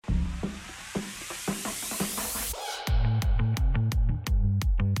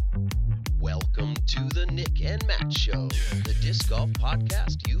and Matt Show, the disc golf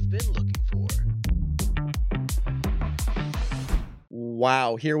podcast you've been looking for.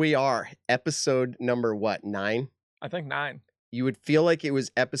 Wow, here we are. Episode number what, 9? I think 9. You would feel like it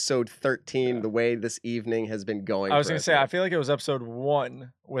was episode 13 the way this evening has been going. I was going to say, I feel like it was episode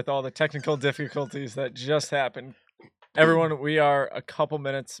 1 with all the technical difficulties that just happened. Everyone, we are a couple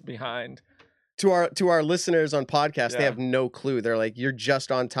minutes behind. To our listeners on podcast, they have no clue. They're like, you're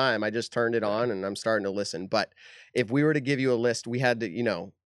just on time. I just turned it on and I'm starting to listen. But if we were to give you a list, we had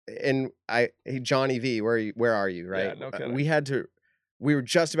to, hey, Johnny V, where are you? Right. Yeah, no kidding. We were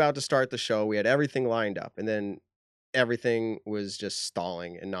just about to start the show. We had everything lined up and then everything was just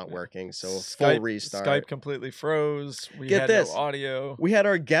stalling and not working. So full restart. Skype completely froze. We Get had this. no audio. We had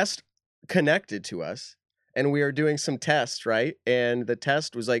our guest connected to us. And we are doing some tests, right? And the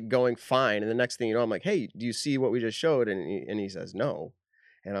test was like going fine. And the next thing you know, I'm like, hey, do you see what we just showed? And he says, no.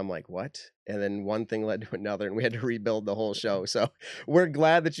 And I'm like, what? And then one thing led to another and we had to rebuild the whole show. So we're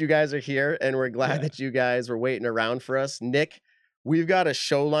glad that you guys are here and we're glad that you guys were waiting around for us. Nick, we've got a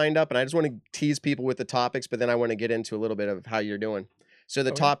show lined up and I just want to tease people with the topics, but then I want to get into a little bit of how you're doing. So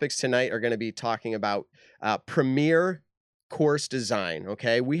the topics tonight are going to be talking about premier course design.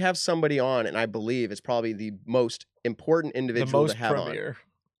 Okay, we have somebody on, and I believe it's probably the most important individual to have on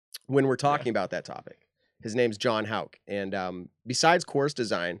when we're talking about that topic. His name's John Houck, and besides course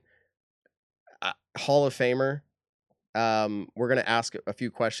design, Hall of Famer. We're gonna ask a few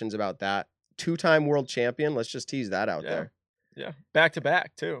questions about that. 2-time world champion. Let's just tease that out there. Yeah, back to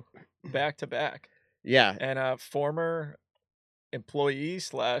back too. Back to back. Yeah, and former employee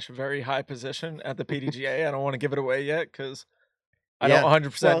 / very high position at the PDGA. I don't want to give it away yet because I don't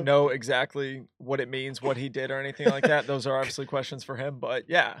 100% know exactly what it means, what he did or anything like that. Those are obviously questions for him, but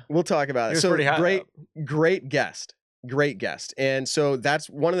we'll talk about it. So great guest. And so that's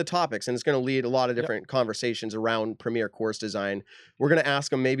one of the topics, and it's going to lead a lot of different conversations around premier course design. We're going to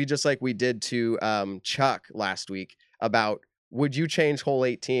ask him maybe just like we did to Chuck last week about, would you change hole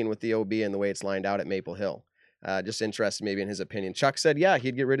 18 with the OB and the way it's lined out at Maple Hill? Just interested maybe in his opinion. Chuck said, yeah,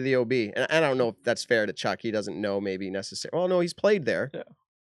 he'd get rid of the OB. And I don't know if that's fair to Chuck. He doesn't know maybe necessarily. Well, no, he's played there. Yeah.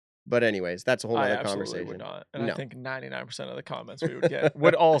 But anyways, that's a whole other conversation. Would not. And I think 99% of the comments we would get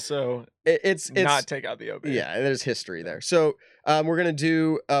would also it's not take out the OB. Yeah, there's history there. So we're going to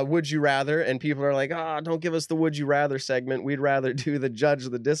do Would You Rather. And people are like, don't give us the Would You Rather segment. We'd rather do the Judge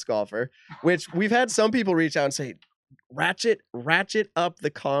of the Disc Golfer, which we've had some people reach out and say, ratchet up the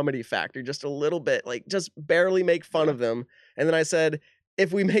comedy factor just a little bit, like just barely make fun of them. And then I said,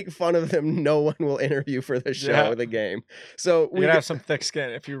 if we make fun of them, no one will interview for the show, the game. So we have some thick skin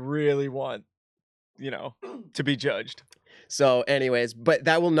if you really want, to be judged. So anyways, but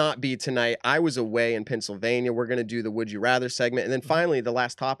that will not be tonight. I was away in Pennsylvania. We're going to do the Would You Rather segment. And then finally, the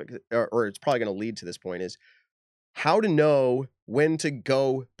last topic, or it's probably going to lead to this point, is how to know when to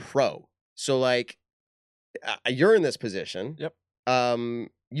go pro. So like, you're in this position. Yep.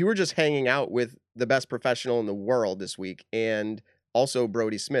 You were just hanging out with the best professional in the world this week, and also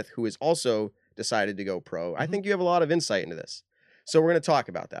Brody Smith, who has also decided to go pro. I think you have a lot of insight into this. So we're going to talk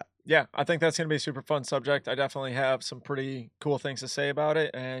about that. Yeah, I think that's going to be a super fun subject. I definitely have some pretty cool things to say about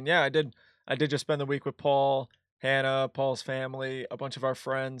it. And yeah, I did just spend the week with Paul, Hannah, Paul's family, a bunch of our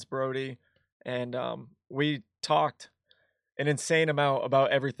friends, Brody, and we talked an insane amount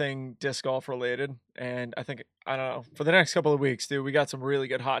about everything disc golf related. And I don't know, for the next couple of weeks, dude, we got some really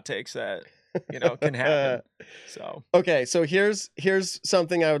good hot takes that, can happen. So, okay. So here's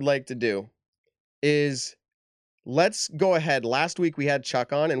something I would like to do is let's go ahead. Last week we had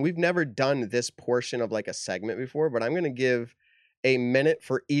Chuck on, and we've never done this portion of like a segment before, but I'm going to give a minute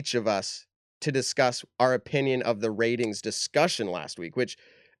for each of us to discuss our opinion of the ratings discussion last week, which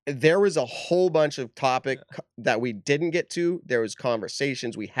there was a whole bunch of topic that we didn't get to. There was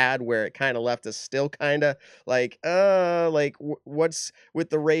conversations we had where it kind of left us still kind of like, what's with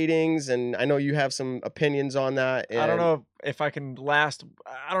the ratings? And I know you have some opinions on that. And I don't know if I can I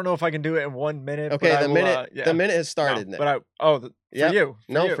don't know if I can do it in 1 minute. Okay. The minute has started. No, but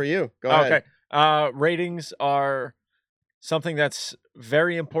for you. Go ahead. Okay. Ratings are something that's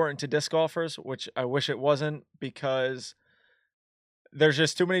very important to disc golfers, which I wish it wasn't, because there's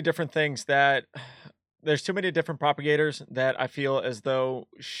just too many different things there's too many different propagators that I feel as though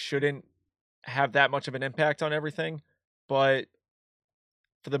shouldn't have that much of an impact on everything. But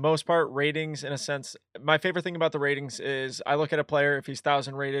for the most part, ratings, in a sense, my favorite thing about the ratings is I look at a player, if he's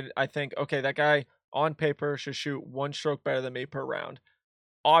 1,000 rated, I think, okay, that guy on paper should shoot 1 stroke better than me per round.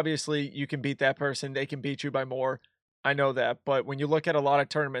 Obviously, you can beat that person. They can beat you by more. I know that. But when you look at a lot of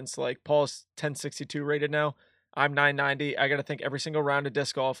tournaments, like Paul's 1062 rated now, I'm 990. I got to think every single round of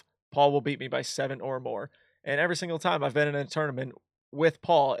disc golf, Paul will beat me by 7 or more. And every single time I've been in a tournament with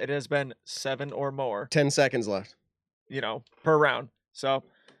Paul, it has been 7 or more, 10 seconds left. Per round. So,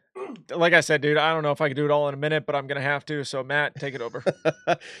 like I said, dude, I don't know if I can do it all in a minute, but I'm going to have to. So, Matt, take it over.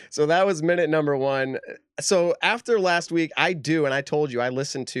 So that was minute number 1. So after last week, and I told you, I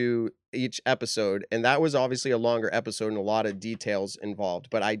listened to each episode, and that was obviously a longer episode and a lot of details involved,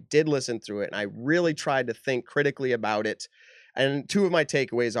 but I did listen through it, and I really tried to think critically about it. And 2 of my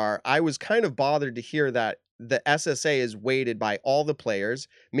takeaways are, I was kind of bothered to hear that the SSA is weighted by all the players,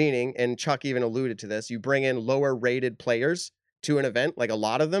 meaning, and Chuck even alluded to this, you bring in lower rated players to an event, like a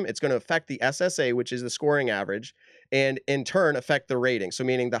lot of them, it's going to affect the SSA, which is the scoring average, and in turn affect the rating. So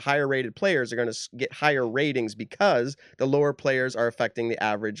meaning the higher rated players are going to get higher ratings because the lower players are affecting the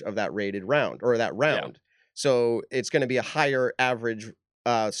average of that rated round or that round. Yeah. So it's going to be a higher average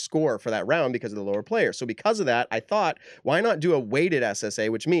score for that round because of the lower players. So because of that, I thought, why not do a weighted SSA,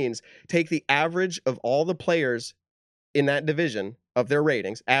 which means take the average of all the players in that division of their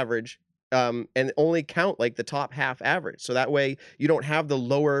ratings, average, and only count like the top half average. So that way you don't have the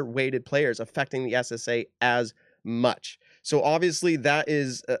lower weighted players affecting the SSA as much. So obviously that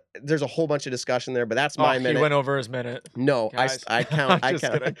is, there's a whole bunch of discussion there, but that's my minute. He went over his minute. No, I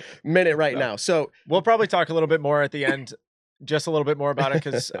count minute right now. So we'll probably talk a little bit more at the end, just a little bit more about it,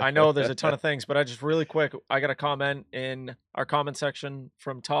 because I know there's a ton of things, but I just really quick, I got a comment in our comment section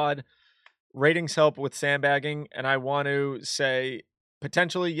from Todd. Ratings help with sandbagging, and I want to say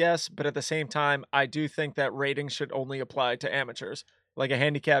potentially yes, but at the same time, I do think that ratings should only apply to amateurs. Like a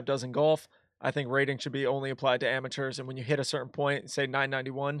handicap does in golf, I think ratings should be only applied to amateurs, and when you hit a certain point, say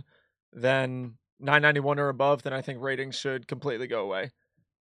 991, then 991 or above, then I think ratings should completely go away.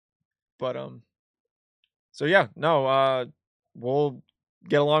 But so yeah, no, we'll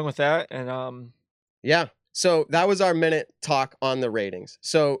get along with that, and yeah. So that was our minute talk on the ratings.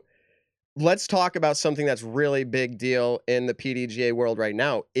 So let's talk about something that's really big deal in the PDGA world right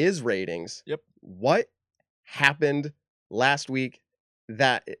now is ratings. Yep. What happened last week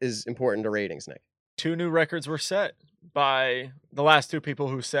that is important to ratings, Nick? 2 new records were set by the last 2 people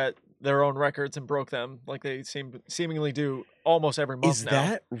who set their own records and broke them, like they seemingly do almost every month now. Is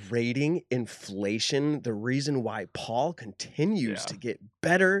that rating inflation the reason why Paul continues to get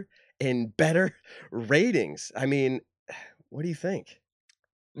better and better ratings? I mean, what do you think?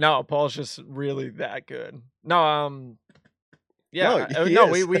 No, Paul's just really that good. No, yeah, no,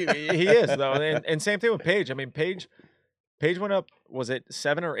 he is though, and same thing with Paige. I mean, Paige went up, was it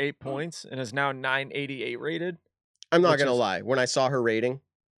 7 or 8 points, and is now 988 rated. I'm not gonna lie, when I saw her rating,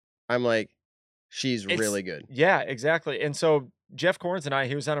 I'm like, she's really good. Yeah, exactly. And so Jeff Corns and I,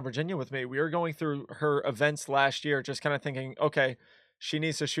 he was down in Virginia with me. We were going through her events last year, just kind of thinking, okay, she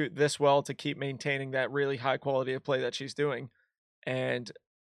needs to shoot this well to keep maintaining that really high quality of play that she's doing. And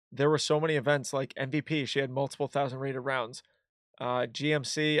there were so many events, like MVP, she had multiple 1,000 rated rounds.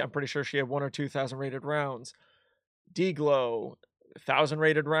 GMC, I'm pretty sure she had 1,000 or 2,000 rated rounds. D-Glow, 1,000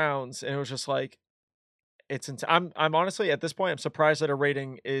 rated rounds. And it was just like, I'm honestly, at this point, I'm surprised that her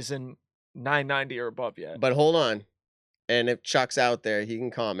rating isn't 990 or above yet. But hold on. And if Chuck's out there, he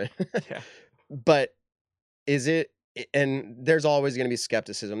can comment. Yeah. But is it, and there's always going to be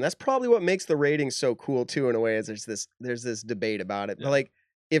skepticism. That's probably what makes the rating so cool too, in a way, is there's this debate about it. Yeah. But like,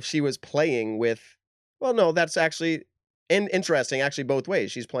 if she was playing with, well, no, that's actually interesting, actually, both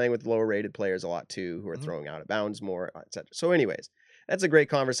ways. She's playing with lower rated players a lot too, who are throwing out of bounds more, etc. So anyways, that's a great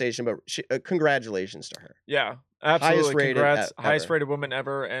conversation, but congratulations to her. Yeah, absolutely. Congrats. Highest rated woman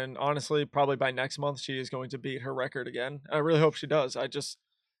ever. And honestly, probably by next month, she is going to beat her record again. I really hope she does.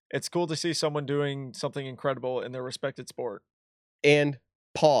 It's cool to see someone doing something incredible in their respected sport. And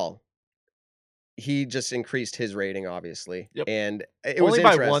Paul, he just increased his rating, obviously. Yep. And it only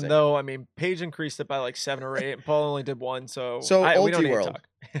was by 1, though. I mean, Paige increased it by like 7 or 8, and Paul only did 1. So we don't need to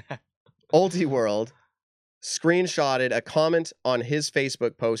talk. Ulti World screenshotted a comment on his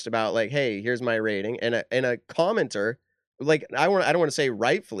Facebook post about like, hey, here's my rating. And a commenter, like, I don't want to say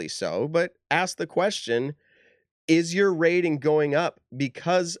rightfully so, but asked the question, is your rating going up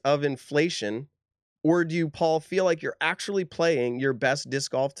because of inflation, or do you, Paul, feel like you're actually playing your best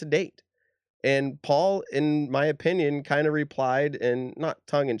disc golf to date? And Paul, in my opinion, kind of replied, and not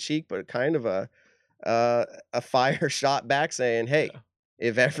tongue in cheek, but kind of a fire shot back, saying, hey,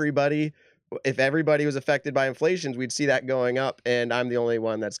 if everybody was affected by inflation, we'd see that going up, and I'm the only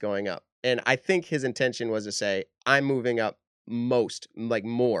one that's going up. And I think his intention was to say, I'm moving up most, like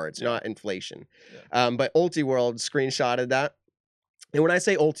more. It's not inflation. Yeah. But Ulti World screenshotted that. And when I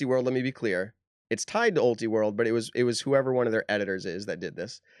say Ulti World, let me be clear. It's tied to Ulti World, but it was whoever one of their editors is that did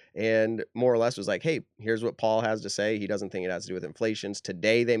this. And more or less was like, hey, here's what Paul has to say. He doesn't think it has to do with inflations.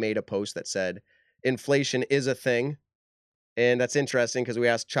 Today they made a post that said, inflation is a thing. And that's interesting because we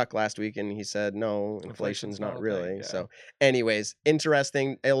asked Chuck last week and he said, no, inflation's not not a really. thing, yeah. So anyways,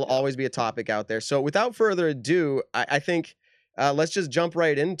 interesting. It'll always be a topic out there. So without further ado, I think let's just jump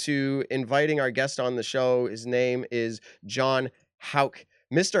right into inviting our guest on the show. His name is John Houck.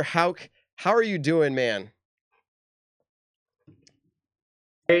 Mr. Houck, how are you doing, man?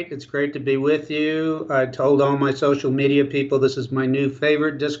 Great. It's great to be with you. I told all my social media people this is my new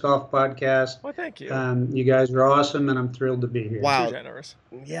favorite disc golf podcast. Well, thank you. You guys are awesome, and I'm thrilled to be here. Wow. Too generous.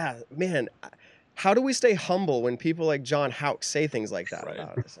 Yeah, man. How do we stay humble when people like John Houck say things like that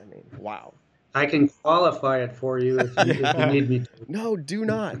about us? I mean, wow. I can qualify it for you if you need me to. No, do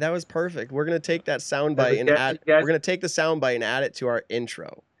not. That was perfect. We're gonna take that soundbite and guys- we're gonna take the soundbite and add it to our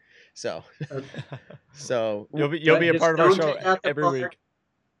intro. So, so You'll be a Just part of our don't show take out the every part- week.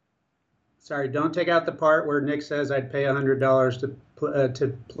 Sorry, don't take out the part where Nick says I'd pay $100 to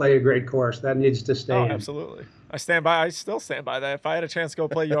play a great course. That needs to stay Oh, in. absolutely. I still stand by that. If I had a chance to go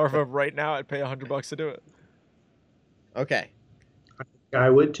play Yarva right now, I'd pay $100 to do it. okay. I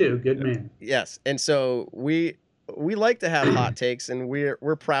would too. Good man. Yes, and so we like to have hot takes, and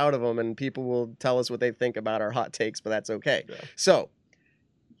we're proud of them, and people will tell us what they think about our hot takes, but that's okay. Yeah. So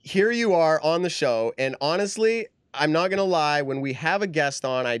here you are on the show, and honestly, I'm not gonna lie. When we have a guest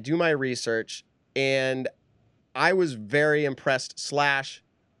on, I do my research, and I was very impressed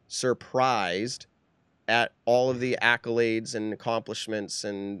 / surprised at all of the accolades and accomplishments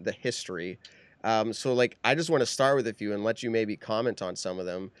and the history. So like, I just want to start with a few and let you maybe comment on some of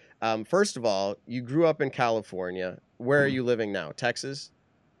them. First of all, you grew up in California. Where are you living now? Texas?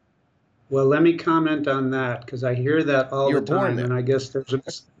 Well, let me comment on that because I hear that all You were the born time, there. and I guess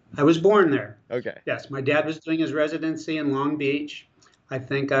I was born there. Okay. Yes, my dad was doing his residency in Long Beach. I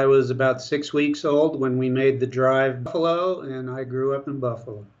think I was about 6 weeks old when we made the drive to Buffalo, and I grew up in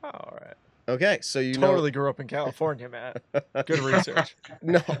Buffalo. Oh, all right. Okay. So you Totally grew up in California, Matt. Good research.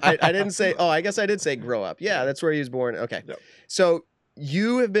 No, I didn't say. Oh, I guess I did say grow up. Yeah, that's where he was born. Okay. Yep. So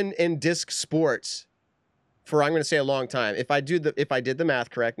you have been in disc sports for, I'm going to say, a long time. If I did the math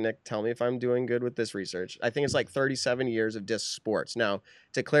correct, Nick, tell me if I'm doing good with this research. I think it's like 37 years of disc sports. Now,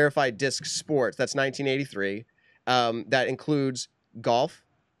 to clarify, disc sports, that's 1983. That includes golf,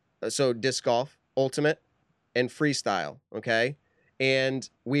 so disc golf, ultimate, and freestyle. Okay, and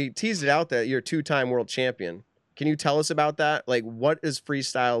we teased it out that you're a 2-time world champion. Can you tell us about that? Like, what does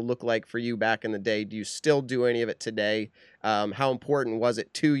freestyle look like for you back in the day? Do you still do any of it today? How important was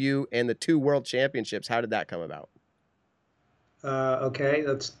it to you? And the 2 world championships, how did that come about? Okay,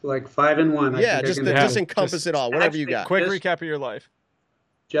 that's like 5 and 1. Yeah, I think I can just do. encompass it all, whatever you got. Quick Just- recap of your life.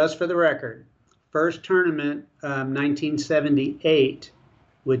 Just for the record, first tournament, 1978,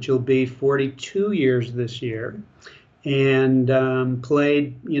 which will be 42 years this year, and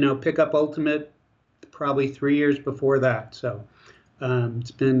played, pickup ultimate probably 3 years before that. So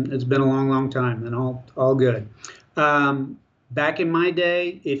it's been a long time, and all good. Back in my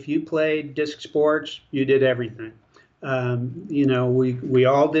day, if you played disc sports, you did everything. We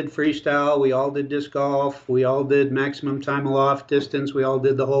all did freestyle, we all did disc golf, we all did maximum time aloft distance, we all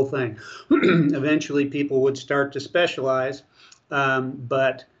did the whole thing. Eventually, people would start to specialize,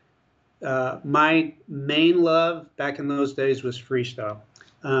 but my main love back in those days was freestyle.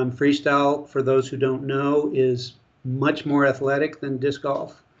 Freestyle, for those who don't know, is much more athletic than disc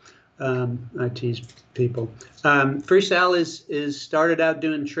golf. I tease people. Freestyle is started out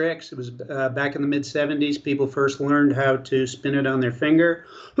doing tricks. It was back in the mid-'70s. People first learned how to spin it on their finger,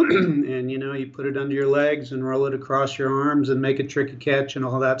 and you put it under your legs and roll it across your arms and make a tricky catch and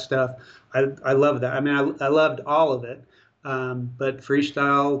all that stuff. I love that. I mean, I loved all of it. But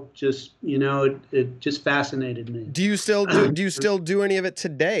freestyle just, it just fascinated me. Do you still do any of it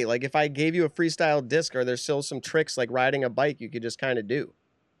today? Like, if I gave you a freestyle disc, are there still some tricks like riding a bike you could just kind of do?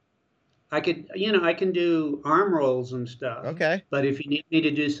 I can do arm rolls and stuff. Okay. But if you need me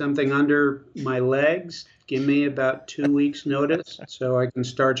to do something under my legs, give me about 2 weeks notice so I can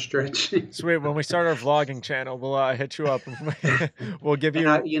start stretching. Sweet. When we start our vlogging channel, we'll hit you up. We'll give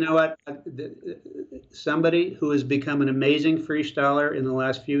you. You know what? Somebody who has become an amazing freestyler in the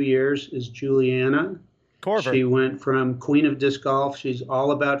last few years is Juliana Corver. She went from queen of disc golf. She's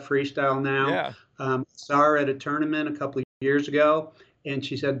all about freestyle now. Yeah. Saw her at a tournament a couple of years ago, and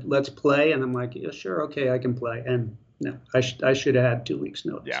she said, "Let's play." And I'm like, "Yeah, sure, okay, I can play." And no, I should have had 2 weeks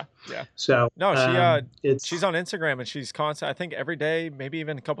notice. Yeah. So No, it's she's on Instagram and she's constant. I think every day, maybe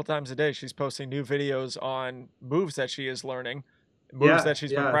even a couple times a day, she's posting new videos on moves that she is learning, moves that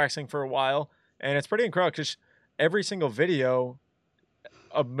she's been practicing for a while, and it's pretty incredible because every single video,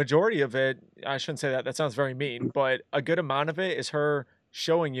 a majority of it, I shouldn't say that. That sounds very mean, but a good amount of it is her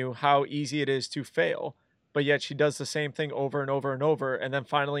showing you how easy it is to fail, but yet she does the same thing over and over and over. And then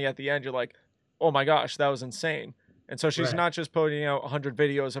finally at the end, you're like, oh my gosh, that was insane. And so she's Right. not just putting out 100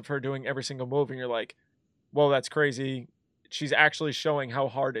 videos of her doing every single move, and you're like, well, that's crazy. She's actually showing how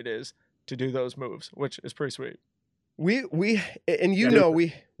hard it is to do those moves, which is pretty sweet. And you know,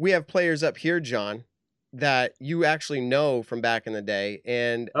 we have players up here, John, that you actually know from back in the day.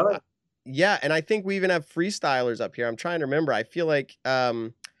 And yeah, and I think we even have freestylers up here. I'm trying to remember. I feel like,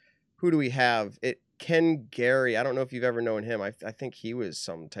 who do we have? Ken Gary. I don't know if you've ever known him. I think he was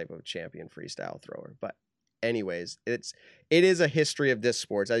some type of champion freestyle thrower. But anyways, it is a history of disc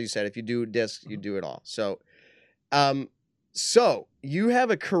sports. As you said, if you do discs, you do it all. So, so you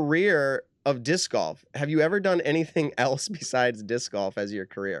have a career of disc golf. Have you ever done anything else besides disc golf as your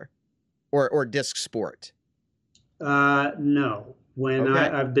career, or disc sport? No.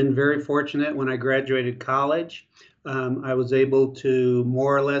 I've been very fortunate. When I graduated college, I was able to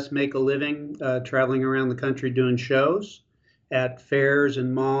more or less make a living traveling around the country doing shows at fairs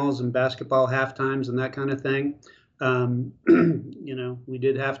and malls and basketball halftimes and that kind of thing. You know, we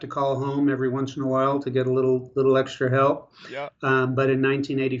did have to call home every once in a while to get a little extra help. Yeah. But in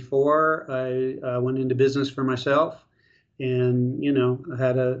 1984, I went into business for myself, and you know, I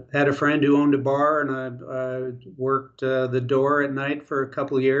had a friend who owned a bar, and I worked the door at night for a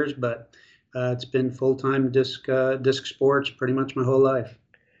couple of years. But it's been full-time disc sports pretty much my whole life.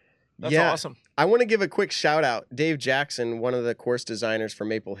 That's awesome. I want to give a quick shout out. Dave Jackson, one of the course designers for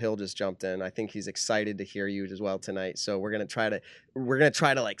Maple Hill, just jumped in. I think he's excited to hear you as well tonight. So we're gonna try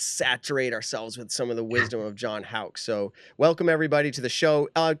to like saturate ourselves with some of the wisdom of John Houck. So welcome everybody to the show.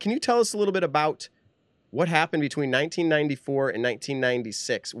 Can you tell us a little bit about what happened between 1994 and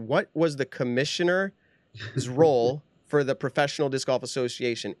 1996? What was the commissioner's role for the Professional Disc Golf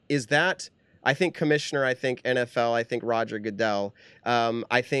Association? Is that, I think commissioner, I think NFL, I think Roger Goodell,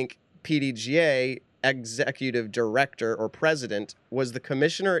 I think PDGA executive director or president. Was the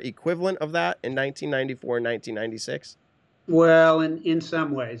commissioner equivalent of that in 1994 and 1996? Well, in some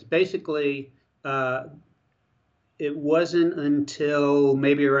ways. Basically, it wasn't until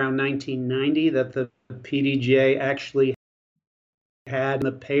maybe around 1990 that the PDGA actually had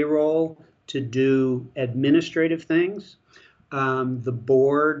the payroll to do administrative things. The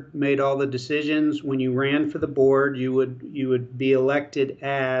board made all the decisions. When you ran for the board, you would be elected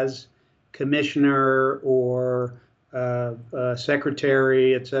as commissioner or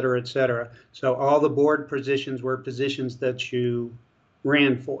secretary, et cetera, et cetera. So all the board positions were positions that you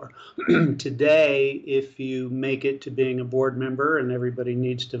ran for. Today, if you make it to being a board member, and everybody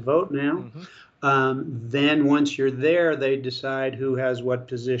needs to vote now, then once you're there, they decide who has what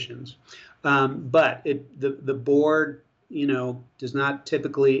positions. But the board, you know, does not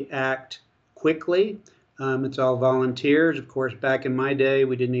typically act quickly. It's all volunteers. Of course, back in my day,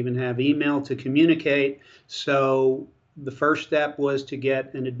 we didn't even have email to communicate. So the first step was to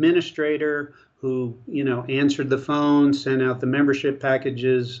get an administrator who, you know, answered the phone, sent out the membership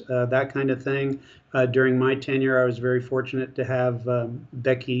packages, that kind of thing. During my tenure, I was very fortunate to have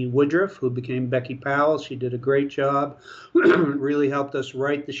Becky Woodruff, who became Becky Powell. She did a great job, really helped us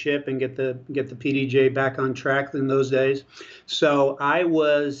right the ship and get the PDGA back on track in those days. So I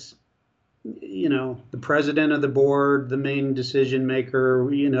was, you know, the president of the board, the main decision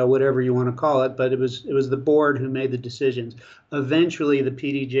maker, you know, whatever you want to call it, but it was the board who made the decisions. Eventually, the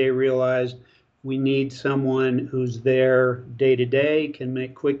PDGA realized we need someone who's there day to day, can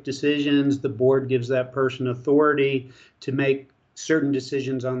make quick decisions. The board gives that person authority to make certain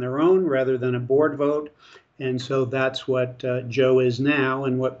decisions on their own rather than a board vote. And so that's what Joe is now,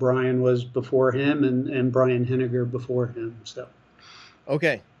 and what Brian was before him, and Brian Henniger before him. So,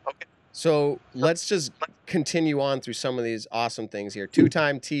 okay. So let's just continue on through some of these awesome things here.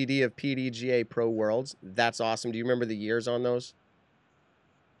 2-time TD of PDGA Pro Worlds. That's awesome. Do you remember the years on those?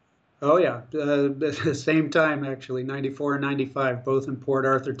 Oh, yeah. The same time, actually, 94 and 95, both in Port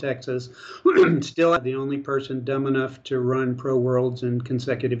Arthur, Texas. Still the only person dumb enough to run Pro Worlds in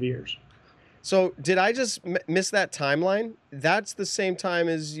consecutive years. So did I just miss that timeline? That's the same time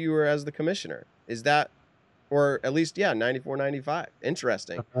as you were as the commissioner. Is that, or at least, yeah, 94, 95.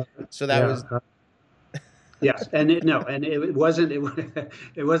 Interesting. So that was... Yes, and it wasn't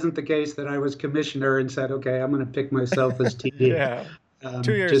the case that I was commissioner and said, okay, I'm going to pick myself as TD. Yeah.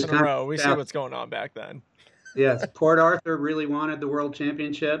 2 years in a row. We see what's going on back then. Yes, Port Arthur really wanted the World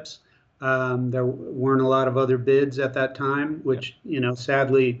Championships. There weren't a lot of other bids at that time, which, you know,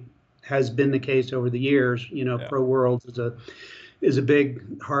 sadly has been the case over the years. You know, Pro Worlds is a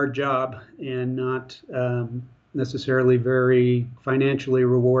big, hard job, and not necessarily very financially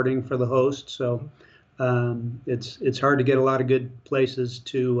rewarding for the host. So It's hard to get a lot of good places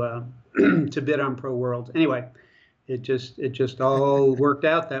to to bid on Pro Worlds. Anyway, it just all worked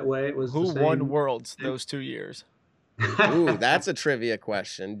out that way. It was Who the same. won Worlds those 2 years? Ooh, that's a trivia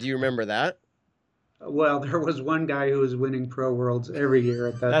question. Do you remember that? Well, there was one guy who was winning Pro Worlds every year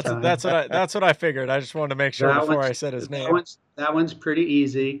at that time. That's what I figured. I just wanted to make sure before I said his name. That one's pretty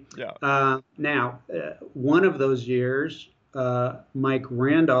easy. Yeah. Now, one of those years, Mike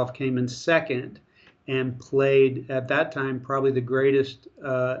Randolph came in second and played at that time probably the greatest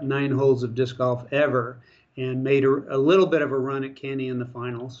 9 holes of disc golf ever, and made a little bit of a run at Kenny in the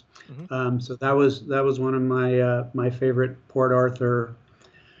finals. Mm-hmm. So that was one of my favorite Port Arthur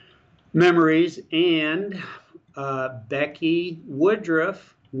memories. And Becky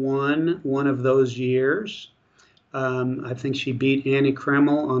Woodruff won one of those years. I think she beat Annie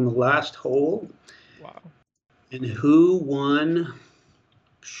Kreml on the last hole. Wow. And who won?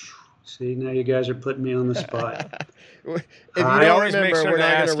 See, now you guys are putting me on the spot. If you don't remember, we're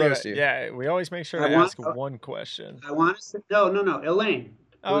not going to roast you. Yeah, we always make sure to ask one question. I want to say no, Elaine.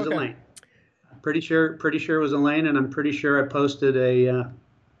 It was Elaine. Pretty sure it was Elaine, and I'm pretty sure I posted a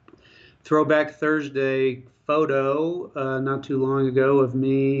Throwback Thursday photo not too long ago of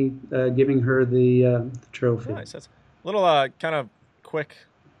me giving her the trophy. Nice. That's a little kind of quick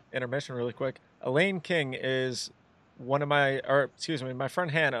intermission, really quick. Elaine King is my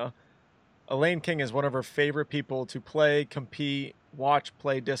friend Hannah. Elaine King is one of her favorite people to play, compete,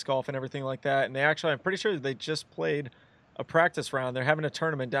 play disc golf and everything like that. And I'm pretty sure they just played a practice round. They're having a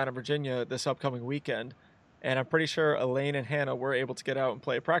tournament down in Virginia this upcoming weekend. And I'm pretty sure Elaine and Hannah were able to get out and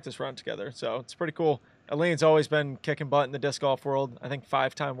play a practice round together. So it's pretty cool. Elaine's always been kicking butt in the disc golf world. I think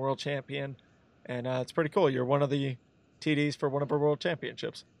 5-time world champion. And it's pretty cool. You're one of the TDs for one of our world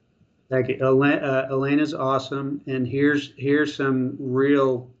championships. Thank you. Elaine is awesome. And here's some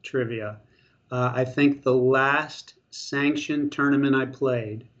real trivia. I think the last sanctioned tournament I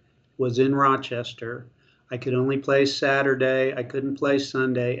played was in Rochester. I could only play Saturday. I couldn't play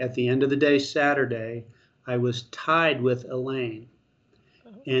Sunday. At the end of the day, Saturday, I was tied with Elaine.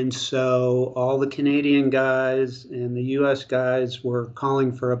 And so all the Canadian guys and the U.S. guys were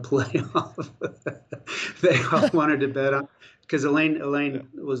calling for a playoff. They all wanted to bet on, because Elaine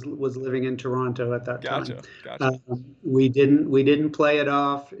was living in Toronto at that time. Gotcha. We didn't play it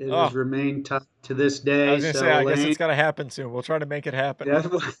off. It has remained tough to this day. I was going to say, I guess it's got to happen soon. We'll try to make it happen.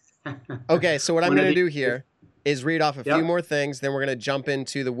 Okay, so what I'm going to do here is read off a few more things, then we're going to jump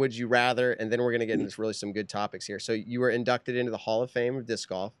into the Would You Rather, and then we're going to get into really some good topics here. So you were inducted into the Hall of Fame of Disc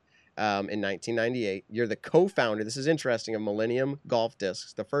Golf in 1998. You're the co-founder, this is interesting, of Millennium Golf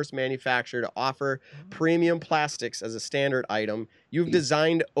Discs, the first manufacturer to offer premium plastics as a standard item. You've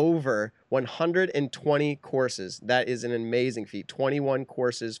designed over 120 courses. That is an amazing feat. 21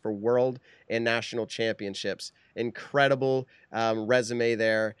 courses for world and national championships. Incredible resume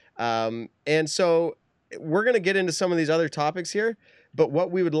there. And so we're going to get into some of these other topics here, but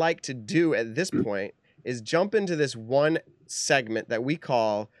what we would like to do at this point is jump into this one segment that we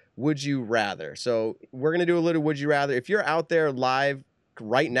call Would You Rather. So we're going to do a little Would You Rather. If you're out there live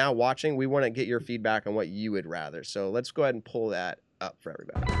right now watching, we want to get your feedback on what you would rather. So let's go ahead and pull that up for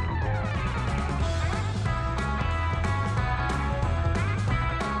everybody.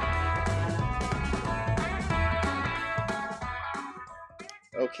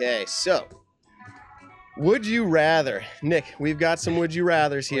 Okay, so would you rather? Nick, we've got some would you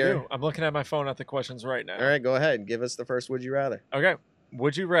rathers here. I'm looking at my phone at the questions right now. All right, go ahead. Give us the first would you rather. Okay.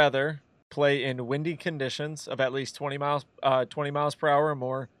 Would you rather play in windy conditions of at least 20 miles per hour or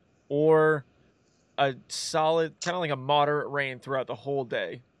more, or a solid, kind of like a moderate rain throughout the whole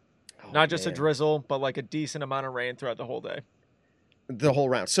day? Not just a drizzle, but like a decent amount of rain throughout the whole day. The whole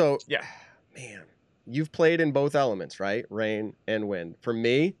round. So, yeah. Man, you've played in both elements, right? Rain and wind. For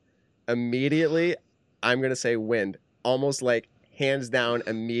me, immediately, I'm going to say wind. Almost like hands down,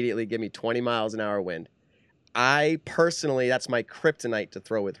 immediately give me 20 miles an hour wind. I personally, that's my kryptonite to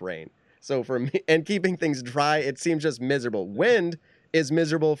throw with rain. So for me, and keeping things dry, it seems just miserable. Wind is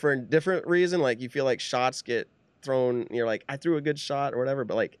miserable for a different reason. Like you feel like shots get thrown, you're like, I threw a good shot or whatever,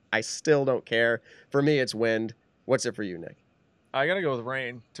 but like, I still don't care. For me, it's wind. What's it for you, Nick? I got to go with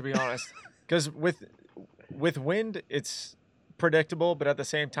rain, to be honest. Because with wind, it's predictable, but at the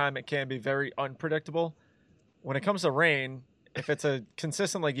same time, it can be very unpredictable. When it comes to rain, if it's a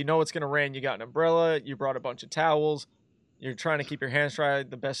consistent, like, you know it's going to rain, you got an umbrella, you brought a bunch of towels, you're trying to keep your hands dry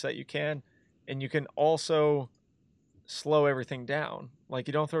the best that you can, and you can also slow everything down. Like,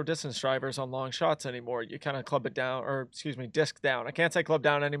 you don't throw distance drivers on long shots anymore. You kind of club it down, or excuse me, disc down. I can't say club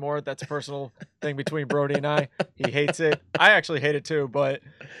down anymore. That's a personal thing between Brody and I. He hates it. I actually hate it too, but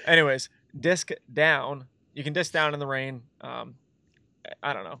anyways, disc down. You can disc down in the rain.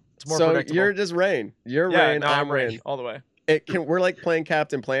 I don't know. It's more So predictable. you're just rain. You're yeah, rain. no, I'm rain rain. all the way. We're like playing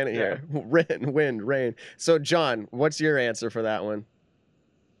Captain Planet Yeah. here. Wind, rain. So John, what's your answer for that one?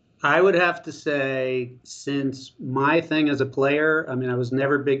 I would have to say, since my thing as a player, I mean, I was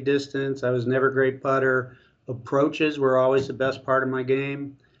never big distance. I was never great putter. Approaches were always the best part of my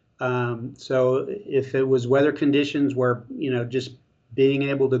game. So if it was weather conditions where, just being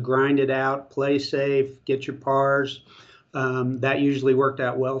able to grind it out, play safe, get your pars, that usually worked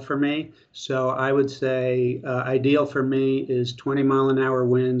out well for me. So I would say ideal for me is 20-mile-an-hour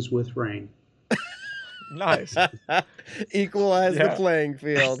winds with rain. Nice. Equalize the playing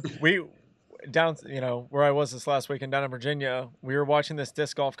field. We down, where I was this last weekend down in Virginia, we were watching this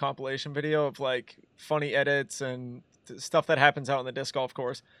disc golf compilation video of like funny edits and stuff that happens out on the disc golf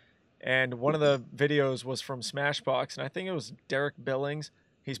course. And one of the videos was from Smashbox, and I think it was Derek Billings.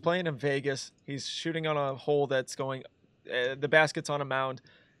 He's playing in Vegas. He's shooting on a hole that's going, the basket's on a mound,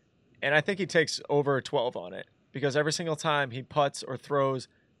 and I think he takes over a 12 on it because every single time he putts or throws,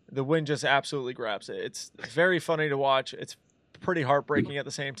 the wind just absolutely grabs it. It's very funny to watch. It's pretty heartbreaking at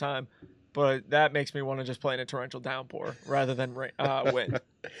the same time, but that makes me want to just play in a torrential downpour rather than wind.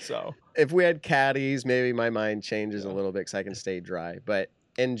 So if we had caddies, maybe my mind changes a little bit because I can stay dry. But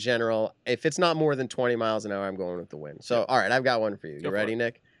in general, if it's not more than 20 miles an hour, I'm going with the wind. So, all right, I've got one for you. You ready,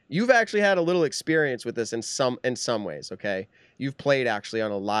 Nick? You've actually had a little experience with this in some ways, okay? You've played actually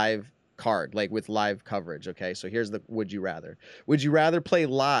on a live card, like with live coverage, okay? So here's the would you rather. Would you rather play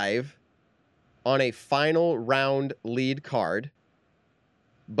live on a final round lead card,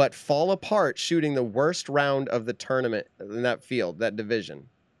 but fall apart shooting the worst round of the tournament in that field, that division,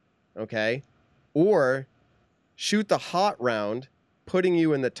 okay? Or shoot the hot round, putting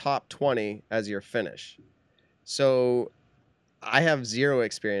you in the top 20 as your finish? So I have zero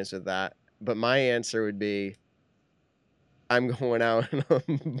experience with that, but my answer would be I'm going out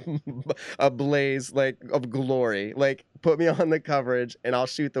in a blaze of glory. Like, put me on the coverage and I'll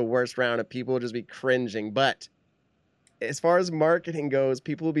shoot the worst round and people will just be cringing. But as far as marketing goes,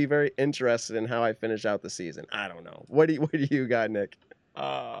 people will be very interested in how I finish out the season. I don't know. What do you got, Nick?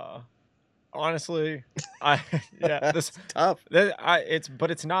 Honestly, this tough.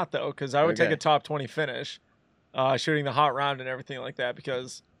 It's not though, because I would take a top 20 finish, shooting the hot round and everything like that.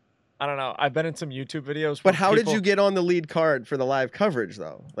 Because I don't know, I've been in some YouTube videos. But how did you get on the lead card for the live coverage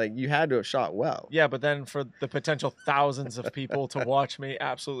though? Like, you had to have shot well. Yeah, but then for the potential thousands of people to watch me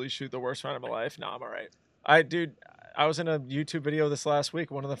absolutely shoot the worst round of my life, no, I'm all right. I was in a YouTube video this last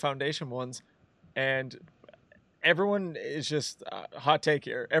week, one of the foundation ones, and everyone is just hot take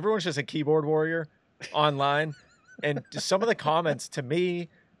here. Everyone's just a keyboard warrior online, and some of the comments to me,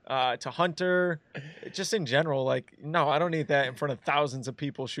 to Hunter, just in general, like, no, I don't need that in front of thousands of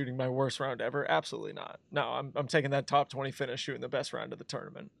people shooting my worst round ever. Absolutely not. No, I'm taking that top 20 finish, shooting the best round of the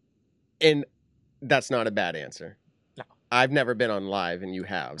tournament. And that's not a bad answer. No, I've never been on live, and you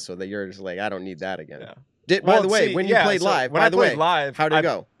have, so that you're just like, I don't need that again. Yeah. By the way, when you played live, when I played live, how did it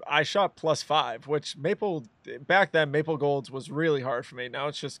go? I shot +5, which back then Maple Golds was really hard for me. Now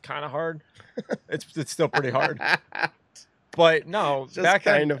it's just kind of hard. It's still pretty hard. But no, just back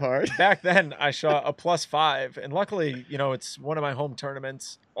kind of hard. Back then I shot a +5, and luckily, it's one of my home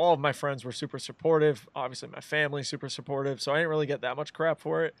tournaments. All of my friends were super supportive. Obviously, my family super supportive, so I didn't really get that much crap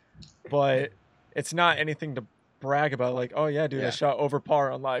for it. But it's not anything to brag about, like, oh yeah, dude, I shot over par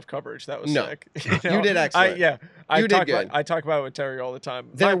on live coverage. That was sick. You did excellent. You did good. I talk about it with Terry all the time.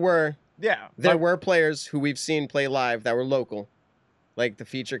 There were players who we've seen play live that were local, like the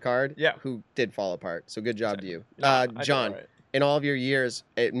feature card, who did fall apart. So good job to you. John, in all of your years,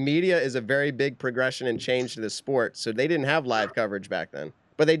 media is a very big progression and change to the sport. So they didn't have live coverage back then,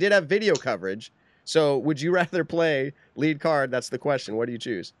 but they did have video coverage. So would you rather play lead card? That's the question. What do you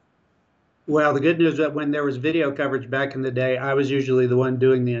choose? Well, the good news is that when there was video coverage back in the day, I was usually the one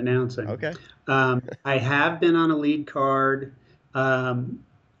doing the announcing. Okay. I have been on a lead card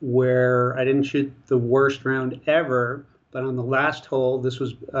where I didn't shoot the worst round ever, but on the last hole, this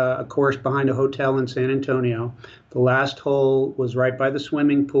was a course behind a hotel in San Antonio. The last hole was right by the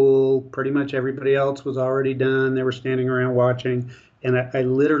swimming pool. Pretty much everybody else was already done. They were standing around watching, and I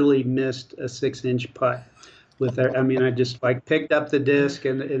literally missed a 6-inch putt. I just picked up the disc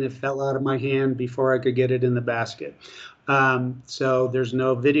and it fell out of my hand before I could get it in the basket. So there's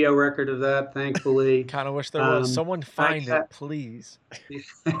no video record of that, thankfully. Kind of wish there was. Someone find it, please.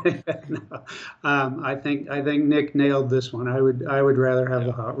 No. I think Nick nailed this one. I would rather have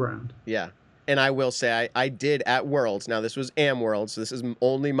the hot round. Yeah. And I will say I did at Worlds. Now this was Am Worlds, so this is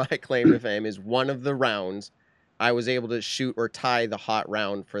only my claim to fame, is one of the rounds I was able to shoot or tie the hot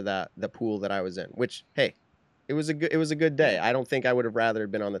round for the pool that I was in, which, hey, it was a good day. I don't think I would have rather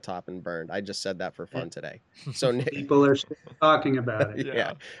been on the top and burned. I just said that for fun today. So Nick, People are still talking about it.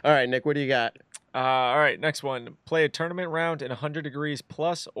 yeah. All right, Nick, what do you got? All right, next one. Play a tournament round in 100 degrees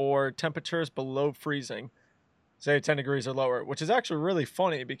plus or temperatures below freezing, say 10 degrees or lower, which is actually really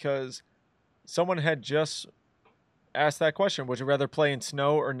funny because someone had just asked that question. Would you rather play in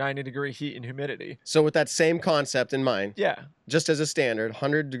snow or 90-degree heat and humidity? So with that same concept in mind, Yeah. just as a standard,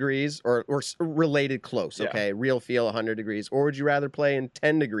 100 degrees or related close, Yeah. okay? Real feel 100 degrees. Or would you rather play in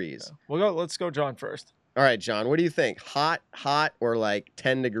 10 degrees? Yeah. Let's go John first. All right, John, what do you think? Hot, or like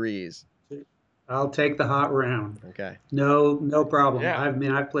 10 degrees? I'll take the hot round. Okay. No problem. Yeah. I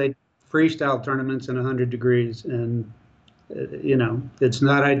mean, I've played freestyle tournaments in 100 degrees, and it's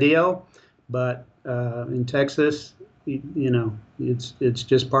not ideal, but in Texas, it's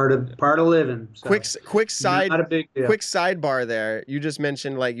just part of living. So Quick not a big deal. quick sidebar there. You just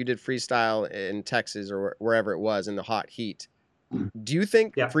mentioned like you did freestyle in Texas or wherever it was in the hot heat. Do you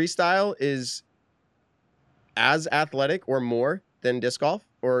think freestyle is as athletic or more than disc golf,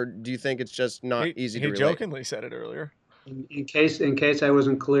 or do you think it's just not easy to relate? He jokingly said it earlier. In case I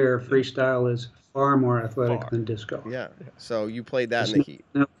wasn't clear, freestyle is far more athletic than disc golf. Yeah. So you played that in the heat.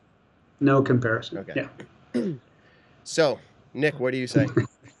 No comparison. Okay. Yeah. So, Nick, what do you say?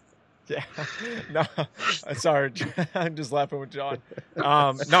 Yeah. No, sorry. I'm just laughing with John. No,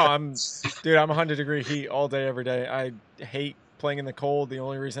 I'm 100-degree heat all day, every day. I hate playing in the cold. The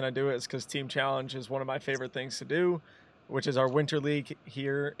only reason I do it is because Team Challenge is one of my favorite things to do, which is our winter league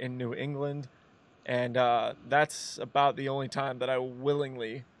here in New England. And that's about the only time that I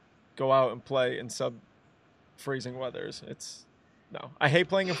willingly go out and play in sub-freezing weathers. I hate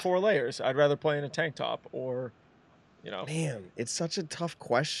playing in 4 layers. I'd rather play in a tank top or, Man, it's such a tough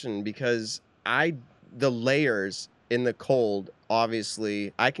question because the layers in the cold,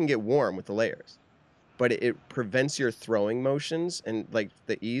 obviously, I can get warm with the layers, but it prevents your throwing motions and like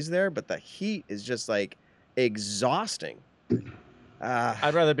the ease there. But the heat is just like exhausting.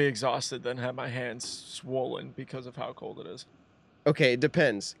 I'd rather be exhausted than have my hands swollen because of how cold it is. Okay, it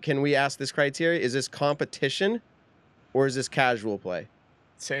depends. Can we ask this criteria? Is this competition or is this casual play?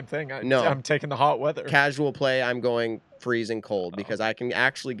 Same thing. No. I'm taking the hot weather. Casual play, I'm going freezing cold because I can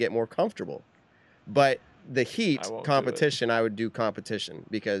actually get more comfortable. But the heat competition, I would do competition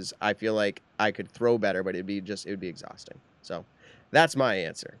because I feel like I could throw better, but it would be exhausting. So that's my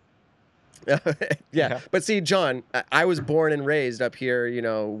answer. Yeah. But see, John, I was born and raised up here,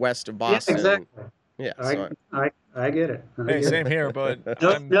 west of Boston. Yeah, exactly. Yeah. I get it. Same here, but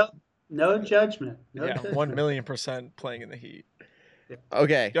no judgment. No judgment. 1,000,000% playing in the heat.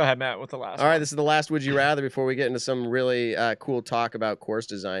 Okay. Go ahead, Matt, with the last one. All right, this is the last Would You Rather before we get into some really cool talk about course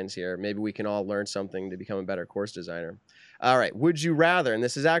designs here. Maybe we can all learn something to become a better course designer. All right, would you rather, and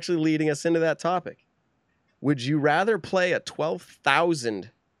this is actually leading us into that topic, would you rather play a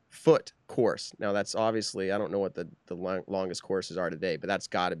 12,000-foot course? Now, that's obviously, I don't know what the longest courses are today, but that's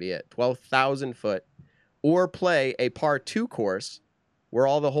got to be it. 12,000 foot, or play a par 2 course where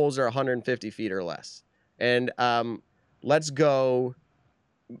all the holes are 150 feet or less. And let's go...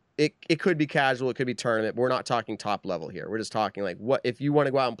 It could be casual, it could be tournament, but we're not talking top level here. We're just talking like, what if you want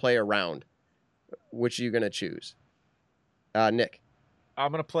to go out and play a round, which are you going to choose? Nick.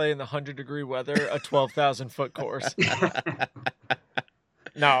 I'm going to play in the 100-degree weather, a 12,000-foot course.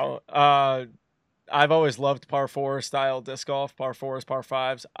 No, I've always loved par 4 style disc golf, par 4s, par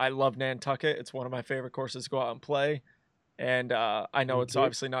 5s. I love Nantucket. It's one of my favorite courses to go out and play. And I know it's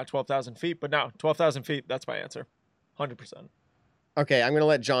obviously not 12,000 feet, but no, 12,000 feet, that's my answer. 100%. Okay, I'm going to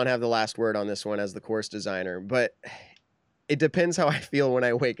let John have the last word on this one as the course designer, but it depends how I feel when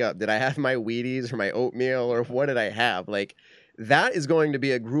I wake up. Did I have my Wheaties or my oatmeal or what did I have? Like, that is going to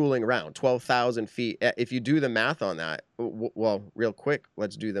be a grueling round, 12,000 feet. If you do the math on that, well, real quick,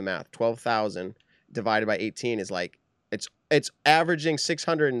 let's do the math. 12,000 divided by 18 is like, it's averaging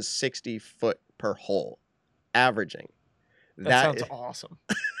 660 foot per hole. Averaging. That sounds awesome.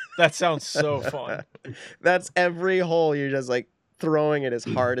 That sounds so fun. That's every hole you're just like throwing it as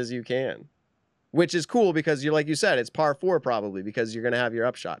hard as you can, which is cool because like you said, it's par 4 probably because you're going to have your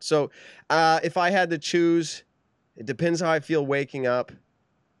upshot. So if I had to choose, it depends how I feel waking up.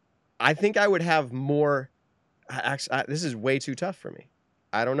 I think I would have more. Actually, this is way too tough for me.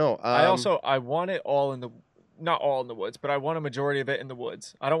 I don't know. I want it all not all in the woods, but I want a majority of it in the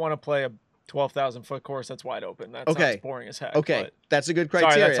woods. I don't want to play a 12,000-foot course that's wide open. That sounds boring as heck. Okay, that's a good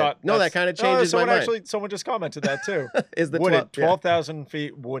criteria. Sorry, that kind of changes my mind. Someone just commented that too. Is the wooded 12,000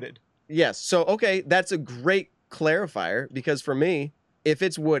 feet wooded? Yes. So, okay, that's a great clarifier because for me, if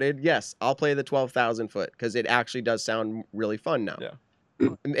it's wooded, yes, I'll play the 12,000 foot because it actually does sound really fun now. Yeah.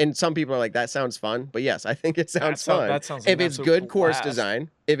 And some people are like, that sounds fun. But yes, I think it sounds fun. That sounds like if an it's absolute good course blast.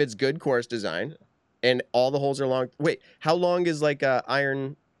 design, and all the holes are long. Wait, how long is like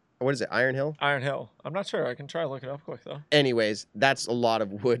Iron Hill? Iron Hill. I'm not sure. I can try to look it up quick though. Anyways, that's a lot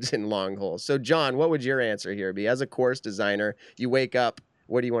of woods and long holes. So John, what would your answer here be? As a course designer, you wake up,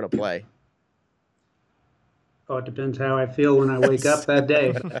 what do you want to play? Oh, it depends how I feel when I wake up that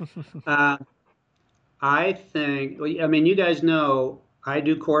day. I think, I mean, you guys know I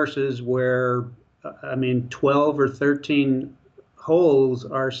do courses where, 12 or 13 holes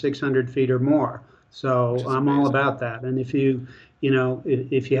are 600 feet or more. So I'm all about that. And if you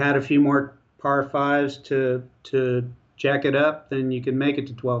had a few more par fives to jack it up, then you can make it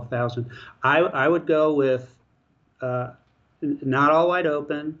to 12,000. I would go with not all wide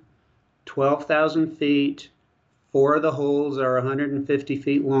open, 12,000 feet. 4 of the holes are 150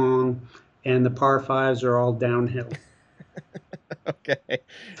 feet long, and the par fives are all downhill. Okay,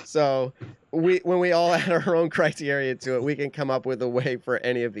 so when we all add our own criteria to it, we can come up with a way for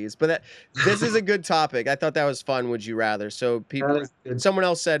any of these. But this is a good topic. I thought that was fun. Would you rather? So someone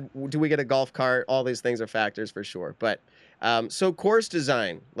else said, do we get a golf cart? All these things are factors for sure. But so course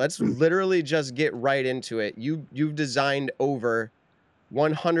design. Let's literally just get right into it. You've designed over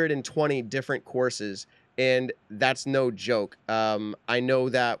 120 different courses. And that's no joke. I know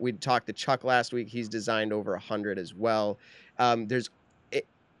that we talked to Chuck last week. He's designed over 100 as well.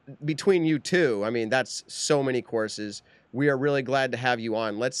 Between you two, I mean, that's so many courses. We are really glad to have you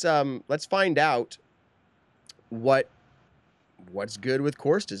on. Let's find out what's good with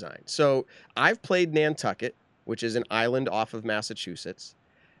course design. So I've played Nantucket, which is an island off of Massachusetts.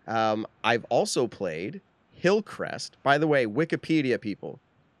 I've also played Hillcrest. By the way, Wikipedia people.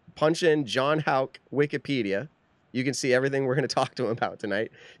 Punch in John Houck Wikipedia. You can see everything we're going to talk to him about tonight.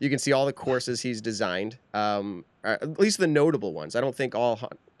 You can see all the courses he's designed, or at least the notable ones. I don't think all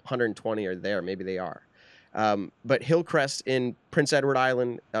 120 are there. Maybe they are. But Hillcrest in Prince Edward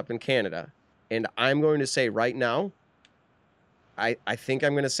Island up in Canada. And I'm going to say right now, I think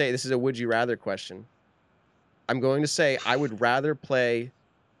I'm going to say this is a would you rather question. I'm going to say I would rather play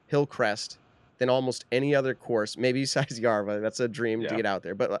Hillcrest than almost any other course, maybe besides Yarva. That's a dream to get out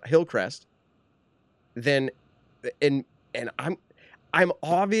there. But Hillcrest, and I'm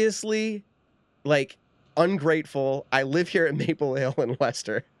obviously like ungrateful. I live here at Maple Hill in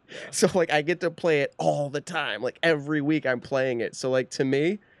Leicester. Yeah. So like I get to play it all the time. Like every week I'm playing it. So like to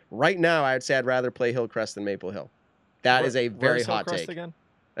me, right now I'd say I'd rather play Hillcrest than Maple Hill. That is a very hot take. Again?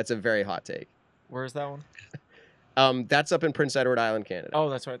 That's a very hot take. Where is that one? That's up in Prince Edward Island, Canada. Oh,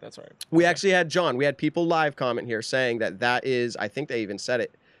 that's right. We actually had we had people live comment here saying that is, I think they even said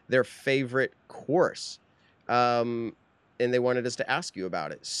it, their favorite course. And they wanted us to ask you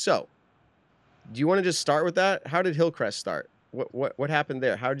about it. So, do you want to just start with that? How did Hillcrest start? What happened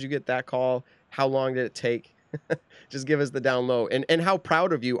there? How did you get that call? How long did it take? Just give us the down low. And how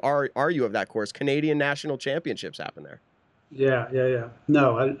proud of you are you of that course? Canadian National Championships happen there. Yeah.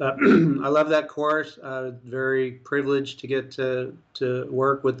 No, I love that course. Very privileged to get to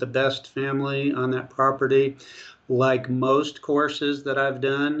work with the best family on that property. Like most courses that I've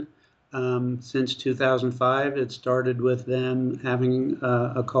done since 2005, it started with them having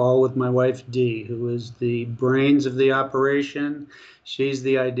a call with my wife, Dee, who is the brains of the operation. She's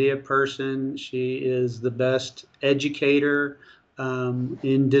the idea person. She is the best educator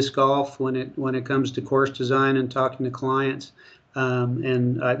in disc golf when it comes to course design and talking to clients. Let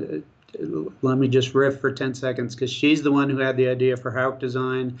me just riff for 10 seconds because she's the one who had the idea for Houck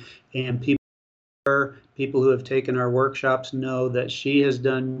design, and people who have taken our workshops know that she has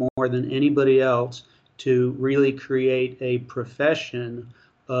done more than anybody else to really create a profession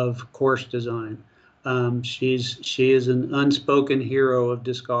of course design. She is an unspoken hero of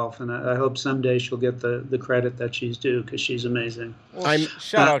disc golf, and I hope someday she'll get the credit that she's due because she's amazing. Well,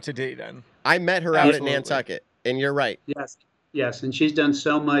 shout out to Dee then. I met her out at Nantucket, and you're right. Yes, and she's done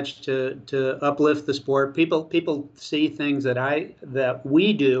so much to uplift the sport. People see things that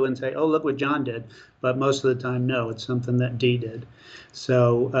we do and say, "Oh, look what John did," but most of the time, no, it's something that Dee did.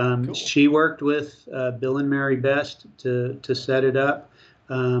 So cool. She worked with Bill and Mary Best to set it up.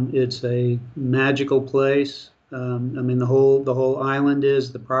 It's a magical place. The whole island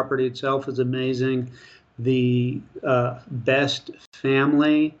is. The property itself is amazing. The Best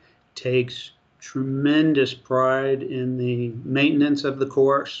family takes tremendous pride in the maintenance of the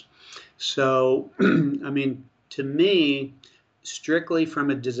course. So, to me, strictly from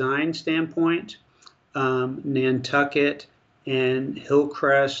a design standpoint, Nantucket and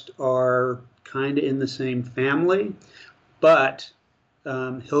Hillcrest are kind of in the same family, but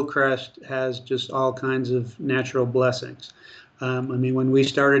Hillcrest has just all kinds of natural blessings. I mean, when we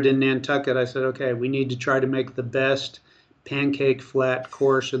started in Nantucket, I said, okay, we need to try to make the best pancake flat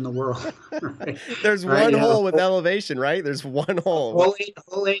course in the world. Right? There's Right? one You have hole with elevation, right? There's one hole.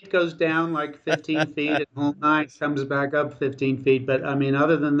 hole eight goes down like 15 feet, and hole nine Nice. comes back up 15 feet. But I mean,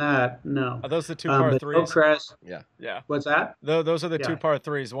 other than that, no. Are those the two par But threes? Hillcrest, Yeah. Yeah. what's that? Those are the two Yeah. par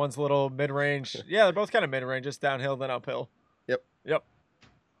threes. One's a little mid range. Yeah, they're both kind of mid range, just downhill then uphill. Yep. Yep.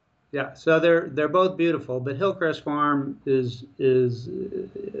 Yeah, so they're both beautiful, but Hillcrest Farm is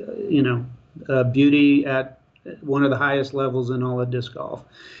beauty at one of the highest levels in all of disc golf,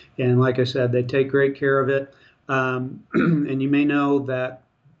 and like I said, they take great care of it. And you may know that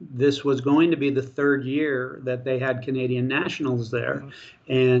this was going to be the third year that they had Canadian Nationals there,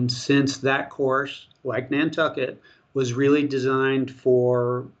 and since that course, like Nantucket, was really designed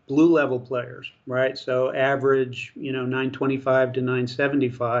for blue level players, right? So average, 925 to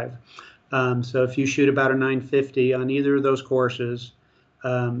 975. So if you shoot about a 950 on either of those courses,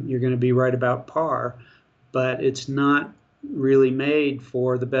 you're going to be right about par. But it's not really made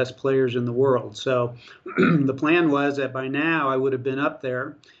for the best players in the world. So the plan was that by now I would have been up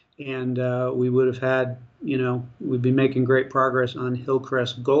there, and we would have had, we'd be making great progress on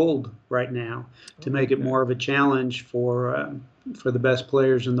Hillcrest Gold right now to make it more of a challenge for the best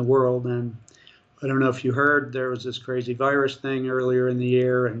players in the world. And I don't know if you heard, there was this crazy virus thing earlier in the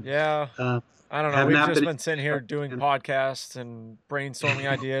year, and Yeah. I don't know. have We've not just been- been sitting here doing podcasts and brainstorming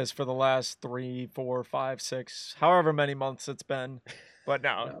ideas for the last 3, 4, 5, 6, however many months it's been. But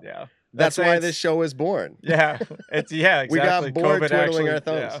no, yeah. That's why it's- this show is born. Yeah, it's exactly. We got bored COVID twiddling our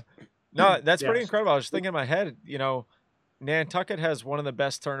actually, thumbs. yeah. No, that's pretty Yes. incredible. I was thinking in my head, Nantucket has one of the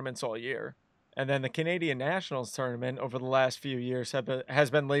best tournaments all year, and then the Canadian Nationals tournament over the last few years has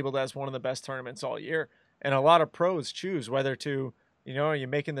been labeled as one of the best tournaments all year. And a lot of pros choose whether to, are you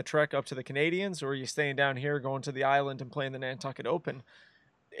making the trek up to the Canadians, or are you staying down here, going to the island and playing the Nantucket Open?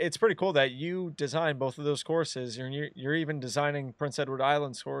 It's pretty cool that you design both of those courses. You're even designing Prince Edward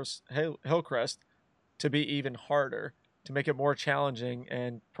Island's course, Hillcrest, to be even harder, to make it more challenging,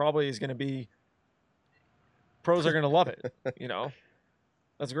 and probably is going to be, pros are going to love it.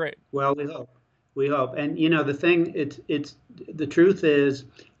 That's great. Well, we hope. And the thing, it's the truth is,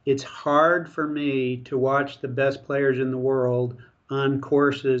 it's hard for me to watch the best players in the world on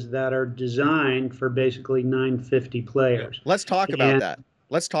courses that are designed for basically 950 players. Let's talk about that.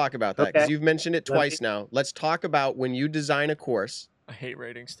 Let's talk about that, because Okay. you've mentioned it twice now. Let's talk about when you design a course. I hate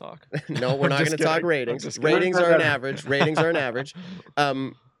ratings talk. No, we're I'm not just going to talk kidding. ratings. I'm just kidding. Ratings are an average. Ratings are an average.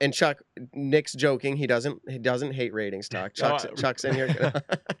 And Chuck, Nick's joking. He doesn't hate ratings talk. Chuck's in here.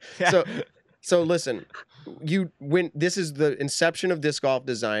 Yeah. So listen, when this is the inception of disc golf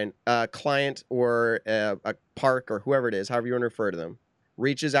design, a client or a park or whoever it is, however you want to refer to them,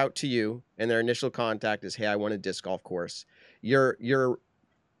 reaches out to you, and their initial contact is, "Hey, I want a disc golf course." Your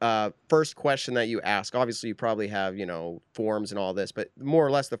first question that you ask, obviously you probably have, forms and all this, but more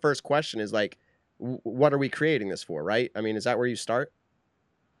or less the first question is like, what are we creating this for, right? I mean, is that where you start?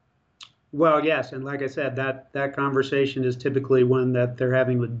 Well, yes, and like I said, that conversation is typically one that they're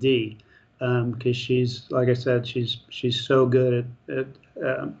having with Dee, because she's, like I said, she's so good at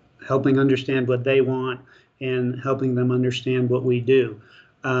helping understand what they want and helping them understand what we do.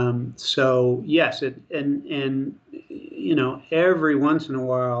 So yes, and every once in a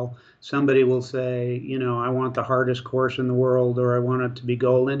while somebody will say, I want the hardest course in the world, or I want it to be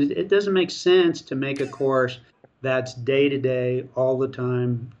gold. And it doesn't make sense to make a course that's day to day, all the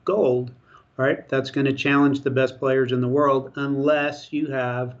time gold, right? That's going to challenge the best players in the world, unless you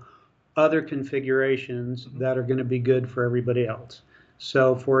have other configurations that are going to be good for everybody else.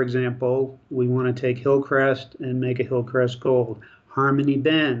 So for example, we want to take Hillcrest and make a Hillcrest Gold. Harmony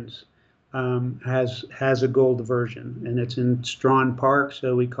Bends has a gold version, and it's in Strawn Park,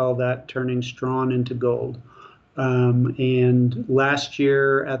 so we call that turning Strawn into gold. And last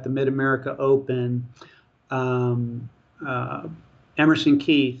year at the Mid-America Open, Emerson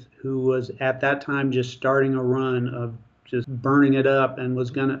Keith, who was at that time just starting a run of just burning it up and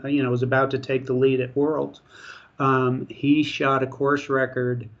was was about to take the lead at Worlds, he shot a course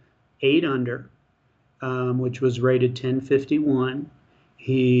record 8 under, which was rated 1051.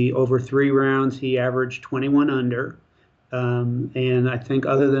 Over 3 rounds, he averaged 21 under. And I think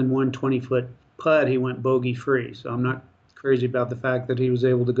other than one 20-foot putt, he went bogey free. So I'm not crazy about the fact that he was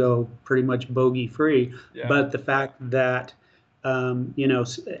able to go pretty much bogey free. Yeah. But the fact that,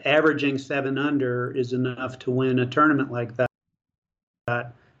 averaging 7 under is enough to win a tournament like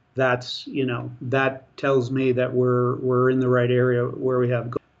that, that's, that tells me that we're in the right area where we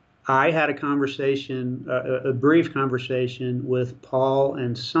have gold. I had a conversation, a brief conversation with Paul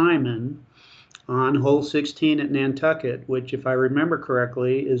and Simon on hole 16 at Nantucket, which, if I remember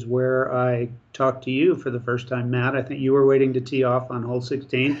correctly, is where I talked to you for the first time, Matt. I think you were waiting to tee off on hole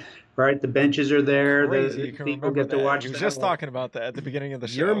 16, right? The benches are there. Crazy, The you can people remember get to that. watch He was that just hole. talking about that at the beginning of the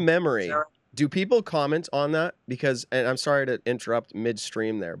show. Your memory. Sarah? Do people comment on that? Because, and I'm sorry to interrupt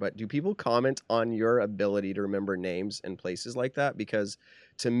midstream there, but do people comment on your ability to remember names and places like that? Because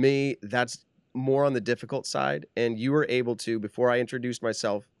to me, that's more on the difficult side. And you were able to, before I introduced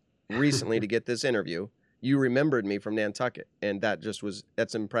myself recently to get this interview, you remembered me from Nantucket. And that just was,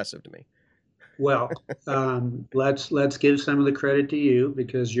 that's impressive to me. Well, let's give some of the credit to you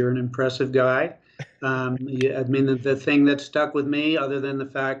because you're an impressive guy. I mean, the thing that stuck with me, other than the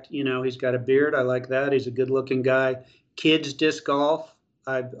fact, he's got a beard, I like that. He's a good-looking guy. Kids disc golf,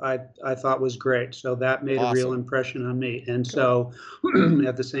 I thought was great. So that made a real Awesome. impression on me. And so,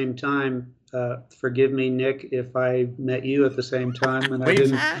 at the same time, forgive me, Nick, if I met you at the same time and I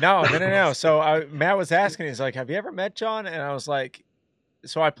didn't. No. So Matt was asking, he's like, "Have you ever met John?" And I was like,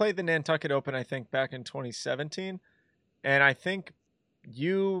 so I played the Nantucket Open, I think, back in 2017, and I think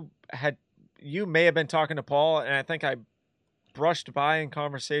you may have been talking to Paul, and I think I brushed by in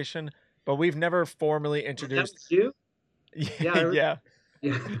conversation, but we've never formally That introduced. was you? Yeah,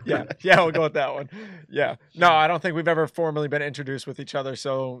 Yeah. we'll go with that one. Yeah, no, I don't think we've ever formally been introduced with each other.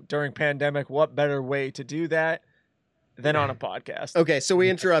 So during pandemic, what better way to do that than on a podcast? Okay, so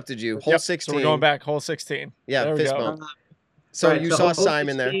we interrupted you. Hole 16. So we're going back hole 16. Yeah, there we fist go. bump. So Right, you so saw hole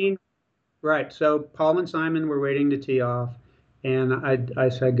Simon 16, right. So Paul and Simon were waiting to tee off. And I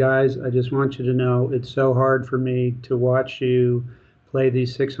said, guys, I just want you to know it's so hard for me to watch you play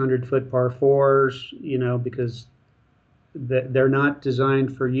these 600-foot par fours, because they're not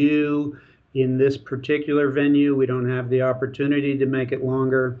designed for you in this particular venue. We don't have the opportunity to make it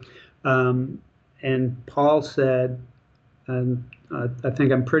longer. And Paul said, and I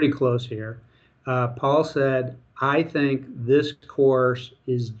think I'm pretty close here. Paul said, I think this course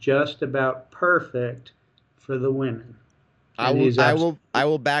is just about perfect for the women. I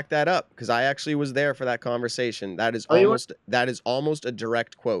will back that up because I actually was there for that conversation. That is almost a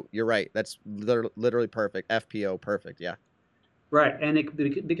direct quote. You're right. That's literally perfect. FPO perfect. Yeah. Right, and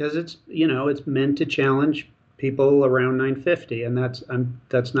because it's it's meant to challenge people around 950, and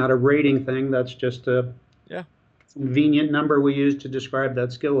that's not a rating thing. That's just a convenient number we use to describe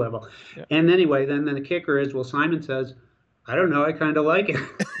that skill level. Yeah. And anyway, then the kicker is, well, Simon says, I don't know, I kind of like it.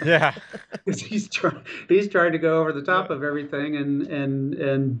 Yeah. he's trying to go over the top of everything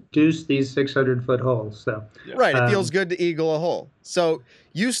and deuce these 600-foot holes. So right, it feels good to eagle a hole. So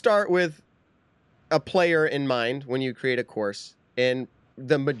you start with a player in mind when you create a course, and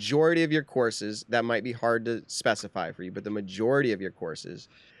the majority of your courses, that might be hard to specify for you, but the majority of your courses,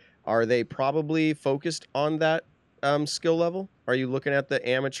 are they probably focused on that skill level? Are you looking at the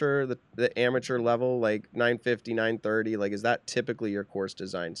amateur level, like 950, 930? Like, is that typically your course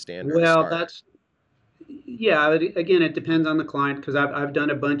design standard? Well, again, it depends on the client, because I've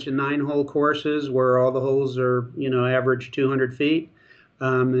done a bunch of 9-hole courses where all the holes are, average 200 feet.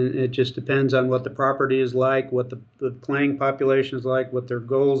 And it just depends on what the property is like, what the playing population is like, what their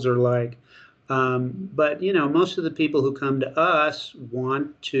goals are like. But, most of the people who come to us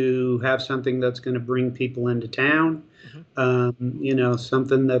want to have something that's going to bring people into town,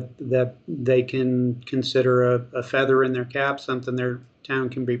 something that they can consider a feather in their cap, something their town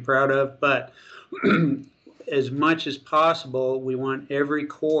can be proud of. But as much as possible, we want every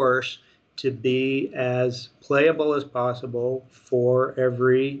course to be as playable as possible for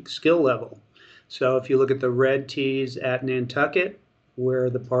every skill level. So if you look at the red tees at Nantucket, where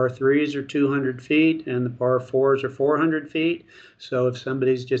the par threes are 200 feet and the par fours are 400 feet. So if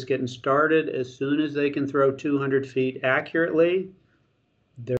somebody's just getting started, as soon as they can throw 200 feet accurately,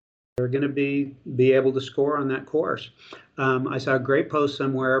 they're going to be able to score on that course. I saw a great post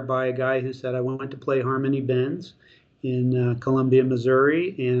somewhere by a guy who said, I went to play Harmony Bends in Columbia,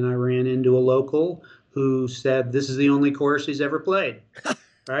 Missouri, and I ran into a local who said this is the only course he's ever played.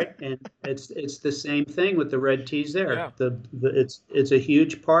 Right, and it's the same thing with the red tees there. Yeah. It's a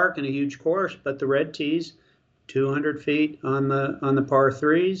huge park and a huge course, but the red tees, 200 feet on the par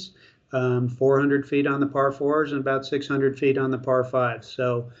threes, 400 feet on the par fours, and about 600 feet on the par fives.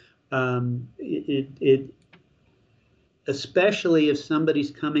 So it especially if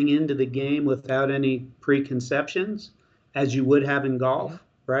somebody's coming into the game without any preconceptions, as you would have in golf,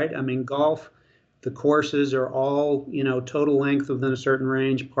 right? I mean, golf, the courses are all, total length within a certain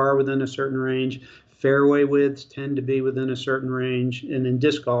range, par within a certain range, fairway widths tend to be within a certain range. And in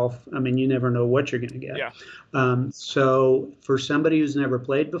disc golf, I mean, you never know what you're going to get. Yeah. So for somebody who's never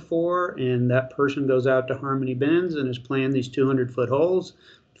played before, and that person goes out to Harmony Bends and is playing these 200-foot holes,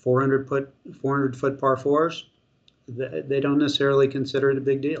 400-foot par fours, they don't necessarily consider it a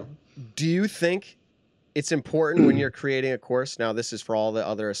big deal. Do you think it's important when you're creating a course? Now, this is for all the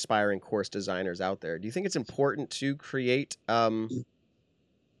other aspiring course designers out there. Do you think it's important to create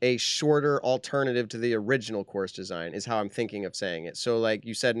a shorter alternative to the original course design, is how I'm thinking of saying it? So like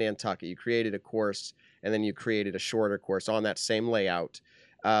you said, Nantucket, you created a course and then you created a shorter course on that same layout.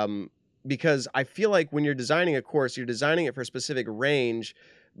 Because I feel like when you're designing a course, you're designing it for a specific range,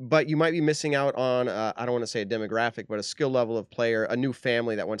 but you might be missing out on, I don't want to say a demographic, but a skill level of player, a new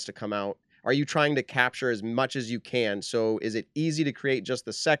family that wants to come out. Are you trying to capture as much as you can? So is it easy to create just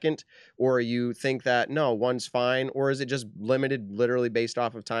the second, or you think that, no, one's fine, or is it just limited literally based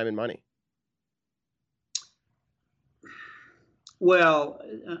off of time and money? Well,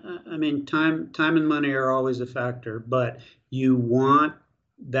 I mean, time and money are always a factor, but you want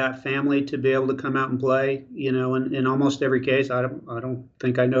that family to be able to come out and play. You know, in almost every case, I don't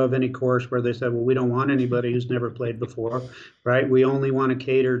think I know of any course where they said, well, we don't want anybody who's never played before, right? We only want to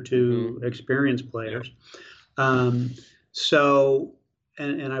cater to experienced players. So,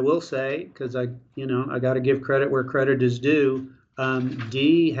 and I will say, because I got to give credit where credit is due.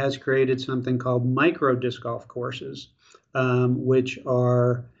 Dee has created something called micro disc golf courses, which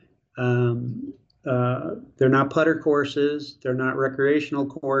are they're not putter courses, they're not recreational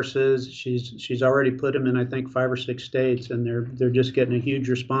courses. She's already put them in, I think, 5 or 6 states, and they're just getting a huge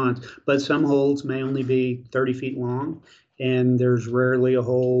response. But some holes may only be 30 feet long, and there's rarely a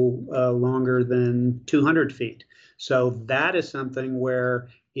hole longer than 200 feet. So that is something where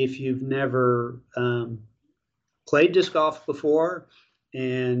if you've never played disc golf before,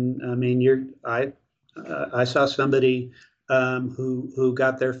 and I mean, I saw somebody who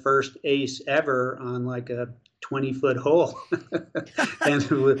got their first ace ever on like a 20-foot hole, and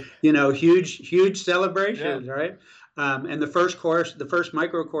huge celebrations, right? And the first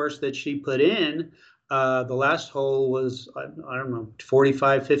micro course that she put in, the last hole was, I don't know,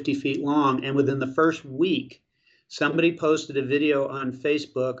 45, 50 feet long, and within the first week, somebody posted a video on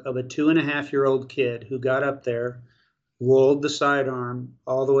Facebook of a 2.5-year-old kid who got up there, rolled the sidearm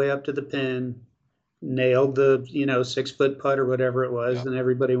all the way up to the pin, nailed the 6-foot putt or whatever it was, and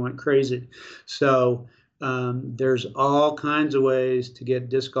everybody went crazy. So there's all kinds of ways to get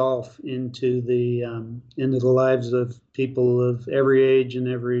disc golf into the lives of people of every age and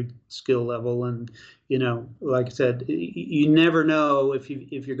every skill level. And like I said, you never know if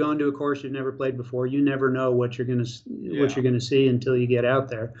you're going to a course you've never played before. You never know what you're going to see until you get out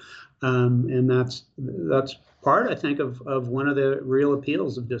there, and that's part, I think, of one of the real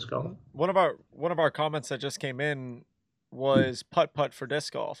appeals of disc golf. One of our comments that just came in was putt for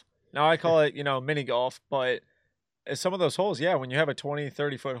disc golf. Now I call it, mini golf, but some of those holes, when you have a 20,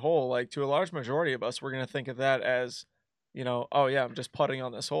 30-foot hole, like to a large majority of us, we're going to think of that as, oh yeah, I'm just putting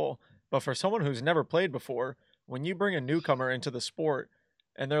on this hole. But for someone who's never played before, when you bring a newcomer into the sport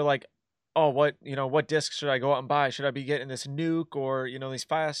and they're like, oh, what disc should I go out and buy? Should I be getting this Nuke or, these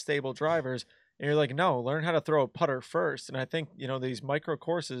fast, stable drivers? And you're like, no, learn how to throw a putter first. And I think, these micro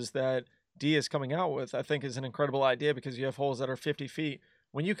courses that Dee is coming out with, I think is an incredible idea, because you have holes that are 50 feet.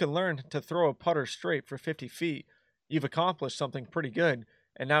 When you can learn to throw a putter straight for 50 feet, you've accomplished something pretty good.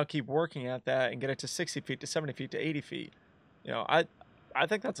 And now keep working at that and get it to 60 feet, to 70 feet, to 80 feet. I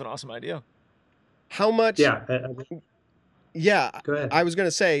think that's an awesome idea. How much? Yeah. Go ahead. I was going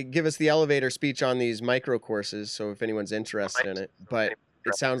to say, give us the elevator speech on these micro courses, so if anyone's interested in it. But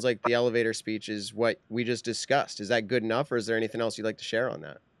it sounds like the elevator speech is what we just discussed. Is that good enough, or is there anything else you'd like to share on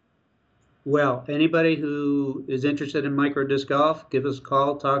that? Well, anybody who is interested in micro disc golf, give us a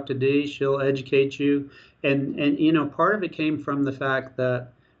call, talk to Dee. She'll educate you. And part of it came from the fact that,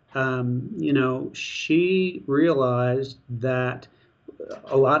 she realized that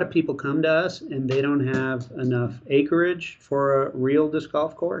a lot of people come to us and they don't have enough acreage for a real disc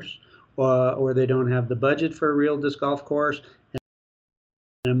golf course, or they don't have the budget for a real disc golf course.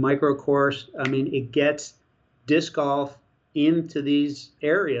 And a micro course, I mean, it gets disc golf into these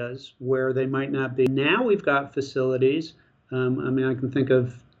areas where they might not be. Now we've got facilities. I mean, I can think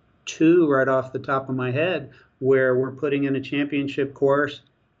of 2 right off the top of my head where we're putting in a championship course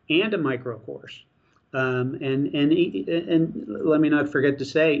and a micro course. And let me not forget to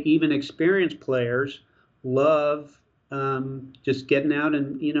say, even experienced players love just getting out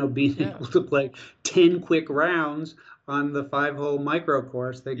and being able to play 10 quick rounds on the 5-hole micro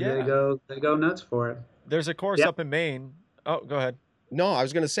course. They go nuts for it. There's a course up in Maine. Oh, go ahead. No, I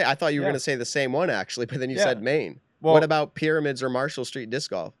was going to say, I thought you were Yeah. going to say the same one actually, but then you Yeah. said Maine. Well, What about Pyramids or Marshall Street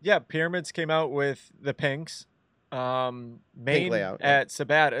Disc Golf? Yeah, Pyramids came out with the pinks. Maine layout, yeah. at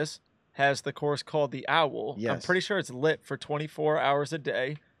Sabatis has the course called the Owl. I'm Yes. pretty sure it's lit for 24 hours a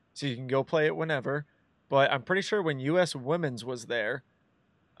day, so you can go play it whenever. But I'm pretty sure when U.S. Women's was there,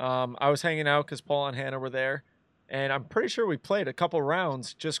 I was hanging out because Paul and Hannah were there, and I'm pretty sure we played a couple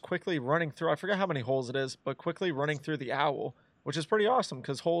rounds just quickly running through. I forgot how many holes it is, but quickly running through the Owl, which is pretty awesome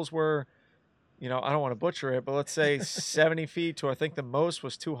because holes were, I don't want to butcher it, but let's say 70 feet to I think the most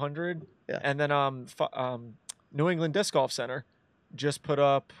was 200. Yeah. And then New England Disc Golf Center just put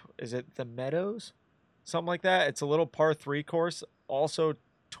up, is it the Meadows? Something like that. It's a little par 3 course, also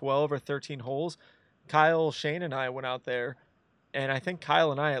 12 or 13 holes. Kyle, Shane, and I went out there, and I think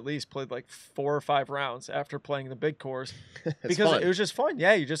Kyle and I at least played like 4 or 5 rounds after playing the big course because fun. it was just fun.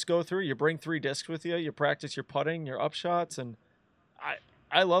 Yeah, you just go through, you bring 3 discs with you, you practice your putting, your upshots, and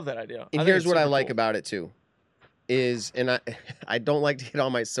I love that idea. And here's what I like about it too, is, and I don't like to get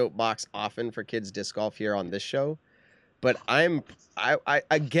on my soapbox often for kids disc golf here on this show, but I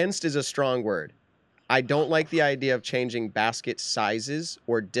against is a strong word. I don't like the idea of changing basket sizes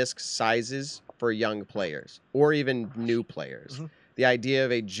or disc sizes for young players or even new players. Mm-hmm. The idea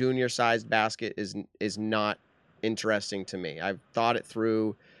of a junior sized basket is not interesting to me. I've thought it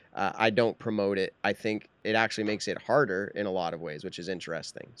through. I don't promote it. I think it actually makes it harder in a lot of ways, which is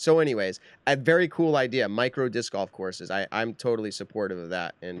interesting. So anyways, a very cool idea, micro disc golf courses. I'm totally supportive of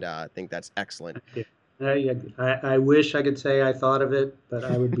that, and I think that's excellent. I wish I could say I thought of it, but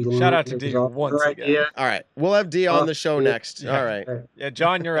I would be lying. Shout out to D once again. All right, we'll have D on the show next. Yeah. All right. Yeah,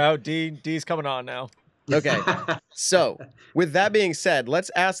 John, you're out. D's coming on now. Okay. So with that being said, let's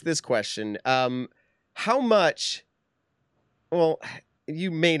ask this question. How much, well,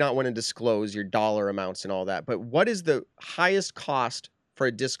 you may not want to disclose your dollar amounts and all that, but what is the highest cost for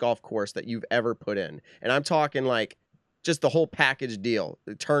a disc golf course that you've ever put in? And I'm talking like just the whole package deal,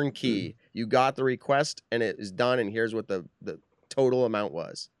 the turnkey. You got the request and it is done, and here's what the total amount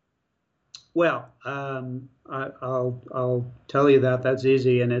was. Well, I'll tell you that's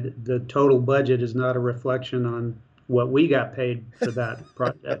easy, and the total budget is not a reflection on what we got paid for that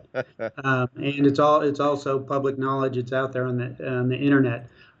project. And it's also public knowledge. It's out there on the internet.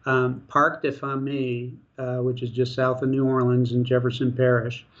 Parc des Familles, which is just south of New Orleans in Jefferson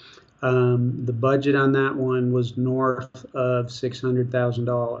Parish, the budget on that one was north of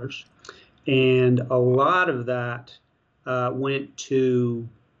 $600,000, and a lot of that went to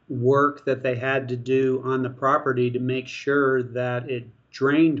work that they had to do on the property to make sure that it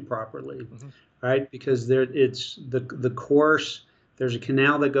drained properly. Mm-hmm. Right, because it's the course. There's a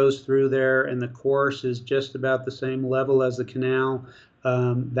canal that goes through there, and the course is just about the same level as the canal.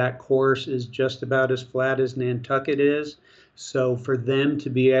 That course is just about as flat as Nantucket is. So for them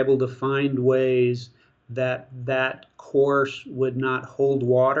to be able to find ways that course would not hold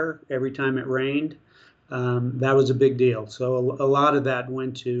water every time it rained, that was a big deal. So a lot of that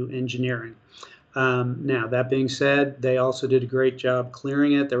went to engineering. Now, that being said, they also did a great job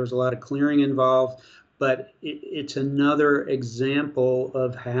clearing it. There was a lot of clearing involved, but it's another example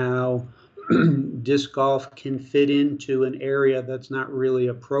of how disc golf can fit into an area that's not really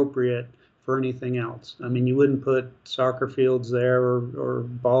appropriate for anything else. I mean, you wouldn't put soccer fields there or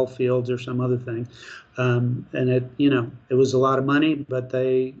ball fields or some other thing. And it was a lot of money, but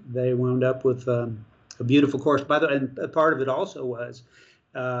they wound up with a beautiful course. By the way, and part of it also was,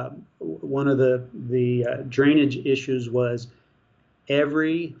 one of the drainage issues was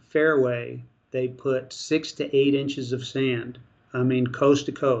every fairway they put 6 to 8 inches of sand. I mean, coast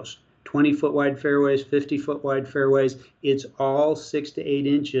to coast, 20-foot wide fairways, 50-foot wide fairways. It's all 6 to 8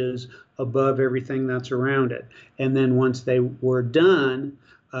 inches above everything that's around it. And then once they were done,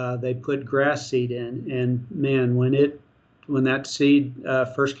 they put grass seed in. And man, when that seed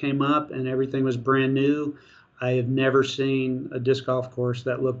first came up and everything was brand new, I have never seen a disc golf course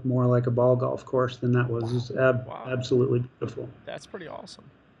that looked more like a ball golf course than that was. Wow. Absolutely beautiful. That's pretty awesome.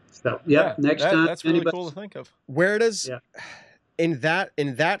 So, next time. That's really cool to think of. Where does, in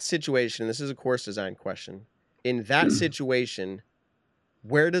that situation, this is a course design question, in that situation,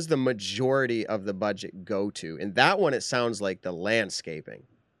 where does the majority of the budget go to? In that one, it sounds like the landscaping.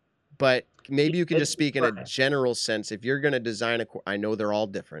 But maybe you can just speak in a general sense. If you're going to design I know they're all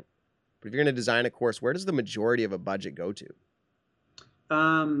different. But if you're going to design a course, where does the majority of a budget go to?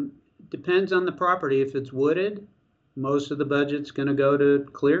 Depends on the property. If it's wooded, most of the budget's going to go to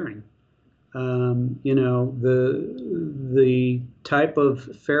clearing. The type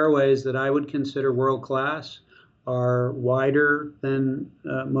of fairways that I would consider world class are wider than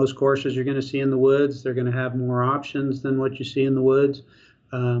most courses you're going to see in the woods. They're going to have more options than what you see in the woods,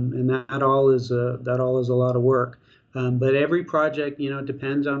 and that all is a lot of work. But every project,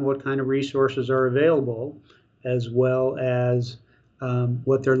 depends on what kind of resources are available, as well as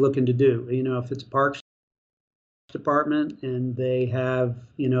what they're looking to do. If it's a parks department and they have,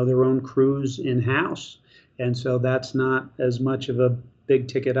 their own crews in-house, and so that's not as much of a big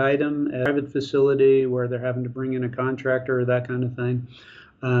ticket item as a private facility where they're having to bring in a contractor or that kind of thing.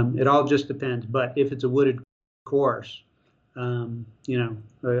 It all just depends. But if it's a wooded course, I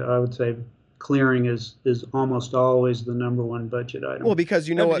would say clearing is almost always the number one budget item. Well, because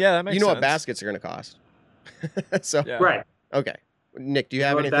that makes sense. what baskets are going to cost. So Yeah. Right. Okay, Nick, do you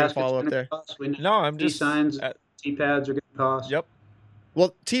have anything to follow up there? No, I'm just signs. T-pads are going to cost. Yep.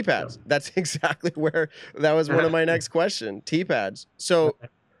 Well, T-pads. That's exactly where that was one of my next question. T-pads. So,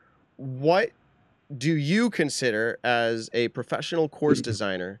 what do you consider as a professional course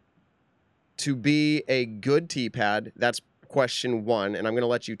designer to be a good T-pad? That's question one, and I'm going to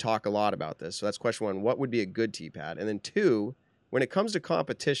let you talk a lot about this. So that's question one. What would be a good T-pad? And then two, when it comes to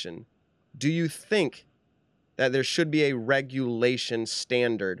competition, do you think that there should be a regulation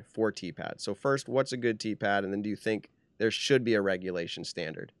standard for T-pads? So first, what's a good T-pad? And then do you think there should be a regulation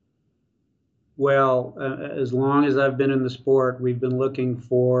standard? Well, as long as I've been in the sport, we've been looking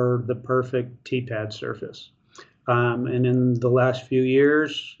for the perfect T-pad surface. And in the last few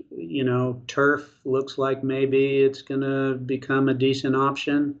years, turf looks like maybe it's going to become a decent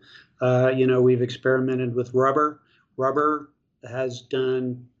option. We've experimented with rubber. Rubber has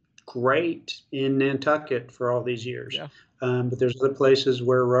done great in Nantucket for all these years. Yeah. But there's other places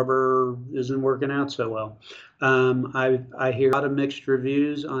where rubber isn't working out so well. I hear a lot of mixed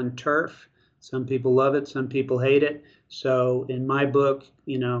reviews on turf. Some people love it, some people hate it. So in my book,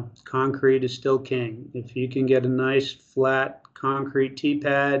 concrete is still king. If you can get a nice flat concrete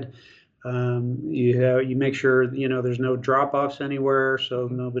T-pad, you make sure there's no drop-offs anywhere, so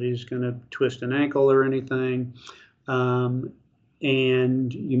nobody's going to twist an ankle or anything. And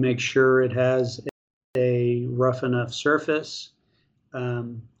you make sure it has a rough enough surface.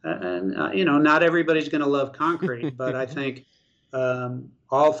 Not everybody's going to love concrete, but I think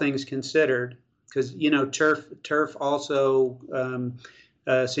all things considered, because turf also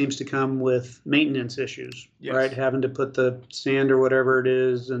seems to come with maintenance issues, Yes. right? Having to put the sand or whatever it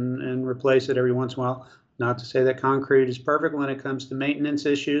is and replace it every once in a while. Not to say that concrete is perfect when it comes to maintenance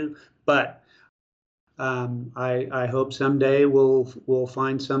issue, but I hope someday we'll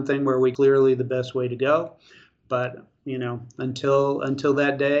find something where we clearly the best way to go. But until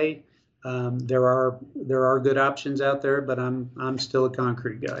that day, there are good options out there. But I'm still a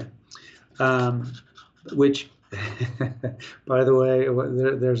concrete guy. Which, by the way,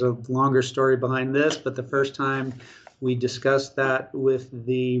 there's a longer story behind this. But the first time we discussed that with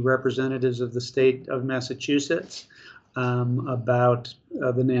the representatives of the state of Massachusetts about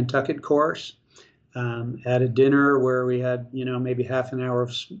the Nantucket course. At a dinner where we had, maybe half an hour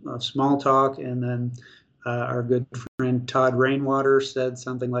of small talk, and then our good friend Todd Rainwater said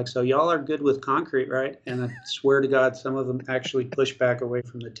something like, "So y'all are good with concrete, right?" And I swear to God, some of them actually pushed back away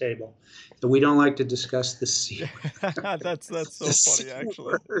from the table. So we don't like to discuss the C word. That's so funny,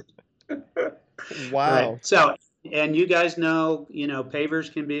 actually. Wow. Right. So, and you guys know,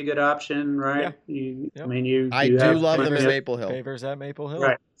 pavers can be a good option, right? Yeah. I do love them in Maple Hill. Pavers at Maple Hill.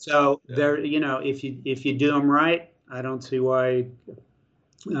 Right. So there, if you do them right, I don't see why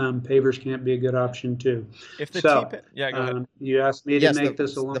pavers can't be a good option too. If the So, yeah, go ahead. you asked me to make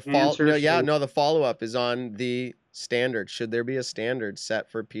this a long answer. The follow-up is on the standard. Should there be a standard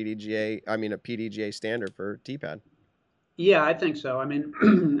set for PDGA? I mean, a PDGA standard for T-pad? Yeah, I think so. I mean,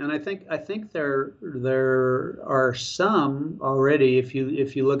 and I think there are some already. If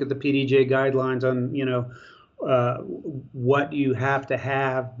you look at the PDGA guidelines on what you have to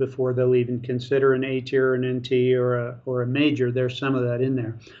have before they'll even consider an A tier, an NT, or a major, there's some of that in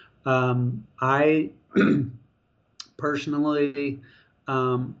there. I personally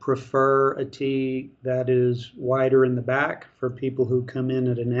prefer a tee that is wider in the back for people who come in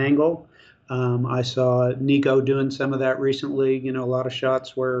at an angle. I saw Nico doing some of that recently. A lot of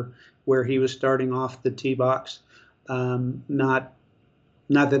shots where he was starting off the tee box.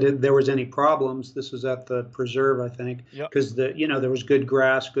 Not that there was any problems. This was at the preserve, I think, because there was good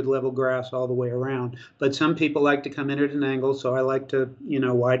grass, good level grass all the way around. But some people like to come in at an angle, so I like to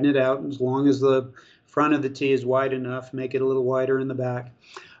widen it out as long as the front of the tee is wide enough. Make it a little wider in the back.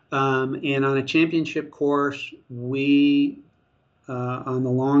 And on a championship course, we on the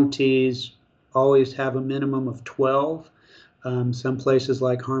long tees always have a minimum of 12. Some places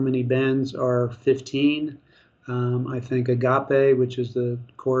like Harmony Bends are 15. I think Agape, which is the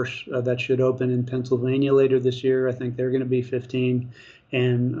course that should open in Pennsylvania later this year, I think they're going to be 15.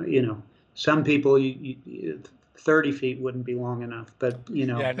 And some people, 30 feet wouldn't be long enough, but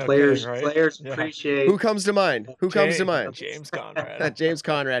Yeah, no players kidding, right? players Yeah. appreciate. Who comes to mind? Who comes to mind? James Conrad. James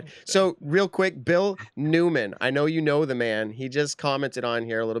Conrad. So real quick, Bill Newman. I know you know the man. He just commented on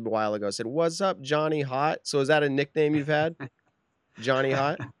here a little bit while ago. Said, "What's up, Johnny Hot?" So is that a nickname you've had, Johnny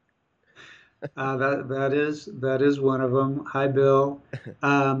Hot? That is one of them. Hi, Bill.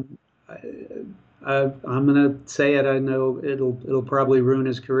 Um, I'm gonna say it. I know it'll probably ruin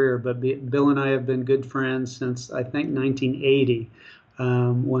his career, but Bill and I have been good friends since I think 1980,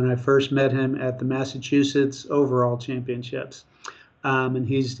 when I first met him at the Massachusetts Overall Championships, and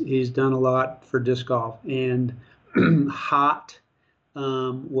he's done a lot for disc golf. And Hot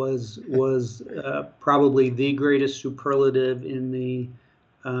was probably the greatest superlative in the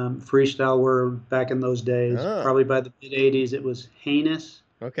freestyle world back in those days. Oh. Probably by the mid 80s, it was heinous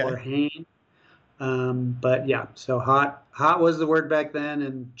or Okay. Hain. But yeah, so hot was the word back then,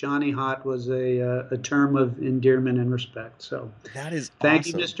 and Johnny Hot was a term of endearment and respect. So That is thank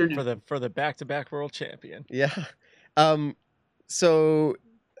you, awesome. Mr. Newman. For the back-to-back world champion. Yeah. So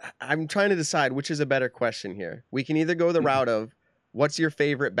I'm trying to decide which is a better question here. We can either go the route of what's your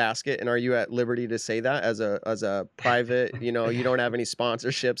favorite basket, and are you at liberty to say that as a private, you don't have any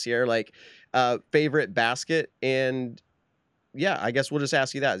sponsorships here, like favorite basket. And yeah, I guess we'll just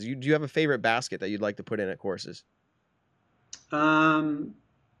ask you that. Do you have a favorite basket that you'd like to put in at courses?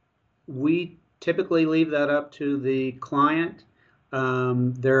 We typically leave that up to the client.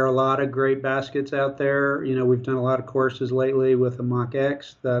 There are a lot of great baskets out there. We've done a lot of courses lately with the Mach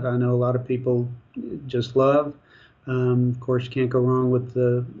X that I know a lot of people just love. Of course, you can't go wrong with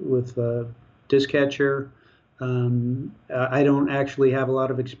the disc catcher. I don't actually have a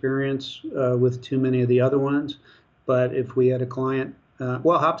lot of experience with too many of the other ones, but if we had a client,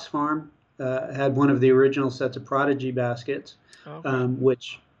 Hops Farm had one of the original sets of Prodigy baskets,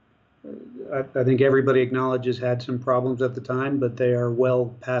 which I think everybody acknowledges had some problems at the time, but they are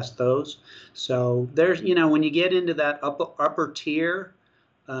well past those. So there's, when you get into that upper tier,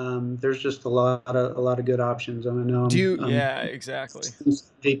 there's just a lot of good options. I know. Yeah, exactly.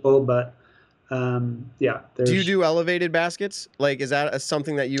 People, but yeah. Do you do elevated baskets? Like, is that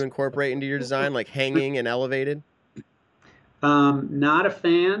something that you incorporate into your design, like hanging and elevated? Not a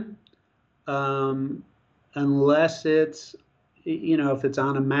fan, unless it's, if it's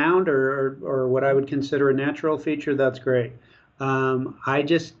on a mound or what I would consider a natural feature, that's great. I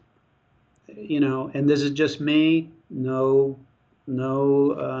just, and this is just me, no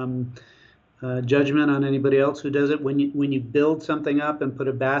judgment on anybody else who does it. When you build something up and put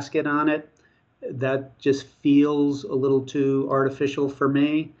a basket on it, that just feels a little too artificial for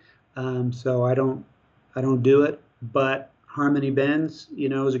me. So I don't do it. But Harmony Bends,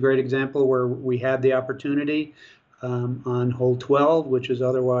 is a great example where we had the opportunity on hole 12, which is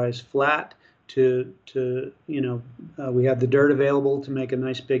otherwise flat, to we had the dirt available to make a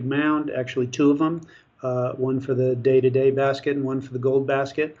nice big mound. Actually, two of them. One for the day-to-day basket and one for the gold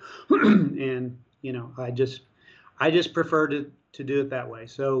basket. And I just prefer to do it that way.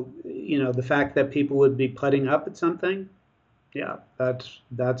 So the fact that people would be putting up at something, yeah, that's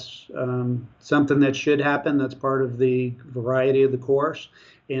something that should happen. That's part of the variety of the course.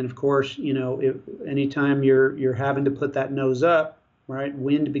 And of course, anytime you're having to put that nose up, right,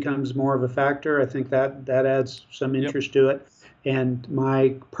 wind becomes more of a factor. I think that adds some interest to it. And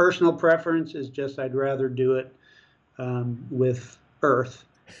my personal preference is just I'd rather do it with earth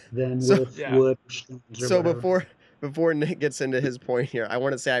than with wood or stones or so whatever. Before Nick gets into his point here, I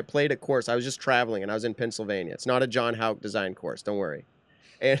want to say I played a course. I was just traveling and I was in Pennsylvania. It's not a John Houck design course. Don't worry.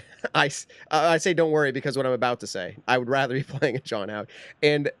 And I say don't worry because what I'm about to say, I would rather be playing a John Houck.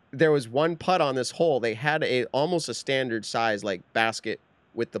 And there was one putt on this hole. They had almost a standard size like basket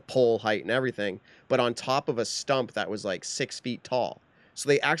with the pole height and everything, but on top of a stump that was like 6 feet tall. So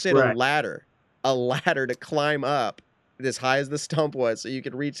they actually had a ladder to climb up as high as the stump was so you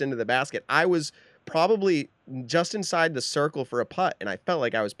could reach into the basket. I was probably just inside the circle for a putt, and I felt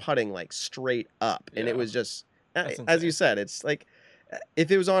like I was putting like straight up. And it was just, as you said, it's like,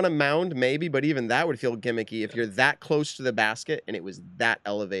 if it was on a mound, maybe, but even that would feel gimmicky if you're that close to the basket and it was that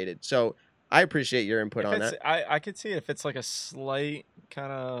elevated. So I appreciate your input on that. I could see it if it's like a slight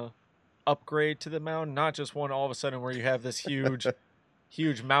kind of upgrade to the mound, not just one all of a sudden where you have this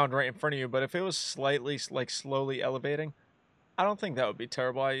huge mound right in front of you, but if it was slightly like slowly elevating, I don't think that would be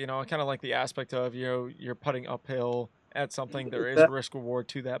terrible. I kind of like the aspect of, you're putting uphill at something. There is risk reward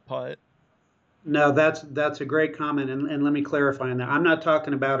to that putt. No, that's a great comment, and let me clarify on that. I'm not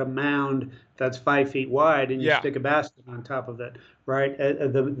talking about a mound that's 5 feet wide and you Yeah. stick a basket on top of it, right?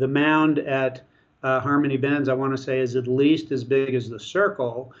 The mound at Harmony Bends, I want to say, is at least as big as the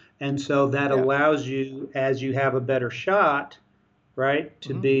circle, and so that Yeah. allows you, as you have a better shot, right,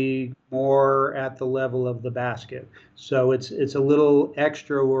 to Mhm. be more at the level of the basket. So it's a little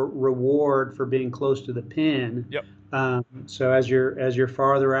extra reward for being close to the pin. Yep. So as you're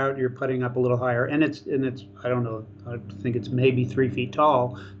farther out, you're putting up a little higher, and it's I don't know, I think it's maybe 3 feet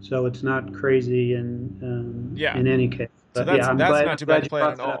tall, so it's not crazy Yeah. in any case. So But yeah, I'm that's glad not I'm too bad glad to you play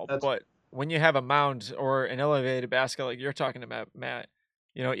at brought that up. all. That's But when you have a mound or an elevated basket like you're talking about, Matt,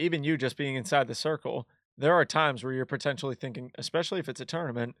 you know, even you just being inside the circle, there are times where you're potentially thinking, especially if it's a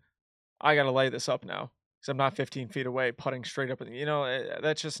tournament, I got to lay this up now because I'm not 15 feet away putting straight up. You know,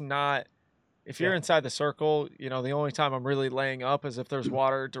 that's just not. If you're yeah. inside the circle, you know, the only time I'm really laying up is if there's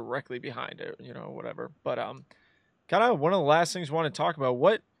water directly behind it, you know, whatever. But kind of one of the last things we want to talk about,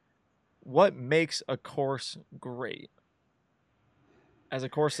 what makes a course great as a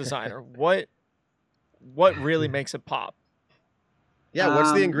course designer? What really makes it pop? Yeah,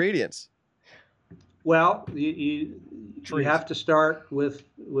 what's the Um, ingredients? Well, you Trees. have to start with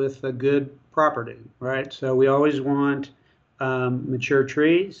a good property, right? So we always want mature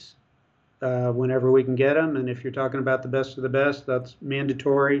trees whenever we can get them, and if you're talking about the best of the best, that's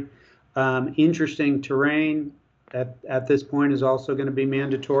mandatory. Interesting terrain at this point is also going to be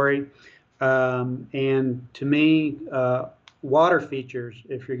mandatory, and to me, water features.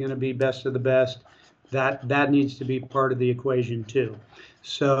 If you're going to be best of the best, that needs to be part of the equation too.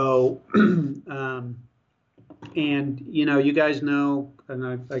 So. And you guys know,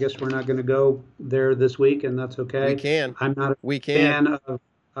 and I guess we're not going to go there this week, and that's We okay. can. I'm not a We can. fan of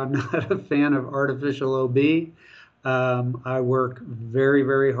I'm not a fan of artificial OB. I work very,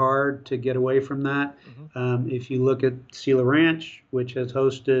 very hard to get away from that. Hmm. If you look at Sela Ranch, which has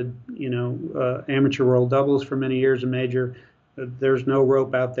hosted, amateur world doubles for many years, a major, there's no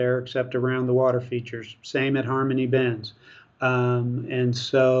rope out there except around the water features. Same at Harmony Bends, and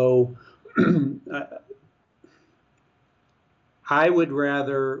so. I would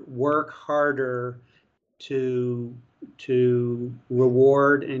rather work harder to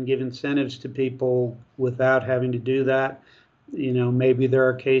reward and give incentives to people without having to do that. Maybe there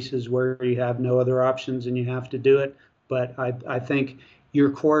are cases where you have no other options and you have to do it, but I think your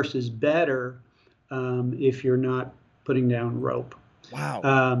course is better if you're not putting down rope. Wow.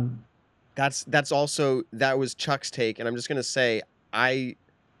 Um, That's also that was Chuck's take, and I'm just gonna say I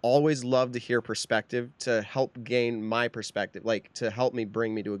always love to hear perspective to help gain my perspective, like to help me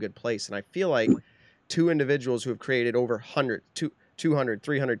bring me to a good place. And I feel like two individuals who have created over 200,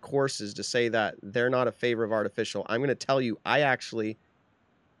 300 courses to say that they're not a favor of artificial. I'm gonna tell you, I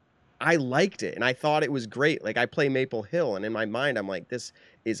liked it and I thought it was great. Like I play Maple Hill, and in my mind, I'm like, this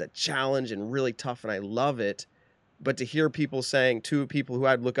is a challenge and really tough, and I love it. But to hear people saying, two people who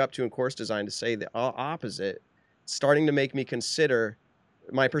I'd look up to in course design, to say the opposite, it's starting to make me consider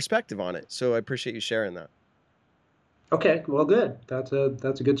my perspective on it. So I appreciate you sharing that. okay, well, good. That's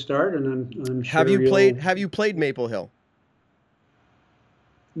a good start, and I'm sure Have you played Maple Hill?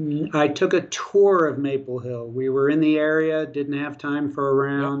 I took a tour of Maple Hill. We were in the area, didn't have time for a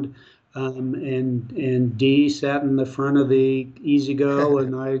Yep. round, and Dee sat in the front of the Easy Go,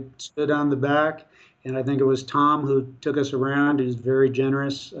 and I stood on the back. And I think it was Tom who took us around. He was very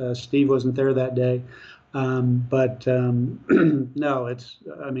generous. Steve wasn't there that day, but no,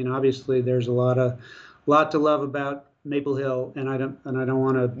 I mean, obviously, there's a lot to love about Maple Hill, and I don't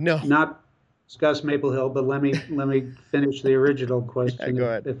want No. to not discuss Maple Hill, but let me finish the original question Go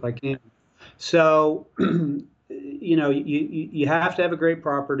ahead. if I can. So, you have to have a great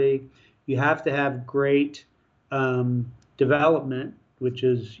property. You have to have great development, which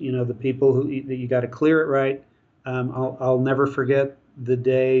is the people who you got to clear it right. I'll never forget the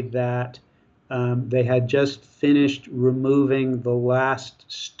day that they had just finished removing the last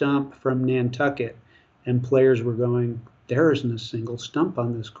stump from Nantucket, and players were going, there isn't a single stump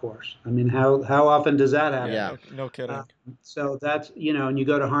on this course. I mean, how often does that happen? Yeah. Yeah. No kidding. So that's, and you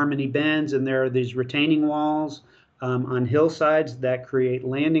go to Harmony Bends, and there are these retaining walls on hillsides that create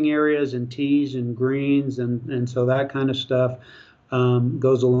landing areas and tees and greens, and so that kind of stuff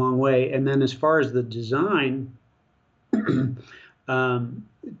goes a long way. And then as far as the design, um,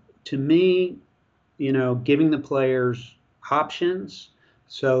 to me, giving the players options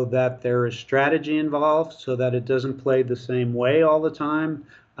so that there is strategy involved, so that it doesn't play the same way all the time.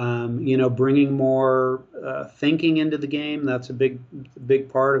 Bringing more thinking into the game. That's a big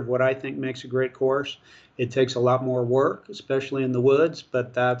part of what I think makes a great course. It takes a lot more work, especially in the woods,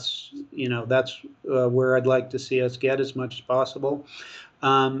 but that's where I'd like to see us get as much as possible.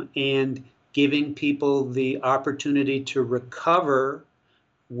 And giving people the opportunity to recover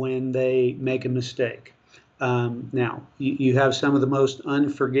when they make a mistake. Now, you have some of the most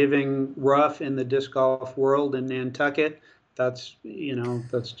unforgiving rough in the disc golf world in Nantucket. That's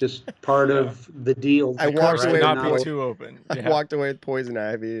just part of the deal. I walked away not with be too open. I walked away with poison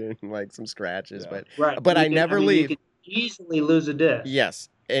ivy and like some scratches, Yeah. but I never leave. You can easily lose a disc. Yes,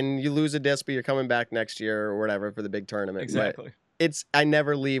 and you lose a disc, but you're coming back next year or whatever for the big tournament. Exactly. But I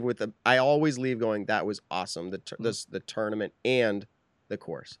never leave with I always leave going, that was awesome. The tournament and the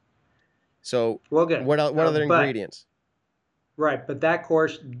course. So well, good. What other ingredients? Right, but that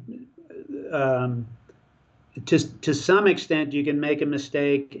course, to some extent, you can make a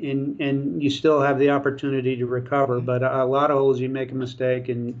mistake and you still have the opportunity to recover. But a lot of holes, you make a mistake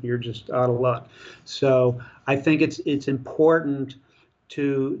and you're just out of luck. So I think it's important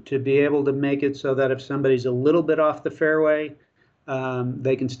to be able to make it so that if somebody's a little bit off the fairway,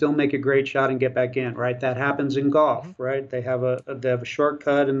 they can still make a great shot and get back in, right? That happens in golf, right? They have a short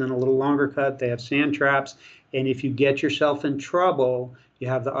cut and then a little longer cut. They have sand traps. And if you get yourself in trouble, you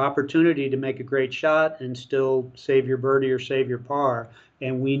have the opportunity to make a great shot and still save your birdie or save your par.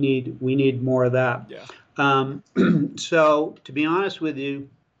 And we need more of that. Yeah. So to be honest with you,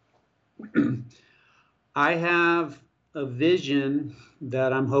 I have a vision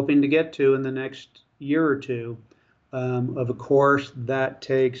that I'm hoping to get to in the next year or two. Of a course that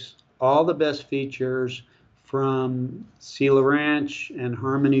takes all the best features from Sela Ranch and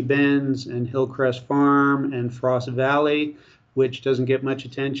Harmony Bends and Hillcrest Farm and Frost Valley, which doesn't get much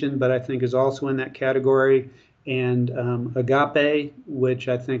attention, but I think is also in that category, and Agape, which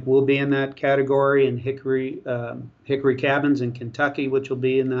I think will be in that category, and Hickory Cabins in Kentucky, which will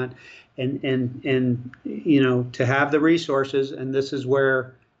be in that, and to have the resources, and this is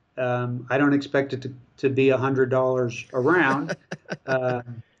where I don't expect it to be $100 a round.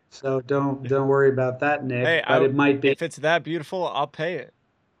 So don't worry about that, Nick. Hey, but it might be. If it's that beautiful, I'll pay it.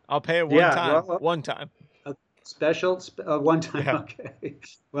 I'll pay it one time. Special one time. Yeah. Okay.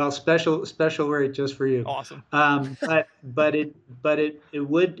 Well, special rate just for you. Awesome. But it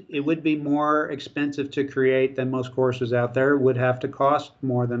would be more expensive to create than most courses out there. It would have to cost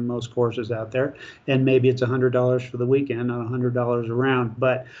more than most courses out there, and maybe it's $100 for the weekend, not $100 a round.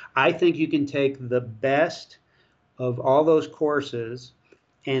 But I think you can take the best of all those courses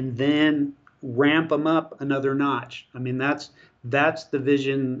and then ramp them up another notch. I mean, that's the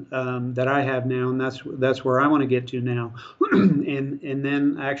vision that I have now, and that's where I want to get to now. and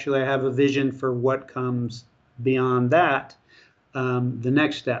then actually I have a vision for what comes beyond that, the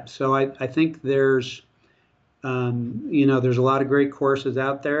next step. So I think there's there's a lot of great courses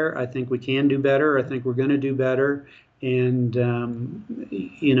out there. I think we can do better. I think we're going to do better, and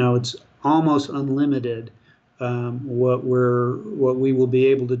it's almost unlimited. What we will be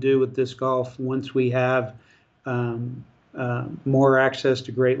able to do with disc golf once we have more access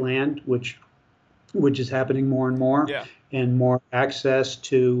to great land, which is happening more and more, yeah. and more access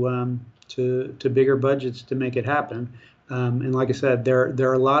to bigger budgets to make it happen. And like I said, there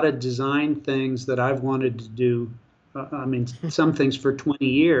are a lot of design things that I've wanted to do. Some things for 20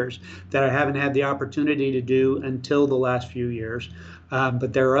 years that I haven't had the opportunity to do until the last few years.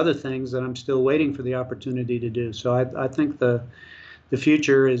 But there are other things that I'm still waiting for the opportunity to do. So I think the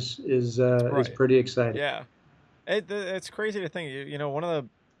future is pretty exciting. Yeah, it's crazy to think. One of the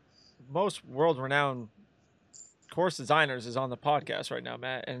most world-renowned course designers is on the podcast right now,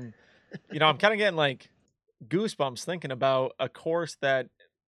 Matt. And I'm kind of getting like goosebumps thinking about a course that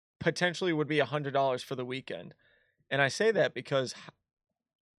potentially would be $100 for the weekend. And I say that because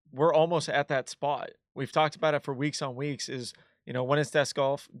we're almost at that spot. We've talked about it for weeks on weeks. Is when is disc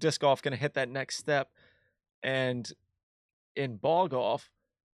golf going to hit that next step? And in ball golf,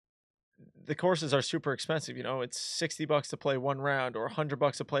 the courses are super expensive. It's $60 to play one round or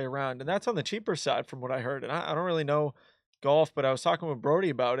 $100 to play a round, and that's on the cheaper side from what I heard. And I don't really know golf, but I was talking with Brody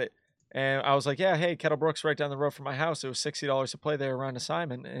about it, and I was like, "Yeah, hey, Kettlebrook's right down the road from my house. It was $60 to play there around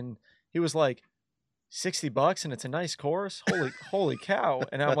assignment," and he was like, $60 and it's a nice course. Holy cow.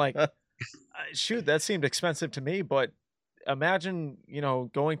 And I'm like, shoot, that seemed expensive to me, but imagine,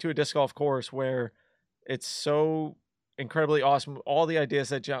 going to a disc golf course where it's so incredibly awesome. All the ideas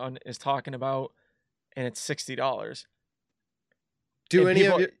that John is talking about, and it's $60. Do any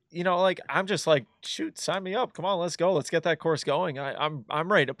people, of you, I'm just like, shoot, sign me up. Come on, let's go. Let's get that course going. I'm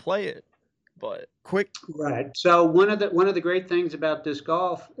ready to play it. But Quick. Right. So one of the great things about disc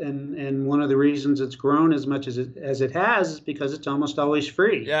golf, and one of the reasons it's grown as much as it has, is because it's almost always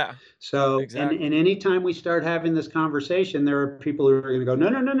free. yeah, So exactly. and anytime we start having this conversation, there are people who are going to go, no,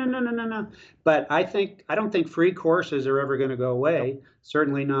 no, no, no, no, no, no, no. But I don't think free courses are ever going to go away. Nope.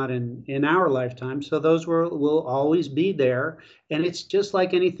 Certainly not in our lifetime. So those will always be there. And it's just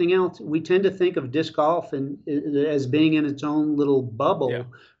like anything else. We tend to think of disc golf as being in its own little bubble. Yeah.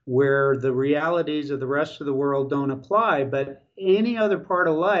 Where the realities of the rest of the world don't apply. But any other part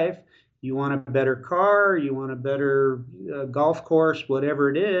of life, you want a better car, you want a better golf course, whatever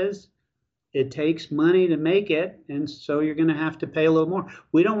it is, it takes money to make it. And so you're going to have to pay a little more.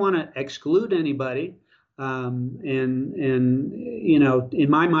 We don't want to exclude anybody. And in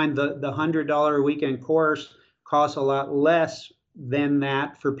my mind, the $100 a weekend course costs a lot less than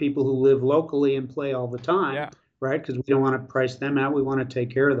that for people who live locally and play all the time. Yeah. Right, because we don't want to price them out. We want to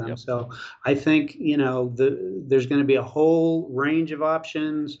take care of them. Yep. So I think there's going to be a whole range of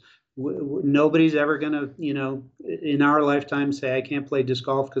options. Nobody's ever going to in our lifetime say I can't play disc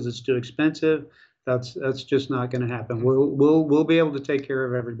golf because it's too expensive. That's just not going to happen. We'll be able to take care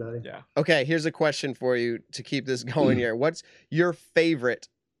of everybody. Yeah. Okay, here's a question for you to keep this going here. What's your favorite?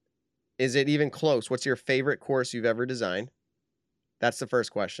 Is it even close? What's your favorite course you've ever designed? That's the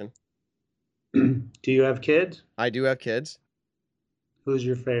first question. Do you have kids? I do have kids. Who's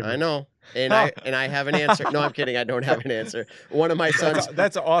your favorite? I know. And I have an answer. No, I'm kidding. I don't have an answer. One of my sons.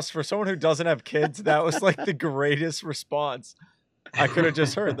 That's awesome. For someone who doesn't have kids, that was like the greatest response. I could have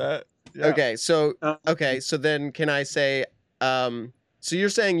just heard that. Yeah. Okay, so then can I say so you're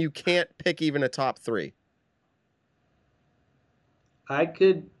saying you can't pick even a top 3? I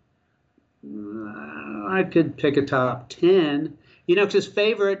could pick a top 10. Because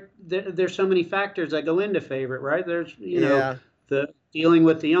favorite, there's so many factors that go into favorite, right? There's the dealing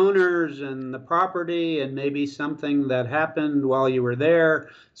with the owners and the property, and maybe something that happened while you were there.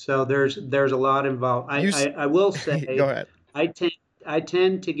 So there's a lot involved. I will say, go ahead. I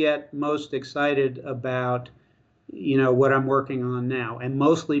tend to get most excited about what I'm working on now, and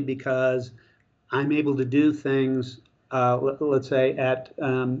mostly because I'm able to do things. Let's say at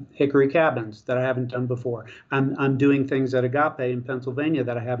Hickory Cabins that I haven't done before. I'm doing things at Agape in Pennsylvania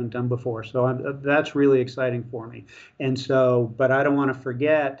that I haven't done before. So that's really exciting for me. And so, but I don't want to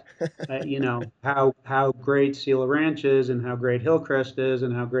forget, how great Sela Ranch is, and how great Hillcrest is,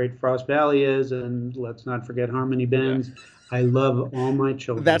 and how great Frost Valley is, and let's not forget Harmony Bends. Yeah. I love all my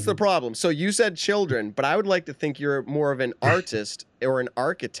children. That's the problem. So you said children, but I would like to think you're more of an artist or an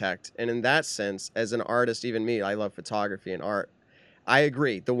architect. And in that sense, as an artist, even me, I love photography and art. I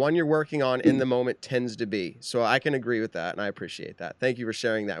agree. The one you're working on in the moment tends to be. So I can agree with that, and I appreciate that. Thank you for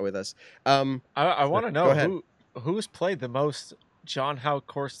sharing that with us. I want to know who's played the most John Houck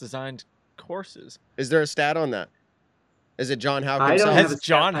course designed courses. Is there a stat on that? Is it John Houck himself? Has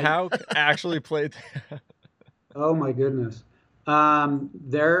John Houck actually played? Oh my goodness.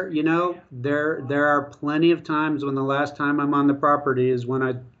 There are plenty of times when the last time I'm on the property is when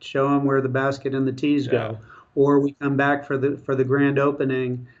I show them where the basket and the tees go, or we come back for the grand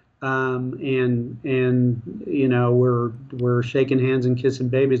opening, and we're shaking hands and kissing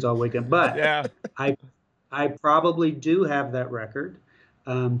babies all weekend. But yeah, I probably do have that record.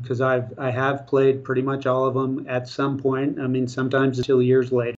 Because I have played pretty much all of them at some point. I mean, sometimes until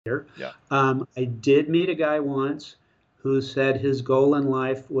years later. Yeah. I did meet a guy once who said his goal in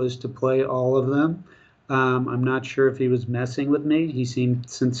life was to play all of them. I'm not sure if he was messing with me. He seemed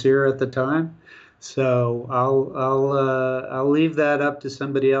sincere at the time. So I'll leave that up to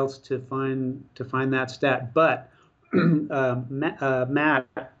somebody else to find that stat. But Matt,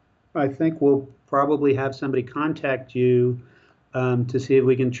 I think we'll probably have somebody contact you to see if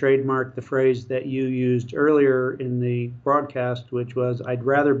we can trademark the phrase that you used earlier in the broadcast, which was, "I'd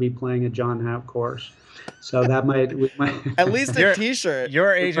rather be playing a John Houck course." So that might at least a T-shirt.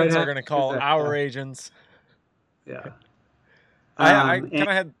 Your agents are going to call our agents. Yeah. I kind of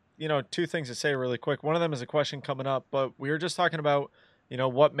had two things to say really quick. One of them is a question coming up, but we were just talking about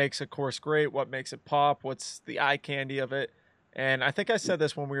what makes a course great, what makes it pop, what's the eye candy of it. And I think I said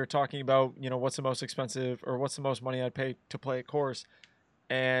this when we were talking about, what's the most expensive or what's the most money I'd pay to play a course.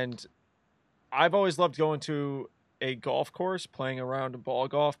 And I've always loved going to a golf course, playing around in ball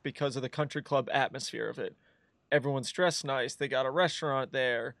golf because of the country club atmosphere of it. Everyone's dressed nice. They got a restaurant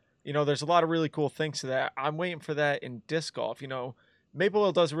there. There's a lot of really cool things to that. I'm waiting for that in disc golf.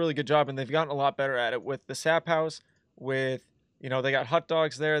 Mapleville does a really good job, and they've gotten a lot better at it with the Sap House, with, they got hot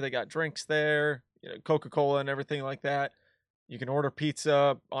dogs there. They got drinks there, Coca-Cola and everything like that. You can order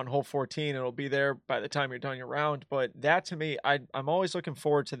pizza on hole 14. It'll be there by the time you're done your round. But that, to me, I'm always looking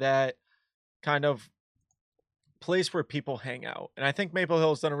forward to that kind of place where people hang out. And I think Maple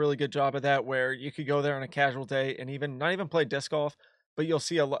Hill's done a really good job of that, where you could go there on a casual day and even not even play disc golf, but you'll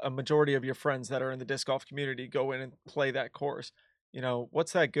see a majority of your friends that are in the disc golf community go in and play that course. You know,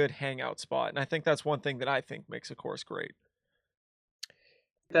 what's that good hangout spot? And I think that's one thing that I think makes a course great.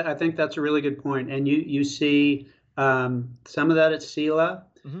 I think that's a really good point. And you see some of that at Sela.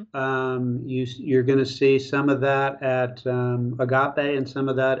 You're going to see some of that at Agape and some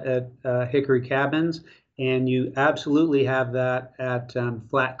of that at Hickory Cabins. And you absolutely have that at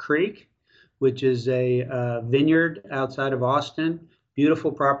Flat Creek, which is a vineyard outside of Austin.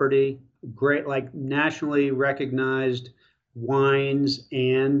 Beautiful property, great, like nationally recognized wines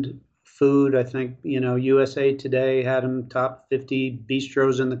and food. I think, USA Today had them top 50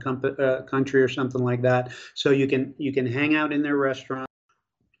 bistros in the country or something like that. So you can hang out in their restaurant,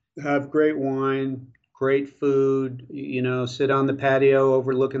 have great wine, great food, sit on the patio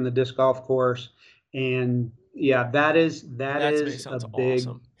overlooking the disc golf course. And yeah, that is a big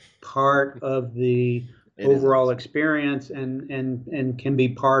awesome part of the overall experience, and can be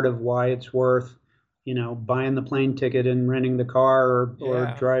part of why it's worth, buying the plane ticket and renting the car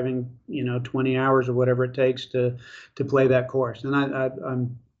or driving, 20 hours or whatever it takes to play that course. And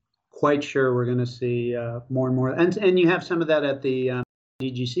I'm quite sure we're going to see more and more. And you have some of that at the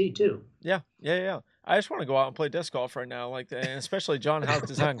DGC too. Yeah. I just want to go out and play disc golf right now, and especially John Houck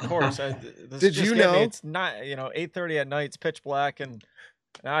designed course. Did you know it's not 8:30 at night, it's pitch black, and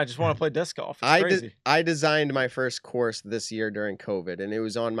I just want to play disc golf. It's crazy. I designed my first course this year during COVID, and it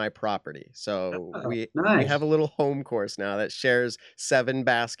was on my property. So we have a little home course now that shares 7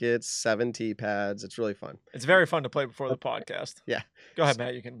 baskets, 7 tee pads. It's really fun. It's very fun to play before the podcast. Yeah. Go ahead,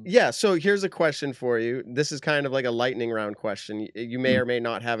 Matt. You can. Yeah. So here's a question for you. This is kind of like a lightning round question. You may or may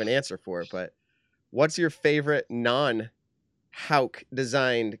not have an answer for it, but what's your favorite non-Houck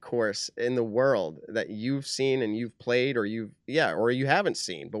designed course in the world that you've seen and you've played, or you haven't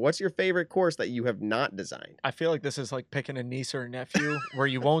seen? But what's your favorite course that you have not designed? I feel like this is like picking a niece or a nephew, where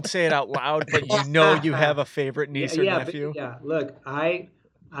you won't say it out loud, but you have a favorite niece or nephew. Look, I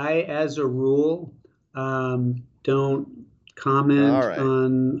as a rule don't comment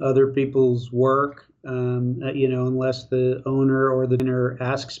on other people's work, unless the owner or the trainer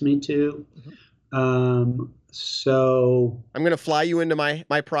asks me to. So I'm gonna fly you into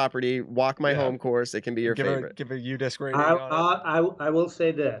my property, walk my home course. It can be your favorite. Give a UDisc rating. I will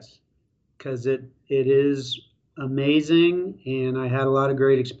say this, because it is amazing, and I had a lot of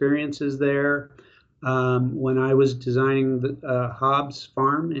great experiences there. When I was designing the Hobbs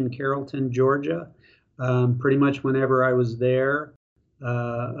Farm in Carrollton, Georgia, pretty much whenever I was there,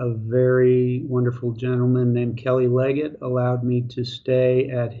 a very wonderful gentleman named Kelly Leggett allowed me to stay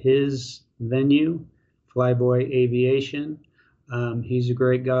at his venue, Flyboy Aviation. He's a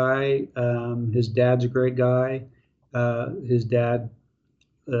great guy. His dad's a great guy. His dad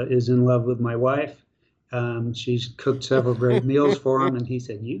is in love with my wife. She's cooked several great meals for him, and he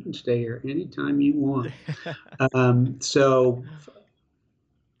said, "You can stay here anytime you want." So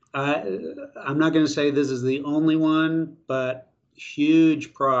I'm not going to say this is the only one, but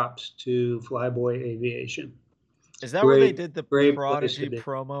huge props to Flyboy Aviation. Is that where they did the Prodigy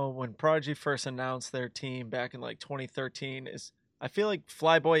promo when Prodigy first announced their team back in like 2013? I feel like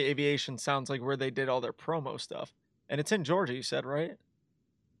Flyboy Aviation sounds like where they did all their promo stuff, and it's in Georgia. You said, right?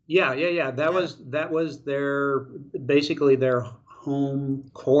 Yeah. That was basically their home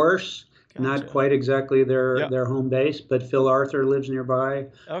course. Gotcha. Not quite exactly their home base, but Phil Arthur lives nearby.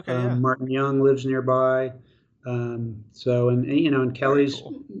 Okay. Martin Young lives nearby. And Kelly's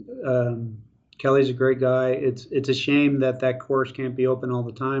cool. Kelly's a great guy. It's a shame that course can't be open all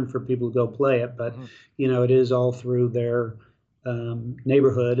the time for people to go play it, but it is all through their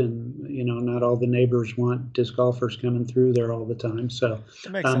neighborhood, and not all the neighbors want disc golfers coming through there all the time. So,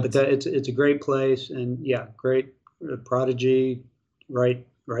 but it's a great place, and great Prodigy, right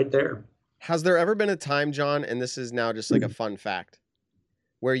there. Has there ever been a time, John, and this is now just like a fun fact,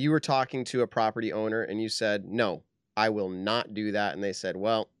 where you were talking to a property owner and you said, "No, I will not do that," and they said,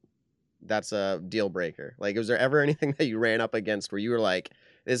 "Well, that's a deal breaker"? Like, was there ever anything that you ran up against where you were like,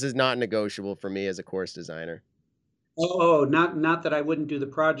 "This is not negotiable for me as a course designer"? Oh, not that I wouldn't do the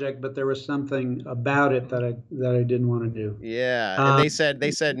project, but there was something about it that I didn't want to do. Yeah, and they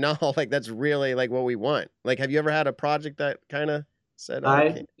said no, like that's really like what we want. Like, have you ever had a project that kind of said,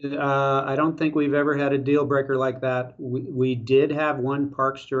 I don't think we've ever had a deal breaker like that. We did have one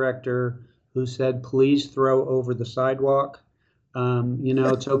parks director who said, "Please throw over the sidewalk.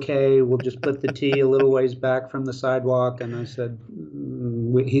 It's okay. We'll just put the tee a little ways back from the sidewalk." And I said,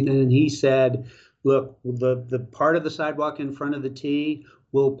 he said, "Look, the part of the sidewalk in front of the tee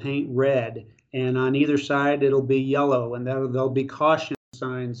we'll paint red, and on either side it'll be yellow, and there'll be caution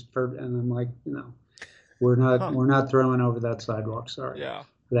signs for. And I'm like, we're not throwing over that sidewalk. Sorry. Yeah.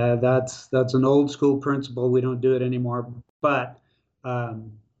 That's an old school principle. We don't do it anymore. But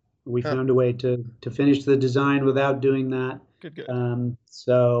we found a way to finish the design without doing that. Good.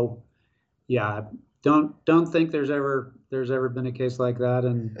 So yeah, don't think there's ever been a case like that,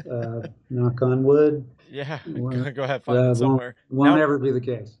 and knock on wood. Yeah, go ahead, find it somewhere. Won't ever be the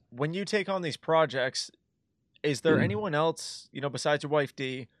case. When you take on these projects, is there anyone else, besides your wife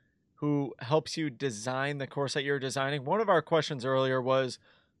Dee, who helps you design the course that you're designing? One of our questions earlier was,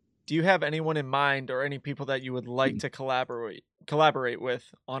 do you have anyone in mind or any people that you would like to collaborate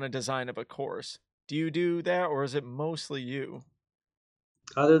with on a design of a course? Do you do that, or is it mostly you?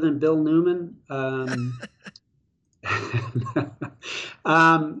 Other than Bill Newman, no.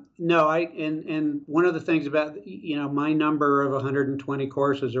 And one of the things about my number of 120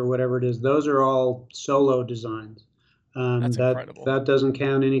 courses or whatever it is, those are all solo designs. That's incredible. That doesn't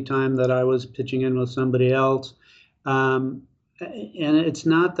count any time that I was pitching in with somebody else. And it's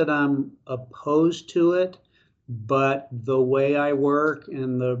not that I'm opposed to it, but the way I work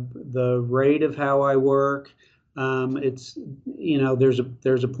and the rate of how I work, it's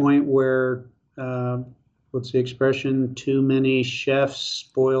there's a point where what's the expression? Too many chefs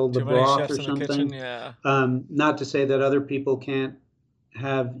spoil the broth or something. Kitchen, yeah. Not to say that other people can't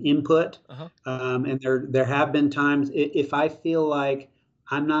have input. And there have been times if I feel like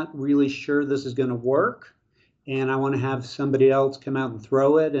I'm not really sure this is going to work, and I want to have somebody else come out and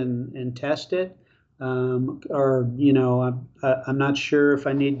throw it and test it, or I'm not sure if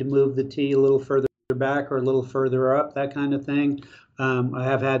I need to move the tee a little further back or a little further up, that kind of thing. I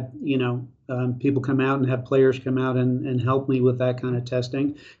have had people come out and have players come out and help me with that kind of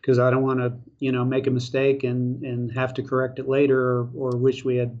testing, because I don't want to make a mistake and have to correct it later, or wish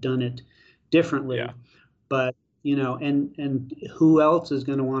we had done it differently. Yeah. But and who else is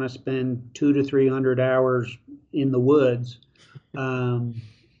going to want to spend 200 to 300 hours in the woods,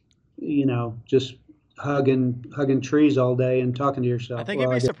 just hugging trees all day and talking to yourself? I think you'd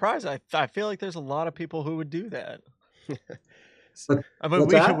be surprised. I feel like there's a lot of people who would do that. I mean,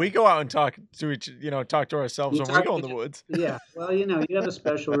 we go out and talk to ourselves when we go in the woods. Yeah. Well, you have a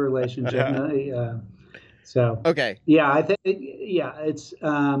special relationship. Yeah. So okay. Yeah, I think it's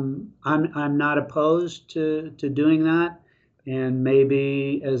I'm not opposed to doing that, and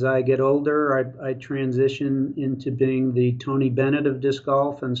maybe as I get older, I transition into being the Tony Bennett of disc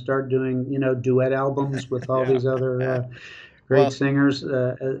golf and start doing duet albums with all these other great singers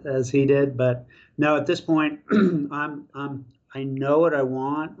as he did. But no, at this point, I know what I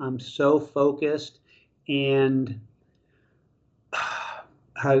want. I'm so focused, and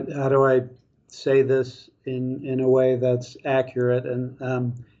how do I say this in a way that's accurate? And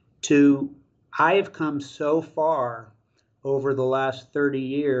I have come so far over the last 30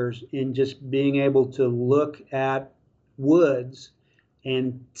 years in just being able to look at woods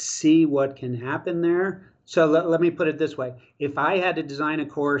and see what can happen there. So let me put it this way. If I had to design a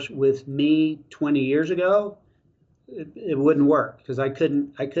course with me 20 years ago, it wouldn't work, because I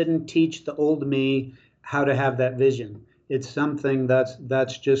couldn't teach the old me how to have that vision. It's something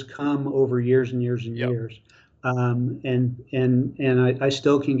that's just come over years and years and years. And I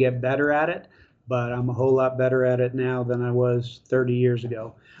still can get better at it, but I'm a whole lot better at it now than I was 30 years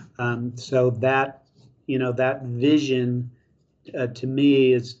ago. So that vision to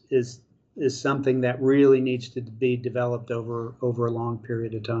me is something that really needs to be developed over a long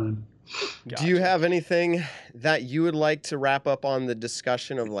period of time. Gotcha. Do you have anything that you would like to wrap up on the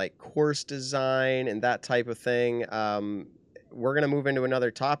discussion of like course design and that type of thing? We're going to move into another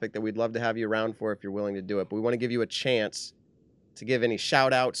topic that we'd love to have you around for if you're willing to do it, but we want to give you a chance to give any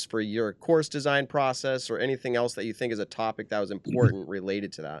shout outs for your course design process or anything else that you think is a topic that was important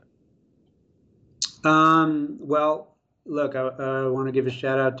related to that. Well, look, I want to give a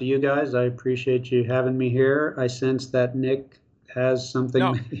shout out to you guys. I appreciate you having me here. I sense that Nick has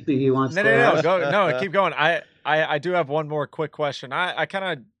something maybe he wants to ask. No, keep going. I do have one more quick question. I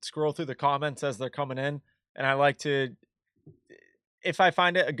kind of scroll through the comments as they're coming in, and I like to, if I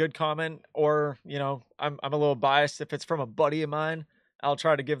find it a good comment, or I'm a little biased, if it's from a buddy of mine, I'll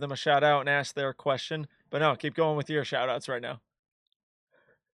try to give them a shout out and ask their question. But no, keep going with your shout outs right now.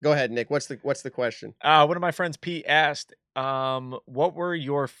 Go ahead, Nick. What's the question? One of my friends, Pete, asked, what were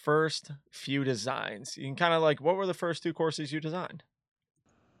your first few designs? You can kind of what were the first 2 courses you designed?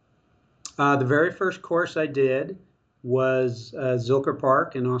 The very first course I did was Zilker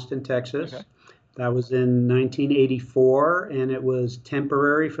Park in Austin, Texas. Okay. That was in 1984, and it was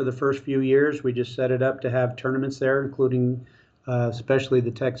temporary for the first few years. We just set it up to have tournaments there, including especially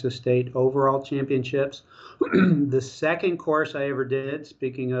the Texas State overall championships. The second course I ever did,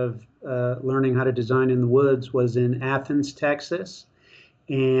 speaking of learning how to design in the woods, was in Athens, Texas.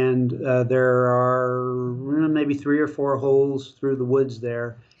 And there are maybe 3 or 4 holes through the woods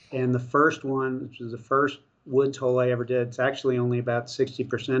there. And the first one, which was the first woods hole I ever did, it's actually only about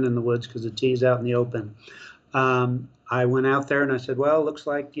 60% in the woods because the tee's out in the open. I went out there and I said, well, it looks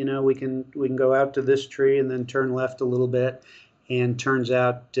like, we can go out to this tree and then turn left a little bit. And turns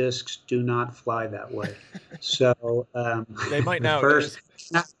out discs do not fly that way. So they might now.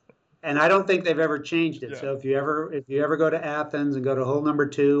 And I don't think they've ever changed it. Yeah. So if you ever go to Athens and go to hole number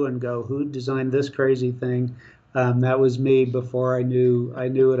 2 and go, who designed this crazy thing? That was me before I knew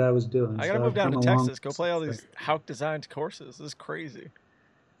what I was doing. I gotta move down to Texas. Go play all these Houck designed courses. This is crazy.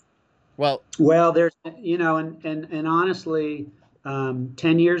 Well, there's and honestly,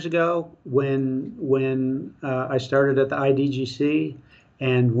 10 years ago when I started at the IDGC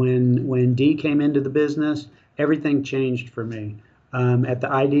and when Dee came into the business, everything changed for me. At the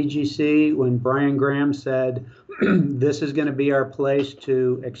IDGC, when Brian Graham said, this is going to be our place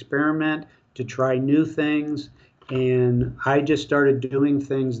to experiment, to try new things, and I just started doing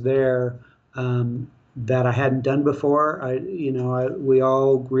things there that I hadn't done before. We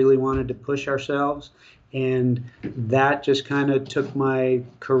all really wanted to push ourselves, and that just kind of took my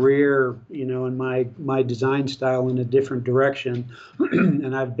career, and my design style in a different direction,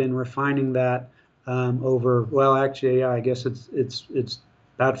 and I've been refining that over, I guess it's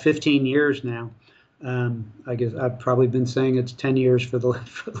about 15 years now. I guess I've probably been saying it's 10 years for the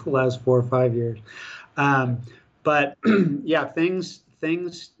last 4 or 5 years. But yeah, things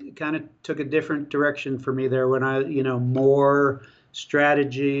kind of took a different direction for me there when I, more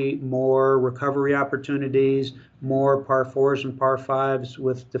strategy, more recovery opportunities, more par 4s and par 5s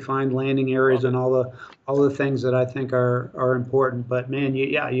with defined landing areas and all the things that I think are important. But man,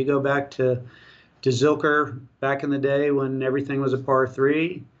 you go back to Zilker back in the day when everything was a par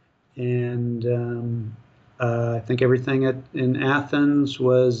 3, and I think everything in Athens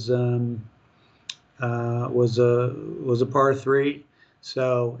was a par 3.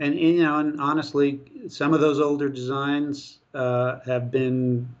 So and honestly, some of those older designs have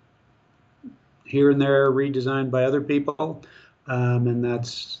been here and there redesigned by other people, and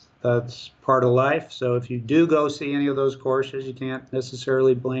that's part of life. So if you do go see any of those courses, you can't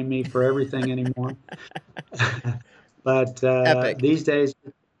necessarily blame me for everything anymore. But epic. These days,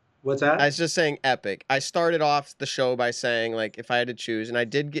 what's that? I was just saying epic. I started off the show by saying, like, if I had to choose, and I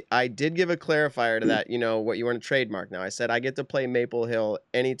did give a clarifier to that, what you want to trademark now. I said I get to play Maple Hill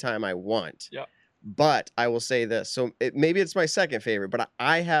anytime I want. Yeah. But I will say this. So maybe it's my second favorite, but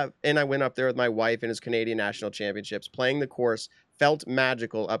I went up there with my wife in his Canadian National Championships, playing the course, felt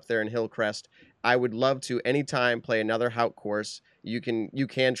magical up there in Hillcrest. I would love to anytime play another Houck course. You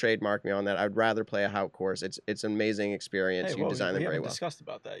can trademark me on that. I'd rather play a Houck course. It's an amazing experience. You design them very well. We haven't discussed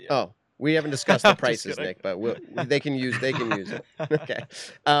about that yet. Oh, we haven't discussed the prices, Nick, but they can use it. Okay.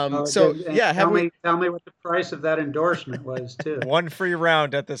 Tell me what the price of that endorsement was too. One free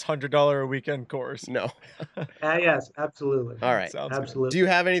round at this $100 a weekend course. No. Yes, absolutely. All right. Sounds absolutely. Good. Do you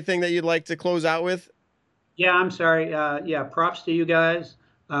have anything that you'd like to close out with? Yeah, I'm sorry. Props to you guys.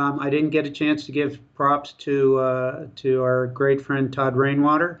 I didn't get a chance to give props to our great friend Todd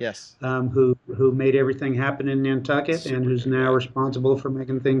Rainwater. Yes. Who made everything happen in Nantucket and who's now responsible for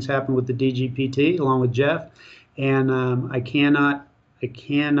making things happen with the DGPT along with Jeff. And I cannot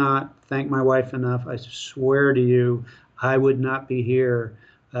thank my wife enough. I swear to you, I would not be here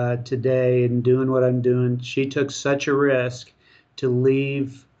today and doing what I'm doing. She took such a risk to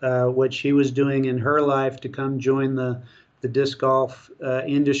leave what she was doing in her life to come join the disc golf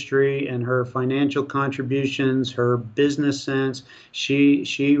industry, and her financial contributions, her business sense.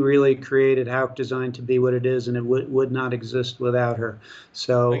 She really created Houck Design to be what it is, and it would not exist without her.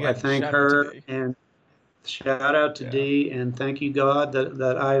 So I thank her, and shout out to Dee, and thank you, God,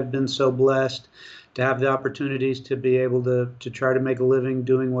 that I have been so blessed to have the opportunities to be able to try to make a living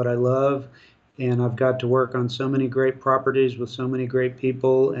doing what I love. And I've got to work on so many great properties with so many great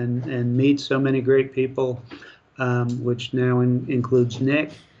people and meet so many great people. Which now includes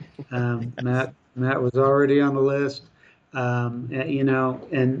Nick. Matt was already on the list. And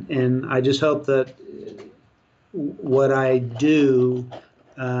I just hope that what I do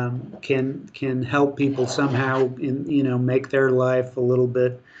can help people somehow make their life a little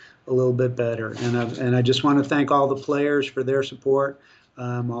bit better. And I just want to thank all the players for their support,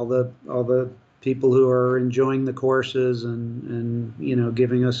 all the people who are enjoying the courses and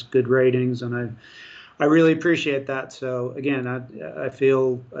giving us good ratings. And I really appreciate that. So again, I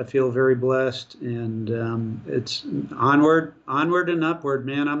feel very blessed, and it's onward and upward,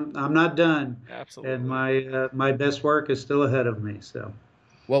 man. I'm not done, Absolutely. and my best work is still ahead of me. So,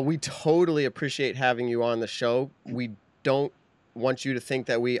 Well, we totally appreciate having you on the show. We don't want you to think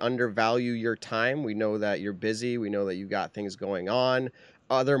that we undervalue your time. We know that you're busy. We know that you've got things going on,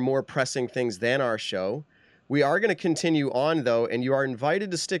 other more pressing things than our show. We are going to continue on, though, and you are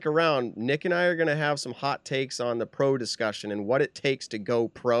invited to stick around. Nick and I are going to have some hot takes on the pro discussion and what it takes to go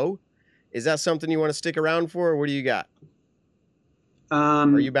pro. Is that something you want to stick around for, or what do you got?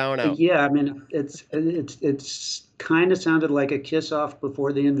 Are you bowing out? Yeah, I mean, it's kind of sounded like a kiss off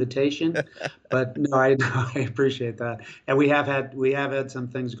before the invitation, but no, I appreciate that. And we have had some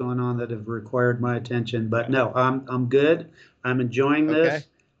things going on that have required my attention, but no, I'm good. I'm enjoying this.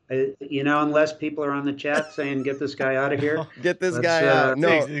 Unless people are on the chat saying, get this guy out of here. Get this guy out.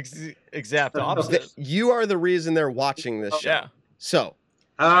 No, exact opposite. You are the reason they're watching this show. Yeah. So.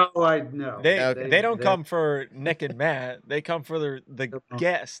 Oh, I know. They don't come for Nick and Matt. They come for the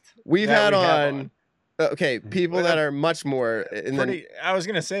guest. We've had on. Okay, people that are much more in the. I was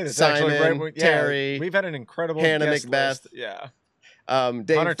gonna say this Simon, actually. Right, Terry, we've had an incredible Hannah guest Macbeth. list. Yeah.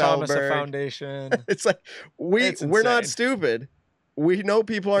 Dave Hunter Thomas Feldberg. Foundation. It's like we're not stupid. We know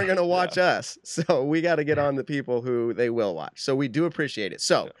people aren't going to watch us, so we got to get on the people who they will watch. So we do appreciate it.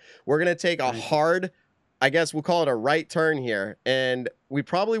 So we're going to take a hard, I guess we'll call it a right turn here, and we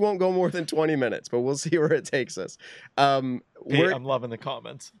probably won't go more than 20 minutes, but we'll see where it takes us. I'm loving the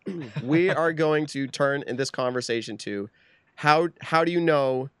comments. We are going to turn in this conversation to how do you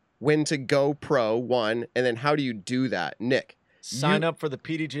know when to go pro, one, and then how do you do that? Nick. Sign up for the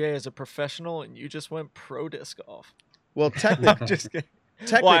PDGA as a professional, and you just went pro disc golf. Well, technically, just kidding.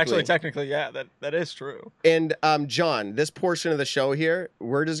 Technically, yeah, that is true. And John, this portion of the show here,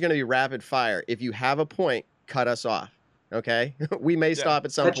 we're just going to be rapid fire. If you have a point, cut us off. Okay, we may stop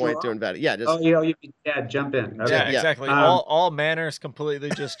at some point to invent it. Yeah, just jump in. Okay. Yeah, exactly. All manners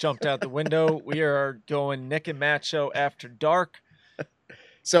completely just jumped out the window. We are going Nick and Matt show after dark.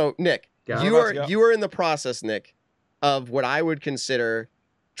 So Nick, you are in the process, Nick, of what I would consider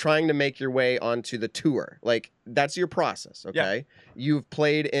trying to make your way onto the tour. Like, that's your process, okay? Yeah. You've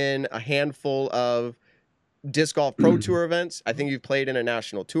played in a handful of disc golf pro tour events. I think you've played in a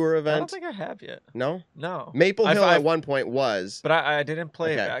national tour event. I don't think I have yet. No? No. Maple Hill at one point was. But I didn't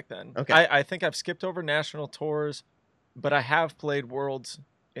play it back then. Okay. I think I've skipped over national tours, but I have played Worlds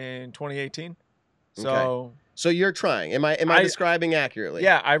in 2018. So... Okay. So you're trying. Am I describing accurately?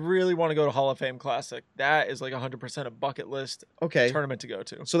 Yeah, I really want to go to Hall of Fame Classic. That is like 100% a bucket list tournament to go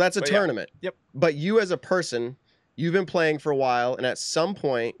to. So that's a tournament. Yeah. Yep. But you as a person, you've been playing for a while, and at some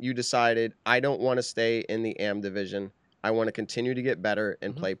point you decided, I don't want to stay in the AM division. I want to continue to get better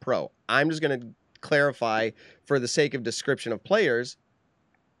and play pro. I'm just going to clarify for the sake of description of players.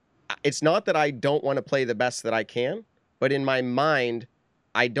 It's not that I don't want to play the best that I can, but in my mind,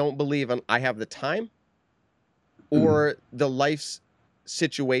 I don't believe I have the time or the life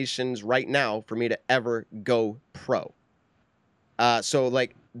situations right now for me to ever go pro. So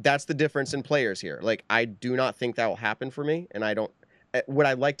like, that's the difference in players here. Like, I do not think that will happen for me. And I don't, would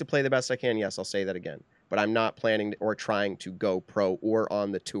I like to play the best I can? Yes, I'll say that again, but I'm not planning or trying to go pro or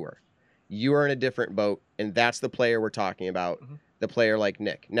on the tour. You are in a different boat, and that's the player we're talking about, the player like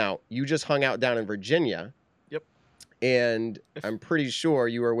Nick. Now, you just hung out down in Virginia. Yep. And I'm pretty sure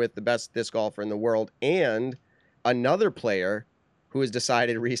you were with the best disc golfer in the world and another player who has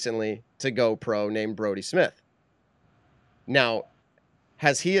decided recently to go pro named Brody Smith. Now,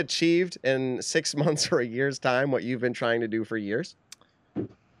 has he achieved in 6 months or a year's time what you've been trying to do for years?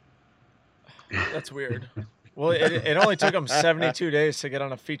 That's weird. Well, it only took him 72 days to get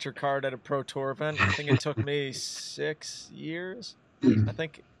on a feature card at a pro tour event. I think it took me 6 years. I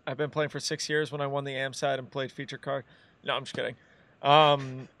think I've been playing for 6 years when I won the AM side and played feature card. No, I'm just kidding.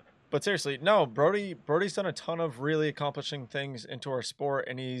 But seriously, no, Brody's done a ton of really accomplishing things into our sport,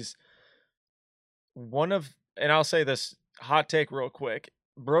 and he's one of, and I'll say this hot take real quick,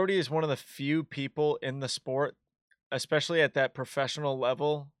 Brody is one of the few people in the sport, especially at that professional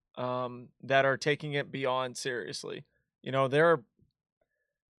level, that are taking it beyond seriously. You know,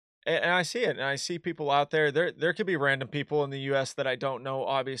 and I see it, and I see people out there, there could be random people in the US that I don't know,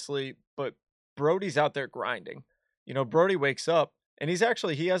 obviously, but Brody's out there grinding. You know, Brody wakes up, and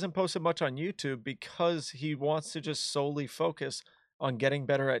he hasn't posted much on YouTube because he wants to just solely focus on getting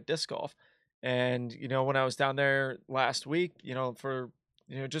better at disc golf. And, you know, when I was down there last week,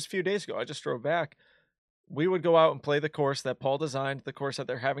 just a few days ago, I just drove back. We would go out and play the course that Paul designed, the course that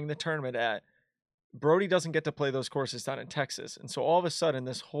they're having the tournament at. Brody doesn't get to play those courses down in Texas. And so all of a sudden,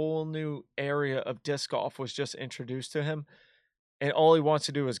 this whole new area of disc golf was just introduced to him. And all he wants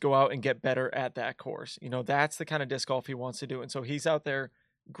to do is go out and get better at that course. You know, that's the kind of disc golf he wants to do. And so he's out there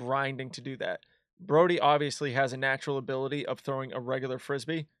grinding to do that. Brody obviously has a natural ability of throwing a regular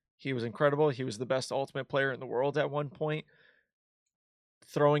Frisbee. He was incredible. He was the best ultimate player in the world at one point.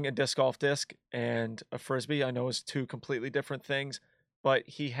 Throwing a disc golf disc and a Frisbee, I know, is two completely different things, but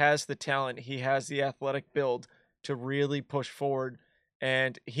he has the talent. He has the athletic build to really push forward,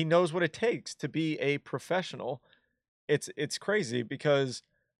 and he knows what it takes to be a professional. It's crazy because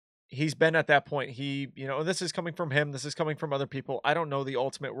he's been at that point. He, you know, this is coming from him. This is coming from other people. I don't know the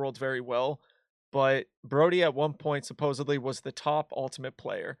ultimate world very well, but Brody at one point supposedly was the top ultimate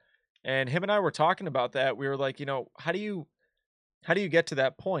player. And him and I were talking about that. We were like, you know, how do you get to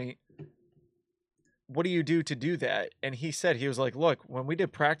that point? What do you do to do that? And he said, he was like, look, when we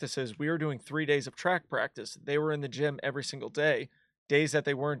did practices, we were doing 3 days of track practice. They were in the gym every single day. Days that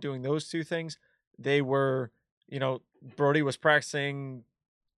they weren't doing those two things, they were, you know, Brody was practicing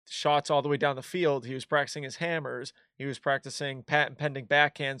shots all the way down the field. He was practicing his hammers. He was practicing patent pending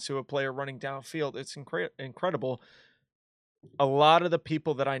backhands to a player running downfield. It's incredible. A lot of the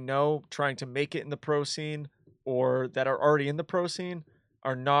people that I know trying to make it in the pro scene or that are already in the pro scene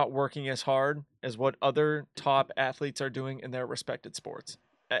are not working as hard as what other top athletes are doing in their respected sports.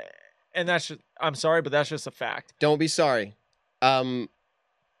 And that's just, I'm sorry, but that's just a fact. Don't be sorry. I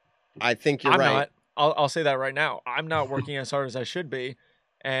think you're right. I'll say that right now. I'm not working as hard as I should be.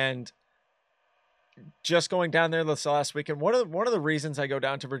 And just going down there this last weekend, one of the reasons I go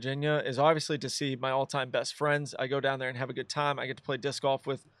down to Virginia is obviously to see my all-time best friends. I go down there and have a good time. I get to play disc golf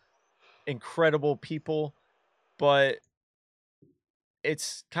with incredible people, but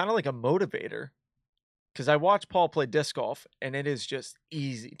it's kind of like a motivator because I watch Paul play disc golf and it is just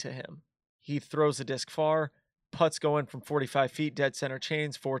easy to him. He throws the disc far, putts going from 45 feet, dead center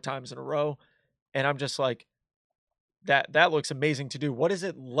chains 4 times in a row. And I'm just like, that looks amazing to do. What is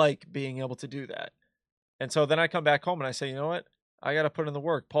it like being able to do that? And so then I come back home and I say, you know what? I got to put in the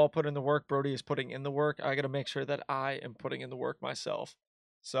work. Paul put in the work. Brody is putting in the work. I got to make sure that I am putting in the work myself.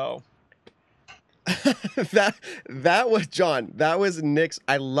 So that was John. That was Nick's.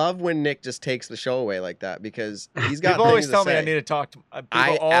 I love when Nick just takes the show away like that because he's got. People always things tell to me say. I need to talk.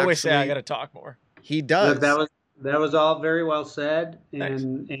 People always say I got to talk more. He does. Look, that was all very well said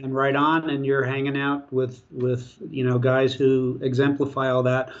and right on. And you're hanging out with you know guys who exemplify all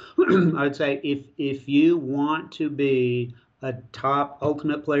that. I'd say if you want to be a top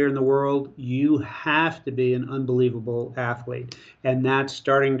ultimate player in the world, you have to be an unbelievable athlete, and that's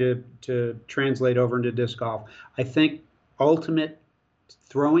starting to translate over into disc golf. I think ultimate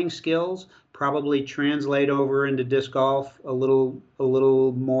throwing skills probably translate over into disc golf a little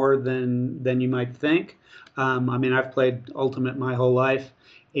more than you might think. I mean, I've played ultimate my whole life,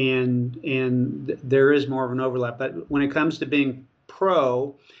 and there is more of an overlap. But when it comes to being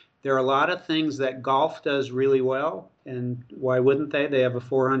pro, there are a lot of things that golf does really well, and why wouldn't they? They have a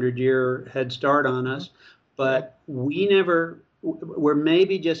 400-year head start on us, but we're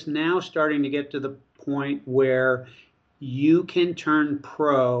maybe just now starting to get to the point where you can turn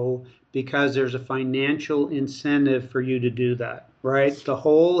pro because there's a financial incentive for you to do that, right? The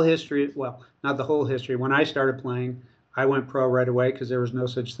whole history, well, not the whole history. When I started playing, I went pro right away because there was no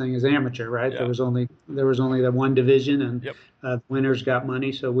such thing as amateur, right? Yeah. There was only the one division, and winners got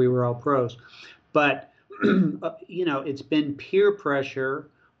money, so we were all pros. But you know, it's been peer pressure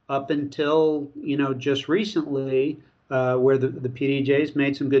up until just recently, where the PDGA's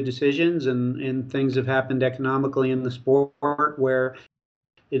made some good decisions, and things have happened economically in the sport where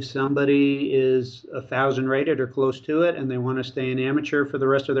if somebody is 1,000 rated or close to it and they want to stay an amateur for the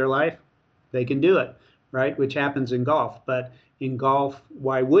rest of their life, they can do it, right? Which happens in golf. But in golf,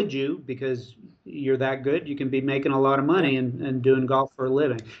 why would you? Because you're that good. You can be making a lot of money and doing golf for a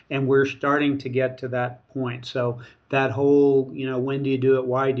living. And we're starting to get to that point. So that whole, when do you do it?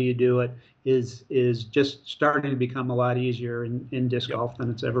 Why do you do it? Is just starting to become a lot easier in disc golf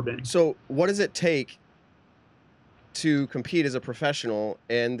than it's ever been. So what does it take to compete as a professional?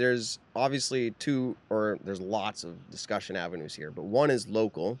 And there's obviously there's lots of discussion avenues here, but one is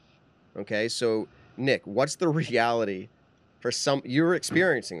local. Okay, so Nick, what's the reality for you're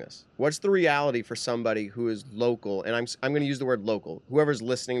experiencing this? What's the reality for somebody who is local? And I'm going to use the word local. Whoever's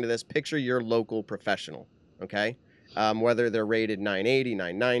listening to this, picture your local professional. Okay, whether they're rated 980,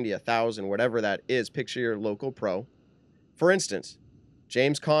 990, 1,000, whatever that is, picture your local pro. For instance,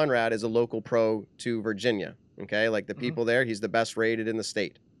 James Conrad is a local pro to Virginia. Okay, like the people there, he's the best rated in the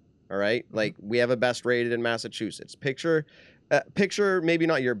state. All right, like we have a best rated in Massachusetts. Picture Picture maybe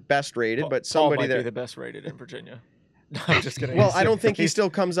not your best rated, but Paul somebody might that be the best rated in Virginia. No, I'm just kidding. Well, I don't think he still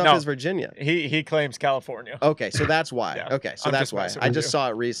comes up no. as Virginia. He claims California. Okay, so that's why. Yeah. Okay, so I'm that's just why. messing I with just you. saw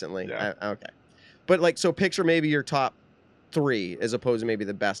it recently. Yeah. Okay. But like, so picture maybe your top 3 as opposed to maybe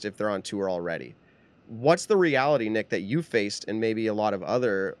the best if they're on tour already. What's the reality, Nick, that you faced and maybe a lot of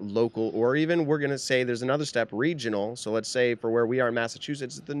other local, or even we're going to say there's another step, regional. So let's say for where we are in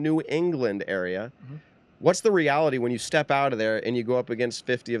Massachusetts, the New England area. Mm-hmm. What's the reality when you step out of there and you go up against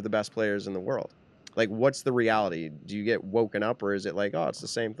 50 of the best players in the world? Like, what's the reality? Do you get woken up, or is it like, oh, it's the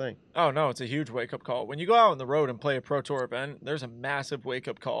same thing? Oh, no, it's a huge wake-up call. When you go out on the road and play a Pro Tour event, there's a massive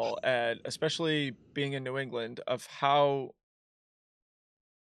wake-up call, especially being in New England, of how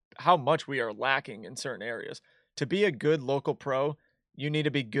much we are lacking in certain areas. To be a good local pro, you need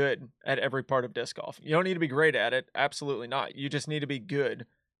to be good at every part of disc golf. You don't need to be great at it. Absolutely not. You just need to be good,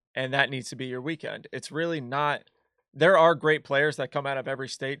 and that needs to be your weekend. It's really not... There are great players that come out of every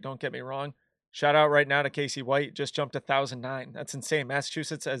state, don't get me wrong. Shout out right now to Casey White, just jumped 1,009. That's insane.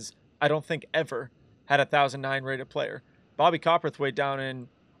 Massachusetts has, I don't think, ever had a 1,009 rated player. Bobby Copperthwaite down in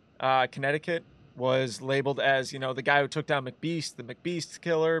Connecticut was labeled as, the guy who took down McBeast, the McBeast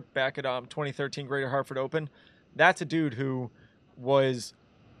killer, back at 2013 Greater Hartford Open. That's a dude who was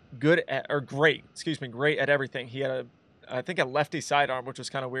great at everything. He had I think a lefty sidearm, which was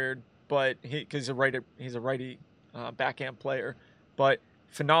kind of weird, but because he's a righty backhand player, but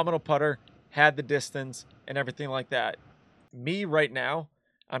phenomenal putter. Had the distance and everything like that. Me right now,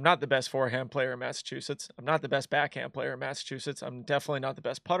 I'm not the best forehand player in Massachusetts. I'm not the best backhand player in Massachusetts. I'm definitely not the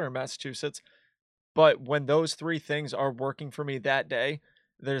best putter in Massachusetts. But when those 3 things are working for me that day,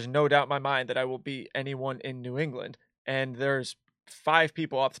 there's no doubt in my mind that I will beat anyone in New England. And there's 5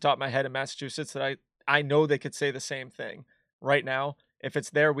 people off the top of my head in Massachusetts that I know they could say the same thing right now. If it's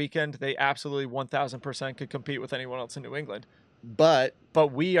their weekend, they absolutely 1,000% could compete with anyone else in New England. But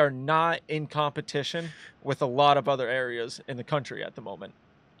we are not in competition with a lot of other areas in the country at the moment.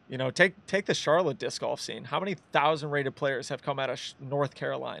 Take the Charlotte disc golf scene. How many 1,000 rated players have come out of North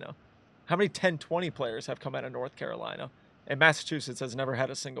Carolina? How many 10-20 players have come out of North Carolina? And Massachusetts has never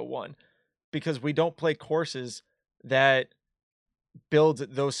had a single one, because we don't play courses that build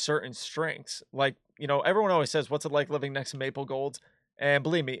those certain strengths. Like, everyone always says, what's it like living next to Maple Golds? And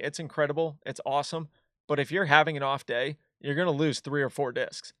believe me, it's incredible. It's awesome. But if you're having an off day, you're going to lose 3 or 4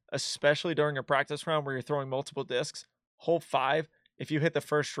 discs, especially during a practice round where you're throwing multiple discs. Hole 5, if you hit the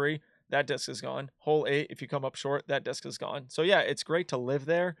first tree, that disc is gone. Hole 8, if you come up short, that disc is gone. So yeah, it's great to live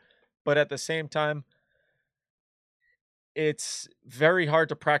there, but at the same time, it's very hard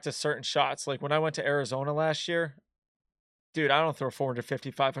to practice certain shots. Like when I went to Arizona last year, dude, I don't throw 450,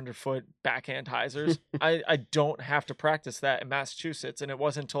 500 foot backhand hyzers. I don't have to practice that in Massachusetts. And it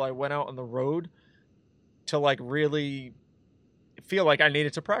wasn't until I went out on the road to like really feel like I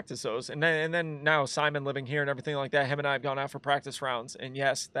needed to practice those. And then now Simon living here and everything like that, him and I have gone out for practice rounds. And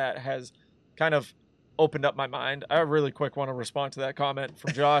yes, that has kind of opened up my mind. I really quick want to respond to that comment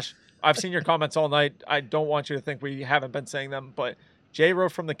from Josh. I've seen your comments all night. I don't want you to think we haven't been saying them, but J-Ro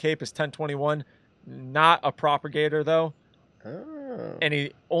from the Cape is 1021. Not a propagator though. Oh. And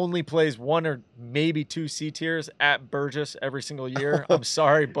he only plays 1 or maybe 2 C tiers at Burgess every single year. I'm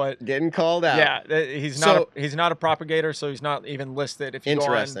sorry, but getting called out. Yeah, he's not a propagator, so he's not even listed if you go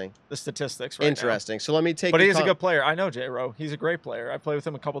on the statistics right Interesting. now. So let me take. But he is a good player. I know J-Ro. He's a great player. I played with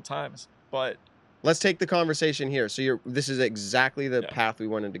him a couple times. But let's take the conversation here. So this is exactly the path we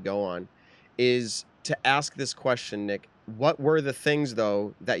wanted to go on, is to ask this question, Nick. What were the things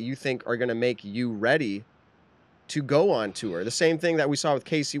though that you think are going to make you ready to go on tour? The same thing that we saw with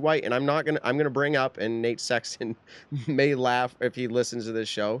Casey White, and I'm going to bring up, and Nate Sexton may laugh if he listens to this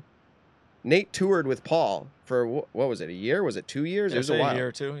show. Nate toured with Paul for, what was it, a year? Was it 2 years? It was a while. A year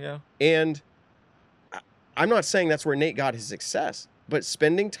or two, yeah. And I'm not saying that's where Nate got his success, but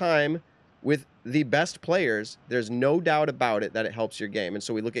spending time with the best players, there's no doubt about it that it helps your game. And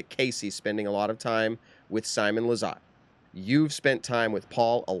so we look at Casey spending a lot of time with Simon Lizotte. You've spent time with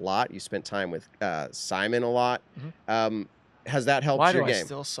Paul a lot. You spent time with Simon a lot. Mm-hmm. Has that helped your game? Why do I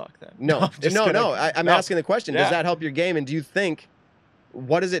still suck then? No. I'm asking the question. Yeah. Does that help your game? And do you think,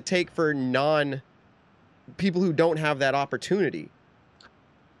 what does it take for people who don't have that opportunity?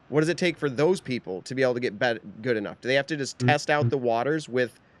 What does it take for those people to be able to get good enough? Do they have to just test out the waters